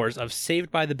 1,000 hours of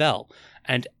Saved by the Bell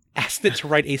and asked it to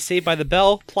write a Saved by the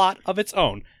Bell plot of its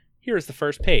own. Here is the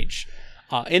first page.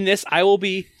 In this, I will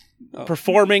be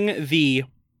performing the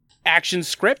action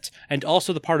script and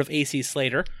also the part of AC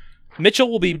Slater. Mitchell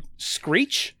will be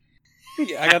Screech.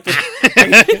 Yeah, I got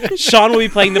the. Sean will be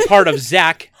playing the part of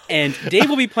Zach. And Dave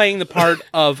will be playing the part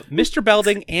of Mr.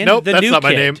 Belding and Nope, the that's new not kid.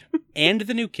 my name. And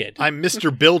the new kid. I'm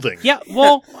Mr. Building. Yeah,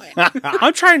 well,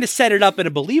 I'm trying to set it up in a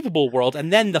believable world,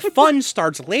 and then the fun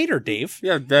starts later, Dave.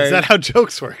 Yeah, Is that how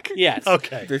jokes work? Yes.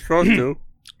 Okay. they're supposed to.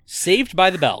 Saved by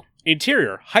the Bell.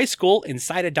 Interior, high school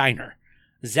inside a diner.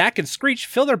 Zach and Screech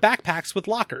fill their backpacks with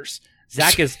lockers.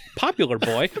 Zach is popular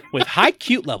boy with high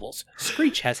cute levels.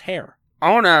 Screech has hair.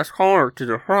 I want to ask Homer to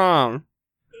the prom.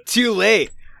 Too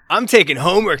late. I'm taking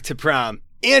homework to prom.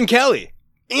 And Kelly.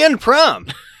 And prom.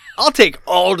 I'll take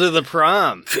all to the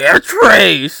prom.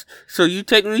 Catchphrase. So you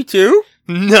take me too?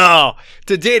 No.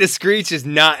 To date a Screech is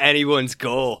not anyone's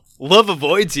goal. Love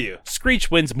avoids you.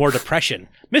 Screech wins more depression.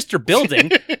 Mr.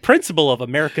 Building, principal of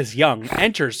America's Young,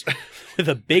 enters with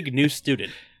a big new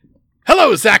student.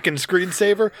 Hello, Zach and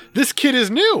Screensaver. This kid is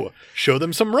new. Show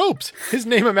them some ropes. His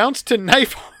name amounts to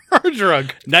Knife Hard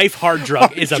Drug. Knife Hard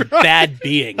Drug is a bad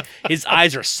being. His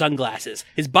eyes are sunglasses.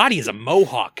 His body is a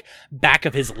mohawk. Back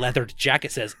of his leathered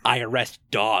jacket says, I arrest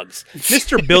dogs.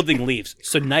 Mr. Building leaves,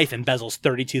 so Knife embezzles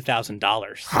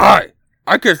 $32,000. Hi.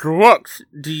 I get looks.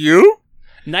 Do you?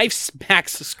 Knife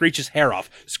smacks Screech's hair off.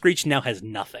 Screech now has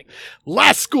nothing.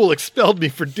 Last school expelled me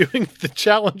for doing the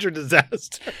Challenger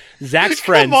disaster. Zach's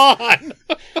Come friends, on.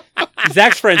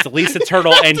 Lisa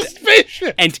Turtle and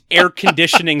Spaceship. air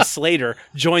conditioning Slater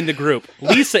join the group.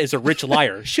 Lisa is a rich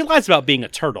liar. She lies about being a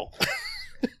turtle.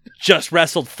 Just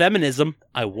wrestled feminism.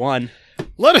 I won.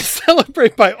 Let us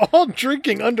celebrate by all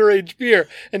drinking underage beer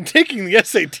and taking the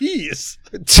SATs.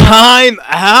 Time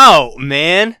out,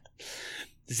 man.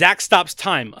 Zach stops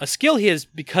time, a skill he has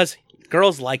because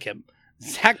girls like him.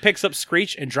 Zach picks up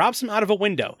Screech and drops him out of a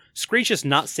window. Screech is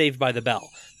not saved by the Bell.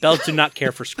 Bells do not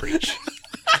care for Screech.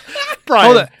 Brian,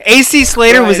 Hold on. AC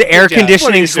Slater Brian, was good air job. conditioning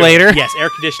What are you Slater. Yes, air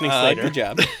conditioning Slater. Good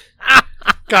job.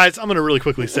 guys, I'm going to really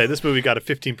quickly say this movie got a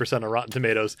 15% on Rotten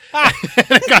Tomatoes. And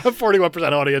it got a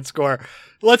 41% audience score.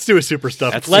 Let's do a super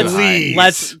stuff. That's Let's too high.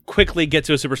 let's quickly get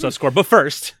to a super stuff score. But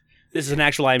first, this is an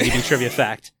actual IMDb trivia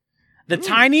fact. The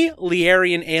tiny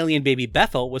Liarian alien baby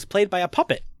Bethel was played by a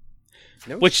puppet,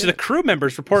 which the crew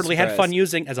members reportedly had fun Surprise.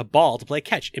 using as a ball to play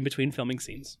catch in between filming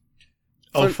scenes.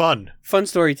 Oh, fun. Fun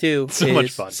story too. So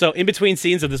much fun. So in between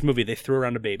scenes of this movie, they threw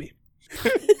around a baby.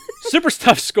 Super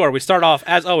stuff score. We start off,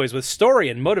 as always, with story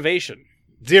and motivation.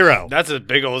 0. That's a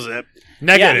big old zip.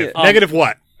 Negative. Yeah, Negative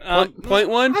what? Point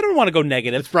one? I don't want to go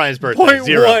negative. It's Brian's birthday. Point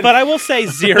 0. one. But I will say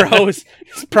 0 is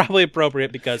probably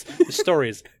appropriate because the story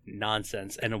is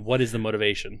nonsense. And what is the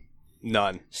motivation?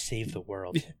 None. Save the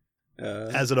world.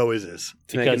 As it always is.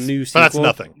 To make a because- new But that's sequel?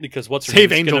 nothing. Because what's her Save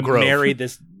name is Angel gonna Grove. marry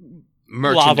this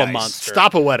Merchandise. lava monster.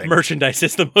 Stop a wedding. Merchandise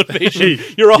is the motivation.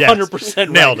 You're Yes. 100% right.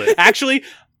 Nailed it. Actually,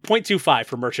 0.25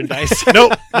 for merchandise.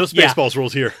 Nope. No Yeah. Spaceballs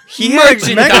rules here. He had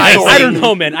Merchandise. Megazord. I don't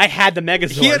know, man. I had the He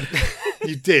Megazord. had,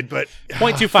 You did, but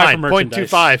 0.25 fine, for merchandise.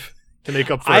 0.25 to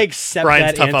make up for I accept Brian's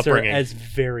that tough answer upbringing. as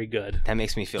very good. that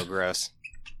makes me feel gross.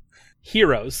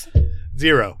 Heroes.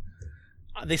 0.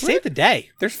 They saved the day.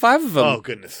 There's 5 of them. Oh,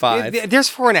 goodness. 5. There's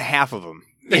 4.5 of them.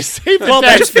 They saved the Well, day.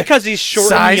 that's just because he's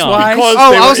short and young. Size-wise? Because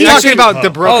Oh, they I were was talking actually- about the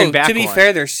broken Oh, back to be one.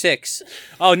 fair, there's 6.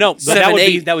 Oh no, but 7, that would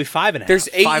be 8. 5.5. There's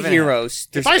 8 5.5. heroes.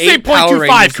 There's I 8 say Power 0.25,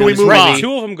 Rangers can we in this move movie. on?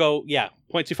 2 of them go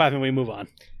 0.25 and we move on.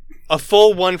 A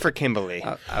full 1 for Kimberly.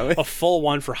 I would- A full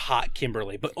 1 for hot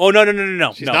Kimberly. But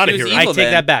no. She's not a She was hero. I evil take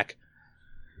then. that back.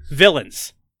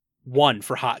 Villains. 1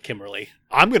 for hot Kimberly.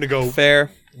 I'm going to go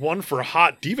Fair. 1 for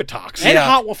hot Divatox. And Yeah.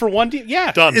 hot for 1.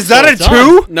 Yeah. Done. Is that a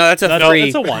done. 2? No, that's a No, 3.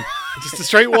 it's a 1. Just a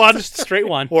straight 1? Just a straight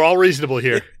 1. We're all reasonable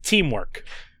here. Teamwork.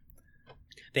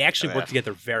 They actually Oh, work yeah.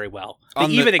 together very well. They On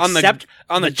the- even on the- accept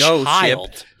on the the Go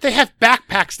child. They have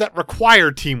backpacks that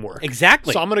require teamwork.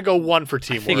 Exactly. So I'm going to go 1 for I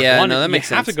think teamwork. Yeah, one, no, that you makes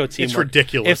have to sense. go teamwork. It's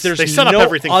ridiculous. If there's they set up no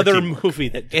everything other for teamwork. movie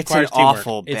that It's requires an teamwork,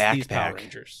 awful it's these Power backpack.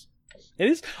 Rangers. It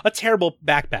is a terrible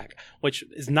backpack, which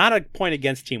is not a point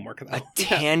against teamwork. A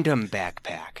tandem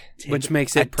backpack. Which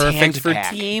makes A it perfect for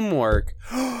Tand-Pack. teamwork.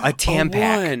 A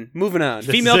Tampack. 1. Moving on. This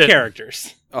Female is it.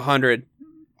 characters. 100.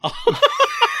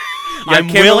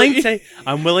 I'm willing to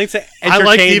entertain I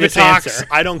like this Divatox. answer.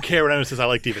 I don't care what anyone says. I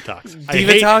like Divatox. I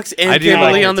hate Divatox I and do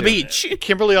Kimberly like on the it too. beach.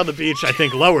 Kimberly on the beach, I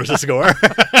think, lowers the score.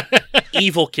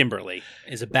 Evil Kimberly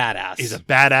is a badass. He's a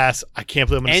badass. I can't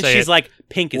believe I'm going and to say she's it. like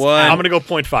pink as What? hell. I'm going to go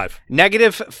 0.5.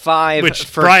 -5 Which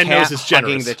for Brian Kat knows is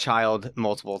generous. hugging the child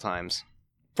multiple times.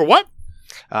 For what?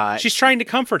 She's trying to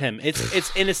comfort him.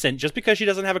 It's innocent just because she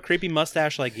doesn't have a creepy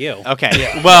mustache like you.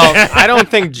 Okay. Well, I don't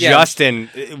think Yeah. Justin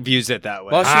views it that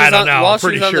way. While she I was don't on, know. while I'm she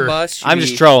was pretty on the sure. bus, she'd I'm be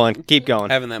just trolling. Keep going.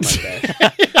 having that mustache.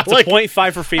 It's Like, a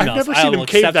 0.5 for females. I've never I seen will him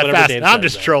cave accept that whatever fast. Dave I'm says,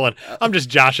 just though. trolling. I'm just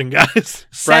joshing, guys. Brian's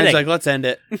Setting. like, let's end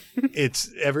it.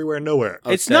 It's everywhere, nowhere.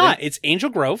 Oh, It's setting? not. It's Angel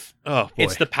Grove. Oh, boy.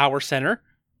 It's the power center,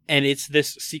 and it's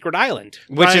this secret island.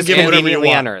 Which Brian, is give it whatever you conveniently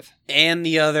want. on Earth. And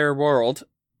the other world.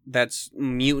 That's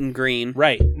mutant green.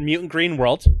 Right. Mutant Green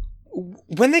World.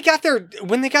 When they got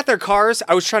their cars,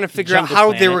 I was trying to figure out Jungle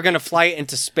how they Planet. were going to fly it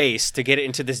into space to get it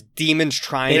into this demon's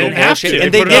triangle didn't have bullshit. to.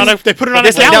 And They they put it on didn't. a- they put it on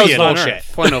This- a that was galleon. bullshit.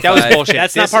 0.05. That was bullshit.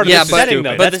 That's not This- part of Yeah, the but, setting,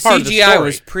 though. but the That's part of the CGI story.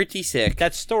 was pretty sick.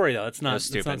 That's story, though. It's not. That's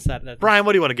It's stupid. not that. Brian,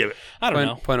 what do you want to give it? I don't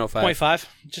know. 0.05. 0.5.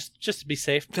 Just to be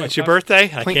safe. It's your 0.5. birthday.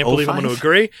 I can't believe I'm going to 0.05?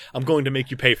 agree. I'm going to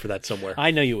make you pay for that somewhere. I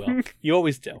know you will. You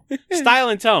always do. Style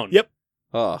and tone. Yep.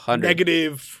 Oh, 100.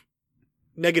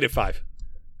 Negative 5.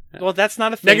 Well, that's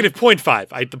not a thing. Negative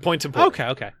 0.5. The point's important.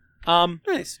 Okay.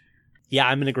 Nice. Yeah,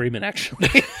 I'm in agreement. Actually,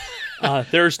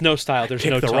 there's no style. There's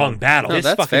Picked no the tone. wrong battle. No, This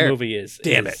that's fucking fair. movie is.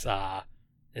 Damn is,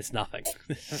 it's nothing.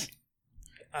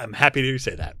 I'm happy to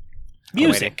say that.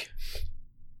 Music.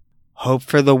 Hope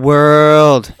for the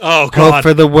world. Oh, Hope God.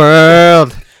 for the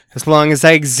world. As long as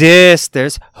I exist,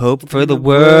 there's hope for the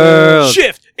world.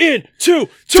 Shift into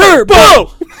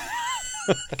turbo.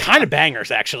 Kind of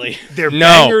bangers, actually, They're No.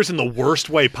 bangers in the worst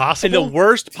way in possible. the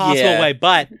worst possible Yeah. way.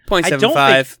 But I don't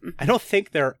 0.75. think I don't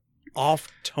think they're off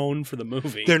tone for the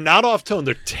movie. They're not off tone.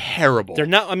 They're terrible. They're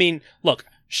not. I mean, look,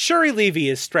 Shuri Levy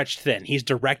is stretched thin. He's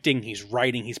directing, he's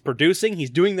writing, he's producing, he's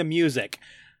doing the music.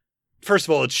 First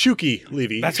of all, it's Shuki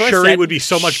Levy. That's what I Shuri said. would be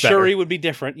so much better. Shuri would be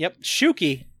different. Yep,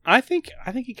 Shuki. I think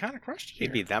he kind of crushed it. He'd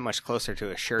Here. be that much closer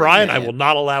to a shirt. Brian, I man. will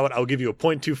not allow it. I'll give you a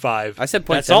 0.25. I said 0.75.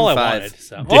 That's all I wanted.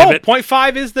 So. Damn Oh, it.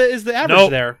 0.5 is the average No,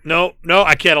 there. no,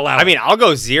 I can't allow it. I mean, I'll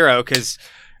go 0 because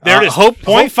There it is. Hope.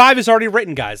 0.5 is already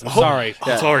written, guys. I'm sorry.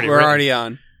 Oh, it's already We're written. already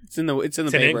on. It's in the It's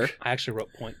in paper. ink. I actually wrote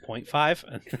 0.5,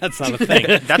 and that's not a thing.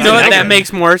 That's You know what? an That accurate.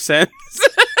 makes more sense.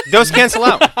 Those cancel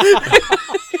out.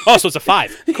 Oh, so it's a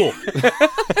 5. Cool.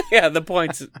 Yeah, the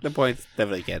points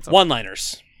definitely cancel.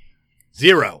 One-liners.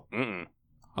 0. Mm-mm.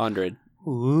 100.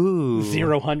 Ooh.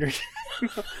 0-100.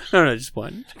 No, just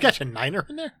one. You got your 9er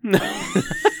in there?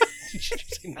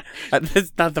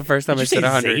 That's not the first time Did I you say said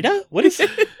 100. Zeta? What is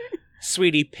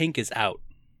Sweetie, Pink is out.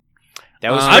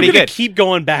 That was I'm pretty gonna good. keep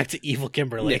going back to Evil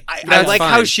Kimberly. I That's like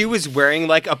how fine. she was wearing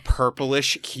like a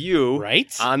purplish hue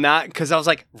Right? on that because I was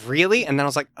like, really? And then I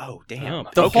was like, oh, damn. Oh,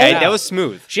 The Okay, whole- that was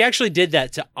smooth. She actually did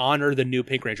that to honor the new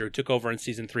Pink Ranger who took over in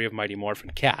season 3 of Mighty Morphin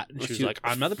Cat. And she was She- like,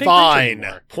 I'm not the Pink Ranger Fine.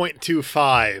 anymore.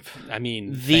 0.25. I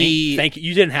mean, The- thank you.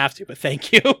 You didn't have to, but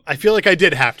thank you. I feel like I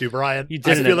did have to, Brian. You I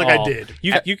didn't feel at like all. I did.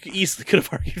 You easily could have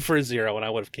argued for a 0 and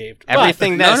I would have caved. But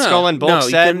Everything that No, no. Skull and Bulk No,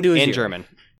 you said couldn't do a in 0. German.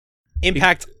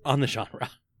 impact on the genre.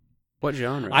 What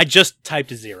genre? I just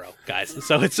typed a 0, guys,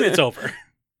 so it's over.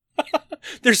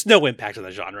 There's no impact on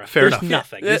the genre. Fair There's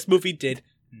enough. nothing. This movie did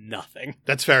nothing.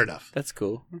 That's fair enough. That's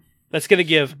cool. That's going to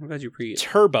give I'm glad you pre.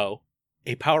 Turbo,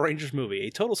 a Power Rangers movie,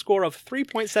 a total score of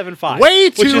 3.75. Way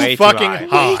which too is way too fucking high.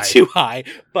 high. way too high,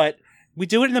 but we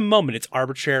do it in the moment. It's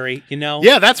arbitrary, you know?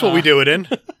 Yeah, that's what we Uh, do it in.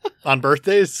 On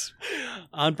birthdays.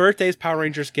 On birthdays, Power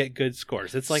Rangers get good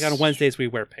scores. It's like on Wednesdays we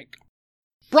wear pink.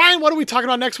 Brian, what are we talking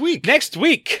about next week? Next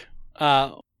week,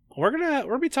 we're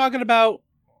gonna be talking about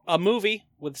a movie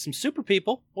with some super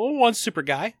people. Well, one super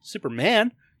guy,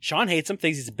 Superman. Sean hates him,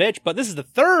 thinks he's a bitch, but this is the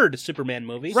third Superman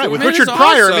movie. Right, with Superman Richard is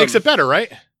Pryor, it awesome. makes it better,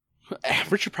 right?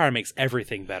 Richard Pryor makes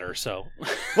everything better, so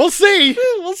We'll see.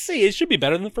 we'll see. It should be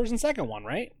better than the first and second one,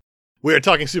 right? We are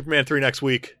talking Superman 3 next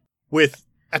week with,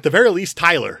 at the very least,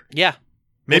 Tyler. Yeah.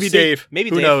 Maybe We'll see. Dave. Maybe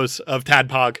Who Dave. knows? Of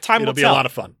Tadpog. Time It'll will be tell. a lot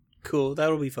of fun. Cool.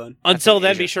 That'll be fun. Until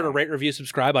then, Asia be sure to song. rate, review,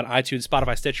 subscribe on iTunes,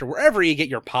 Spotify, Stitcher, wherever you get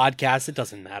your podcasts. It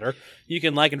doesn't matter. You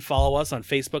can like and follow us on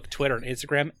Facebook, Twitter, and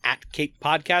Instagram at Cape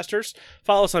Podcasters.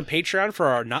 Follow us on Patreon for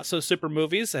our not so super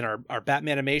movies and our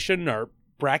Batman animation, our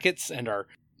brackets, and our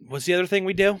what's the other thing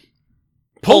we do?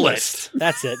 Pull list.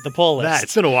 That's it. The pull list.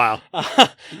 It's been a while.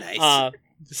 Nice.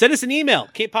 Send us an email,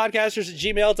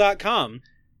 capepodcasters@gmail.com.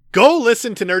 Go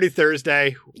listen to Nerdy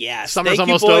Thursday. Yes. Summer's thank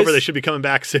you, almost boys. over. They should be coming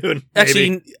back soon. Maybe.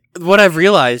 Actually, what I've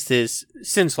realized is,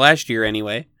 since last year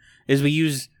anyway, is we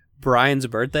use Brian's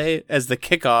birthday as the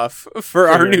kickoff for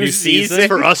our a new new season. season?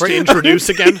 for us to introduce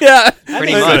again. Yeah.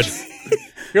 Pretty makes much. sense.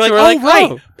 You're like, So we're oh, like,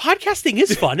 right. oh. Podcasting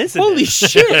is fun, isn't Holy it?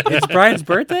 shit. It's Brian's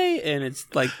birthday and it's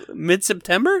like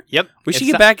mid-September? Yep. We should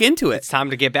It's get back into it. It's time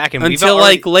to get back. And we've Until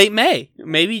already- like late May,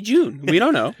 maybe June. We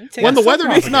don't know. Take When a the weather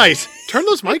summer gets off nice, turn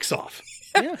those mics off.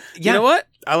 again. You know what?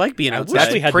 I like being I wish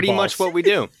outside. we had That's pretty the much balls. what we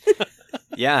do.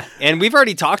 Yeah. And we've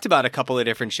already talked about a couple of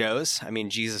different shows. I mean,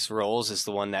 Jesus Rolls is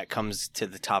the one that comes to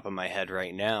the top of my head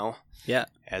right now Yeah.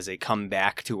 as a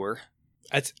comeback tour.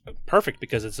 That's perfect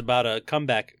because it's about a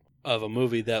comeback of a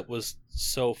movie that was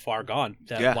so far gone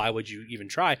that Yeah. why would you even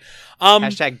try?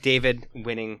 Hashtag David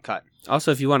winning cut.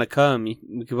 Also, if you want to come,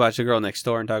 we could watch The Girl Next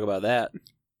Door and talk about that.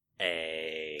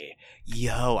 Hey.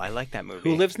 Yo, I like that movie.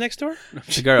 Who lives next door?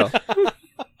 The girl.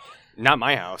 Not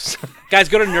my house. Guys,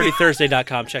 go to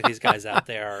nerdythursday.com. Check these guys out.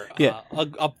 They are Yeah.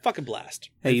 a fucking blast.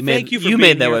 Hey, you And made- thank you for you being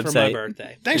made that here for my website.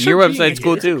 birthday. Thanks Your for being website's here.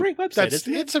 cool It's a too. great website, That's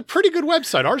isn't it? it's a pretty good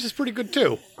website. Ours is pretty good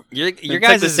too. Your It's guys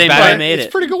like the is same better. guy made It's it.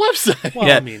 a pretty good website. Well,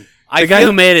 Yeah. I mean, I The guy feel-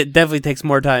 who made it definitely takes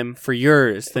more time for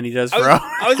yours than he does for ours.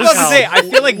 I was about to say, I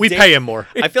feel like we Dave- pay him more.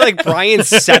 I feel like Brian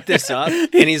set this up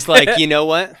and he's like, you know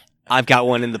what? I've got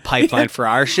one in the pipeline for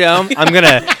our show. I'm going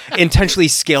to intentionally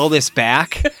scale this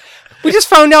back. We just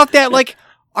found out that like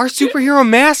our superhero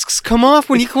masks come off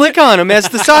when you click on them as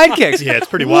the sidekicks. Yeah, it's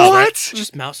pretty wild, What? right?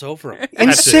 just mouse over them.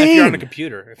 Insane. If you're on a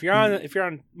computer, if you're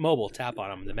on mobile, tap on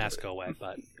them, the mask go away.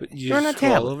 But You You're just on a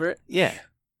scroll tablet. over it. Yeah.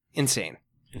 Insane.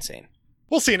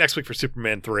 We'll see you next week for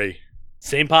Superman 3.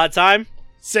 same pod time.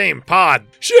 Same pod.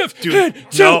 Shift Dude,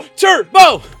 to no.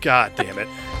 turbo. God damn it.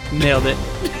 Nailed it.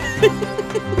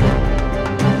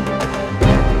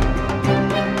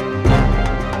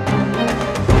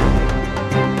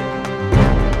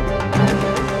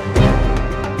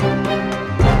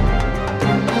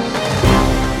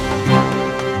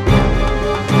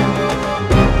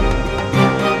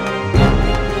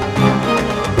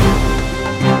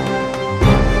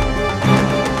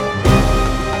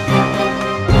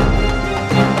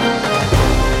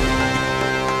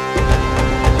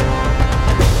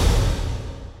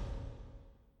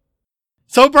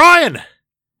 So, Brian,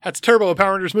 that's Turbo, a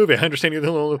Power Rangers movie. I understand you're the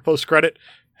only one with post-credit.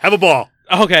 Have a ball.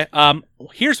 Okay.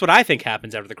 Here's what I think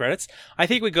happens after the credits. I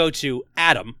think we go to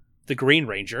Adam, the Green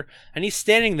Ranger, and he's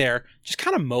standing there just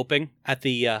kind of moping at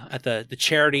the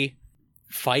charity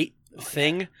fight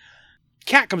thing.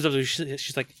 Kat comes up to him.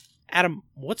 She's like, Adam,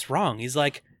 what's wrong? He's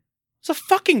like, there's a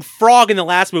fucking frog in the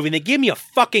last movie, and they gave me a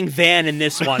fucking van in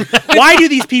this one. Why do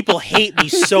these people hate me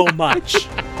so much?